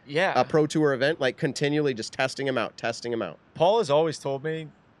with a Pro Tour event, like continually just testing them out? Paul has always told me,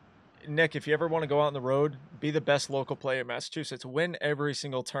 Nick, if you ever want to go out on the road, be the best local player in Massachusetts. Win every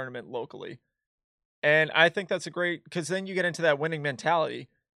single tournament locally. And I think that's a great, because then you get into that winning mentality.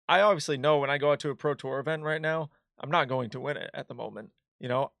 I obviously know when I go out to a Pro Tour event right now, I'm not going to win it at the moment.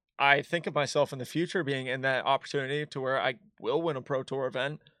 I think of myself in the future being in that opportunity to where I will win a Pro Tour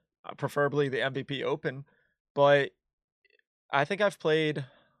event, preferably the MVP Open. But I think I've played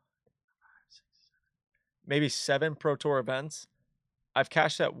maybe 7 Pro Tour events. I've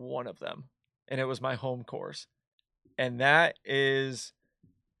cashed at one of them, and it was my home course. And that is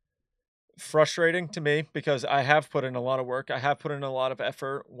frustrating to me because I have put in a lot of work. I have put in a lot of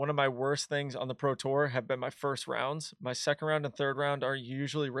effort. One of my worst things on the Pro Tour have been my first rounds. My second round and third round are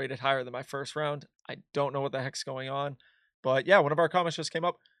usually rated higher than my first round. I don't know what the heck's going on. But yeah, one of our comments just came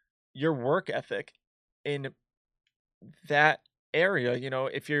up. Your work ethic in that area,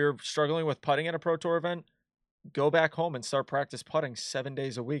 if you're struggling with putting at a Pro Tour event, go back home and start practice putting 7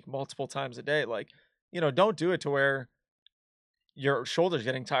 days a week, multiple times a day. Like, don't do it to where your shoulder's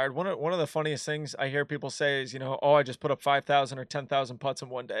getting tired. One of the funniest things I hear people say is, oh, I just put up 5,000 or 10,000 putts in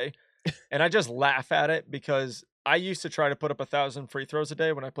one day. And I just laugh at it because I used to try to put up 1,000 free throws a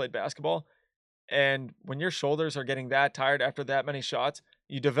day when I played basketball. And when your shoulders are getting that tired after that many shots,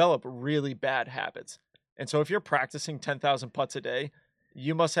 you develop really bad habits. And so if you're practicing 10,000 putts a day,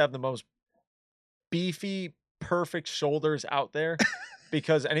 you must have the most beefy, perfect shoulders out there,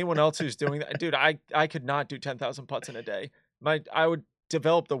 because anyone else who's doing that, dude, I could not do 10,000 putts in a day. I would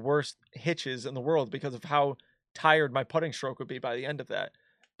develop the worst hitches in the world because of how tired my putting stroke would be by the end of that.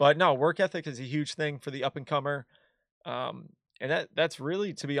 But no, work ethic is a huge thing for the up and comer. And that's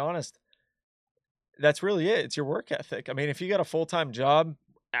really, to be honest, that's really it. It's your work ethic. I mean, if you got a full-time job,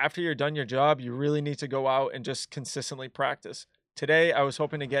 after you're done your job, you really need to go out and just consistently practice. Today, I was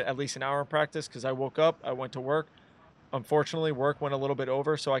hoping to get at least an hour of practice because I woke up, I went to work. Unfortunately, work went a little bit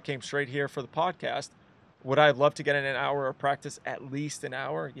over, so I came straight here for the podcast. Would I love to get in an hour of practice, at least an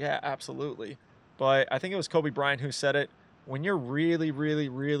hour? Yeah, absolutely. But I think it was Kobe Bryant who said it. When you're really, really,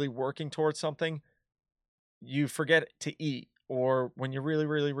 really working towards something, you forget to eat. Or when you're really,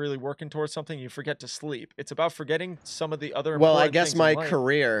 really, really working towards something, you forget to sleep. It's about forgetting some of the other important Well, I guess things my in life.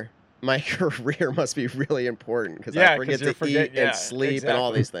 career must be really important because Yeah, I forget 'cause to you're eat and sleep and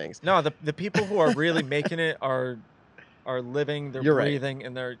all exactly. these things. No, the people who are really making it are living, they're You're right. breathing,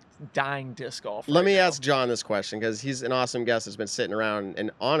 and they're dying disc golf Let right me now. ask John this question because he's an awesome guest that's been sitting around, and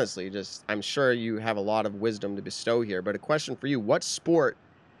honestly, just I'm sure you have a lot of wisdom to bestow here. But a question for you: what sport?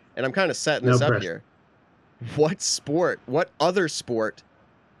 And I'm kind of setting No this up pressure. here. What other sport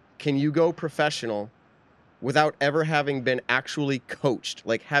can you go professional without ever having been actually coached,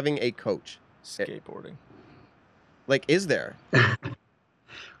 like having a coach? Skateboarding. Like, is there?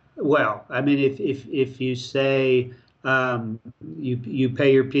 Well, I mean, if you say you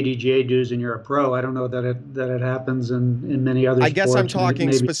pay your PDGA dues and you're a pro, I don't know that it happens in many other I sports. guess I'm talking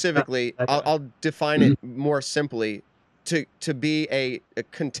Maybe specifically. I'll define it more simply. To be a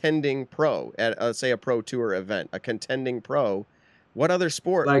contending pro at say a pro tour event, a contending pro, what other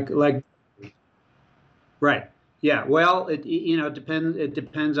sport? like right. Yeah. Well, it depends. It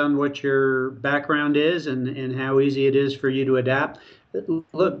depends on what your background is and how easy it is for you to adapt.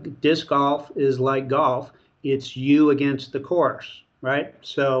 Look, disc golf is like golf. It's you against the course, right?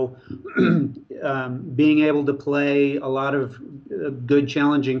 So, being able to play a lot of good,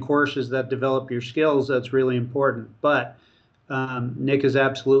 challenging courses that develop your skills, that's really important. But Nick is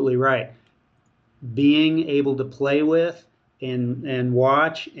absolutely right. Being able to play with and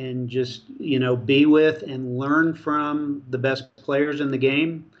watch and just be with and learn from the best players in the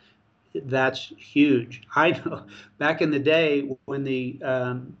game, that's huge. I know back in the day when the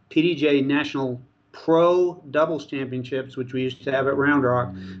PDGA National Pro Doubles Championships, which we used to have at Round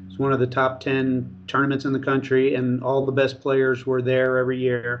Rock, it's one of the top 10 tournaments in the country, and all the best players were there every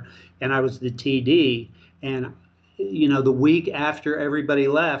year. And I was the TD, and the week after everybody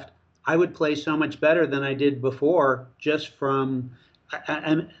left, I would play so much better than I did before, just from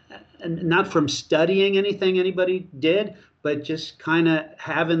and not from studying anything anybody did, but just kind of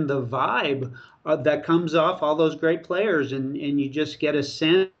having the vibe that comes off all those great players, and you just get a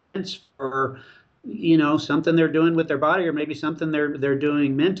sense for something they're doing with their body, or maybe something they're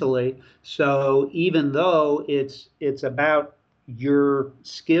doing mentally. So even though it's about your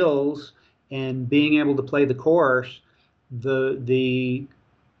skills and being able to play the course, the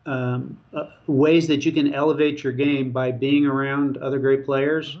ways that you can elevate your game by being around other great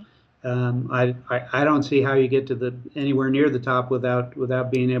players. I don't see how you get to anywhere near the top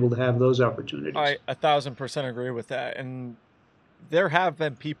without being able to have those opportunities. I 1,000% agree with that. And there have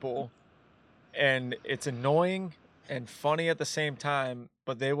been people, and it's annoying and funny at the same time,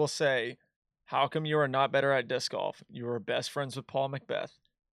 but they will say, how come you are not better at disc golf? You were best friends with Paul Macbeth.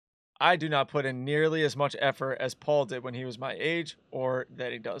 I do not put in nearly as much effort as Paul did when he was my age, or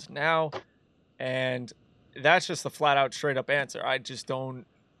that he does now. And that's just the flat out straight up answer. I just don't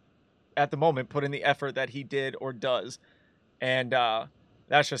at the moment put in the effort that he did or does. And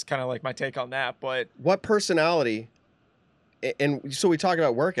that's just kind of like my take on that. But what personality, and so we talk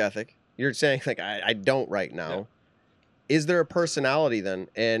about work ethic. You're saying like, I don't right now. Yeah. Is there a personality then?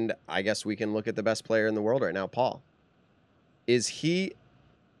 And I guess we can look at the best player in the world right now, Paul. Is he?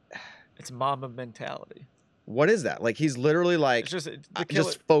 It's Mamba mentality. What is that? Like, he's literally like It's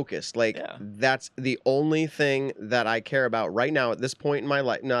just focused. Like, Yeah. that's the only thing that I care about right now at this point in my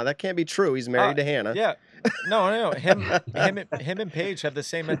life. No, that can't be true. He's married to Hannah. Yeah. No. Him and Paige have the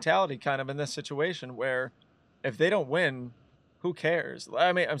same mentality kind of in this situation where if they don't win, who cares?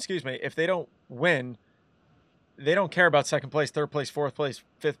 I mean, excuse me, if they don't win, they don't care about second place, third place, fourth place,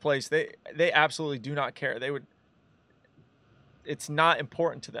 fifth place. They absolutely do not care. It's not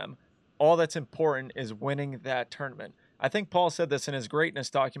important to them. All that's important is winning that tournament. I think Paul said this in his greatness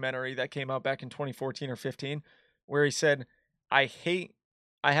documentary that came out back in 2014 or 15, where he said, I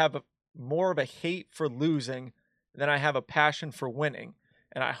have more of a hate for losing than I have a passion for winning.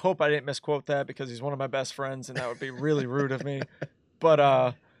 And I hope I didn't misquote that because he's one of my best friends and that would be really rude of me.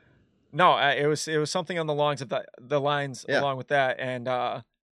 But no, it was something on the lines of along with that. And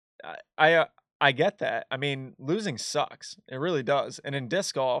I get that. I mean, losing sucks. It really does. And in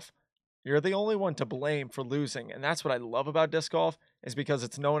disc golf, you're the only one to blame for losing. And that's what I love about disc golf is because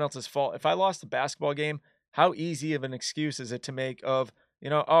it's no one else's fault. If I lost a basketball game, how easy of an excuse is it to make of,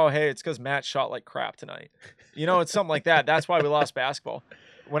 oh, hey, it's because Matt shot like crap tonight. It's something like that. That's why we lost basketball.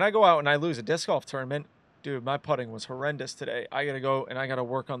 When I go out and I lose a disc golf tournament, dude, my putting was horrendous today. I got to go and I got to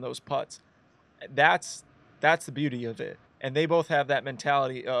work on those putts. That's the beauty of it. And they both have that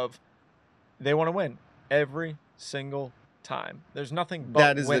mentality of they want to win every single time. There's nothing but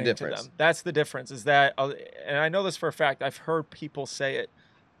that is winning the difference. To them. That's the difference is that, and I know this for a fact, I've heard people say it,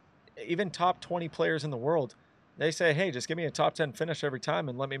 even top 20 players in the world, they say, hey, just give me a top 10 finish every time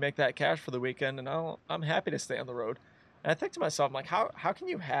and let me make that cash for the weekend and I'm happy to stay on the road. And I think to myself, I'm like, how can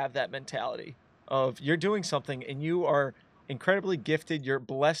you have that mentality of you're doing something and you are incredibly gifted, you're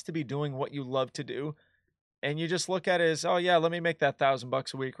blessed to be doing what you love to do, and you just look at it as, oh yeah, let me make that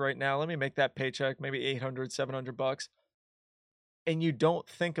 $1,000 a week right now. Let me make that paycheck, maybe $800, $700. And you don't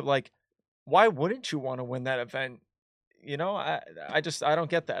think of like, why wouldn't you want to win that event? I don't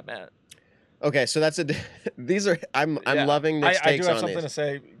get that, Matt. Okay, so I'm loving Nick's takes on these. I do have something to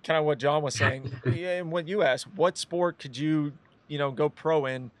say, kind of what John was saying. And what you asked, what sport could you, go pro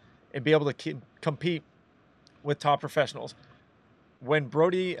in and be able to compete with top professionals? When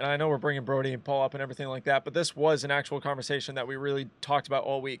Brody, and I know we're bringing Brody and Paul up and everything like that, but this was an actual conversation that we really talked about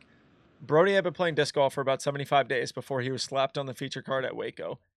all week. Brody had been playing disc golf for about 75 days before he was slapped on the feature card at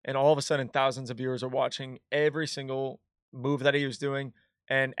Waco. And all of a sudden, thousands of viewers are watching every single move that he was doing,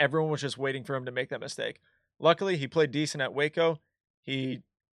 and everyone was just waiting for him to make that mistake. Luckily, he played decent at Waco. He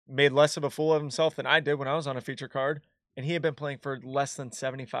made less of a fool of himself than I did when I was on a feature card, and he had been playing for less than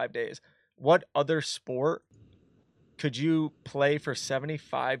 75 days. What other sport could you play for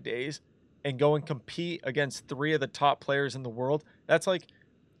 75 days and go and compete against 3 of the top players in the world? That's like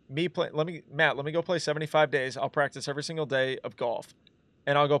me play. Let me go play 75 days. I'll practice every single day of golf,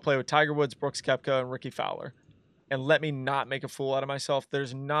 and I'll go play with Tiger Woods, Brooks Koepka, and Ricky Fowler, and let me not make a fool out of myself.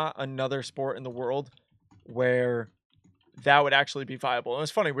 There's not another sport in the world where that would actually be viable. And it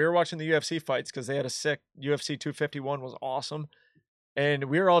was funny. We were watching the UFC fights because they had a sick UFC 251 was awesome. And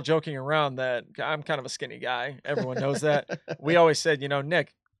we were all joking around that I'm kind of a skinny guy. Everyone knows that. We always said,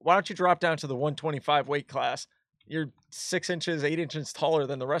 Nick, why don't you drop down to the 125 weight class? You're 6 inches, 8 inches taller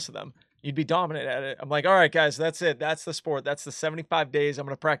than the rest of them. You'd be dominant at it. I'm like, all right, guys, that's it. That's the sport. That's the 75 days. I'm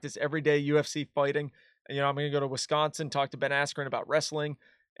going to practice every day UFC fighting. I'm going to go to Wisconsin, talk to Ben Askren about wrestling.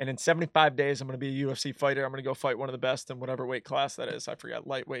 And in 75 days, I'm going to be a UFC fighter. I'm going to go fight one of the best in whatever weight class that is. I forgot,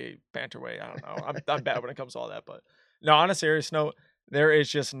 lightweight, bantamweight. I don't know. I'm bad when it comes to all that. But no, on a serious note, there is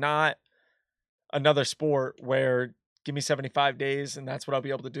just not another sport where give me 75 days and that's what I'll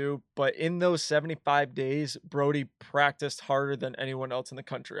be able to do. But in those 75 days, Brody practiced harder than anyone else in the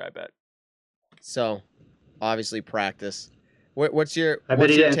country, I bet. So, obviously practice. What's your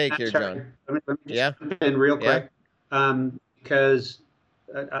take here, John? Let me just jump in real quick. Because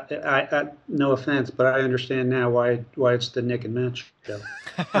I no offense, but I understand now why it's the Nick and Matt show.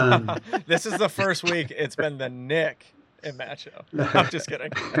 This is the first week it's been the Nick and Matt show. I'm just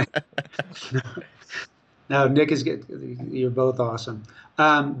kidding. No, Nick is good. You're both awesome.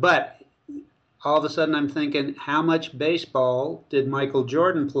 But all of a sudden I'm thinking, how much baseball did Michael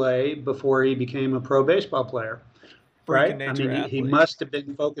Jordan play before he became a pro baseball player? Right? I mean, he must have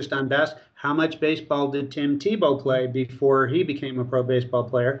been focused on basketball. How much baseball did Tim Tebow play before he became a pro baseball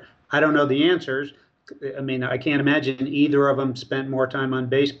player? I don't know the answers I mean, I can't imagine either of them spent more time on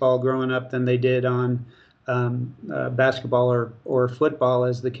baseball growing up than they did on basketball or football,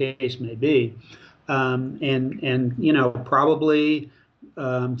 as the case may be. And you know, probably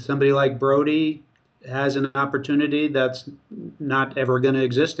somebody like Brody has an opportunity that's not ever going to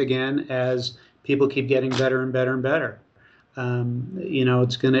exist again as people keep getting better and better and better. You know,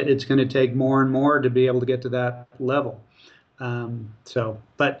 it's gonna take more and more to be able to get to that level.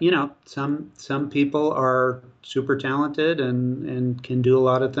 But you know, some people are super talented and can do a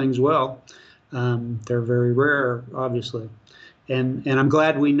lot of things well. They're very rare, obviously, and I'm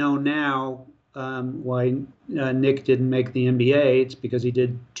glad we know now why Nick didn't make the NBA. It's because he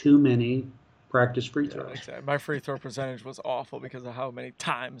did too many practice free throws. Yeah, exactly. My free throw percentage was awful because of how many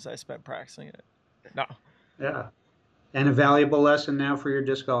times I spent practicing it. No. Yeah, and a valuable lesson now for your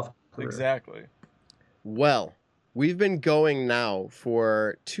disc golf career. Exactly. Well, we've been going now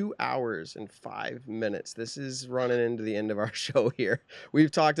for 2 hours and 5 minutes. This is running into the end of our show here.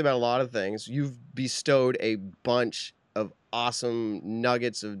 We've talked about a lot of things. You've bestowed a bunch of awesome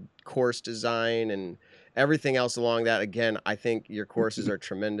nuggets of course design and everything else along that. Again, I think your courses are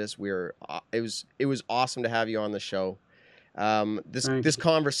tremendous. It was awesome to have you on the show. This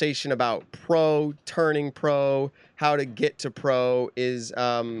conversation about turning pro, how to get to pro is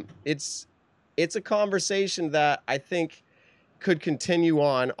it's a conversation that I think could continue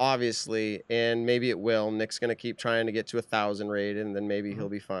on, obviously, and maybe it will. Nick's going to keep trying to get to 1,000 rated, and then maybe he'll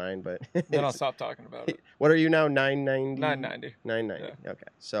be fine. But then I'll stop talking about it. What are you now, 990? 990. 990, yeah. Okay.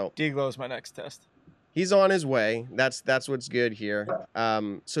 So D-Glow is my next test. He's on his way. That's what's good here.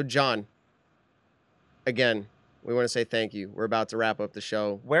 So, John, again, we want to say thank you. We're about to wrap up the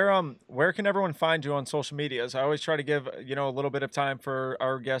show. Where can everyone find you on social medias? I always try to give, you know, a little bit of time for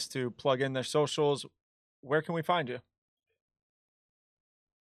our guests to plug in their socials. Where can we find you?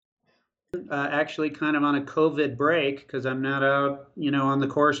 Actually kind of on a COVID break because I'm not out, you know, on the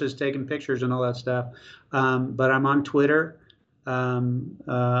courses taking pictures and all that stuff. But I'm on Twitter. I'm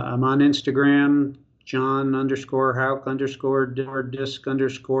on Instagram,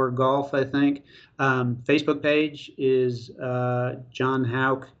 John_Houck_disc_golf, I think. Facebook page is John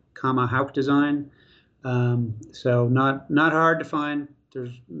Houck, Houck Design. So not hard to find.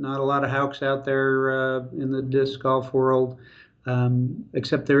 There's not a lot of Houcks out there in the disc golf world.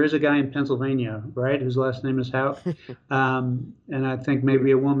 Except there is a guy in Pennsylvania, right, whose last name is Houck, and I think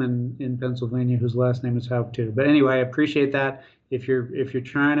maybe a woman in Pennsylvania whose last name is Houck too. But anyway, I appreciate that. If you're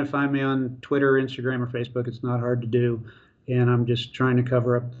trying to find me on Twitter, Instagram, or Facebook, it's not hard to do. And I'm just trying to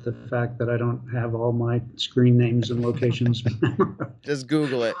cover up the fact that I don't have all my screen names and locations. Just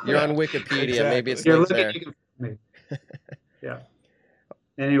Google it. You're on Wikipedia. Exactly. Maybe it's linked there. Yeah.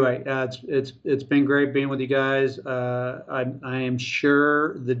 Anyway, it's been great being with you guys. I am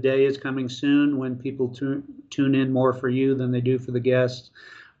sure the day is coming soon when people tune in more for you than they do for the guests.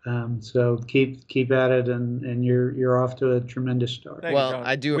 So keep at it, and you're off to a tremendous start. Thank you, John.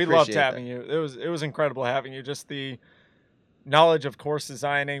 I do. We appreciate loved having you. It was incredible having you. Just the knowledge of course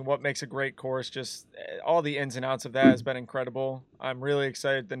designing, what makes a great course, just all the ins and outs of that has been incredible. I'm really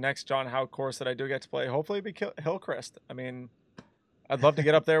excited. The next John Houck course that I do get to play, hopefully, be Hillcrest. I mean, I'd love to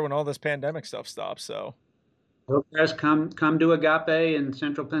get up there when all this pandemic stuff stops. So, Hillcrest, come to Agape in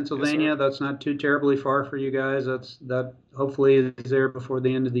central Pennsylvania. Yes, that's not too terribly far for you guys. That hopefully is there before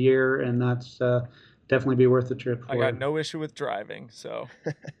the end of the year, and that's definitely be worth the trip. I got no issue with driving. So,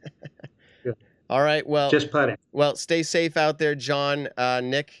 all right. Well, just putting. Well, stay safe out there, John.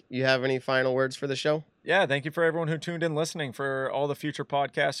 Nick, you have any final words for the show? Yeah, thank you for everyone who tuned in listening, for all the future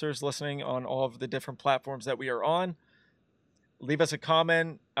podcasters listening on all of the different platforms that we are on. Leave us a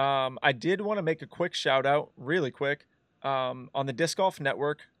comment. I did want to make a quick shout out, really quick, on the Disc Golf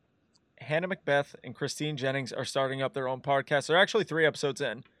Network. Hannah Macbeth and Christine Jennings are starting up their own podcast. They're actually 3 episodes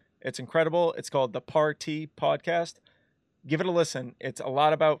in. It's incredible. It's called the Party Podcast. Give it a listen. It's a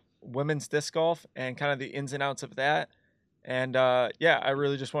lot about women's disc golf and kind of the ins and outs of that. And yeah, I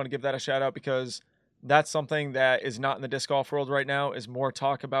really just want to give that a shout out because that's something that is not in the disc golf world right now, is more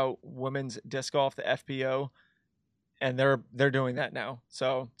talk about women's disc golf, the FPO. And they're doing that now.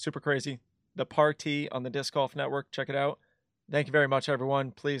 So super crazy. The Party on the Disc Golf Network. Check it out. Thank you very much,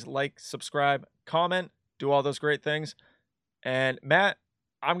 everyone. Please like, subscribe, comment, do all those great things. And Matt,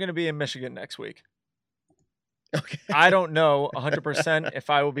 I'm going to be in Michigan next week. Okay. I don't know 100%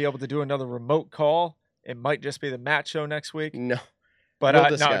 if I will be able to do another remote call. It might just be the Matt show next week. No. But We'll no,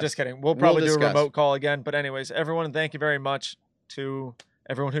 discuss. just kidding. We'll probably do a discuss. remote call again. But anyways, everyone, thank you very much to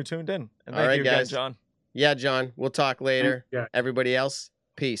everyone who tuned in. And All thank right, you guys. again, John. Yeah, John. We'll talk later. Yeah. Everybody else,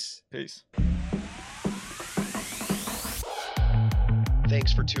 peace. Peace.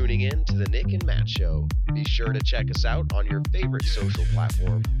 Thanks for tuning in to the Nick and Matt Show. Be sure to check us out on your favorite social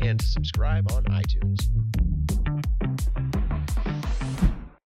platform and to subscribe on iTunes.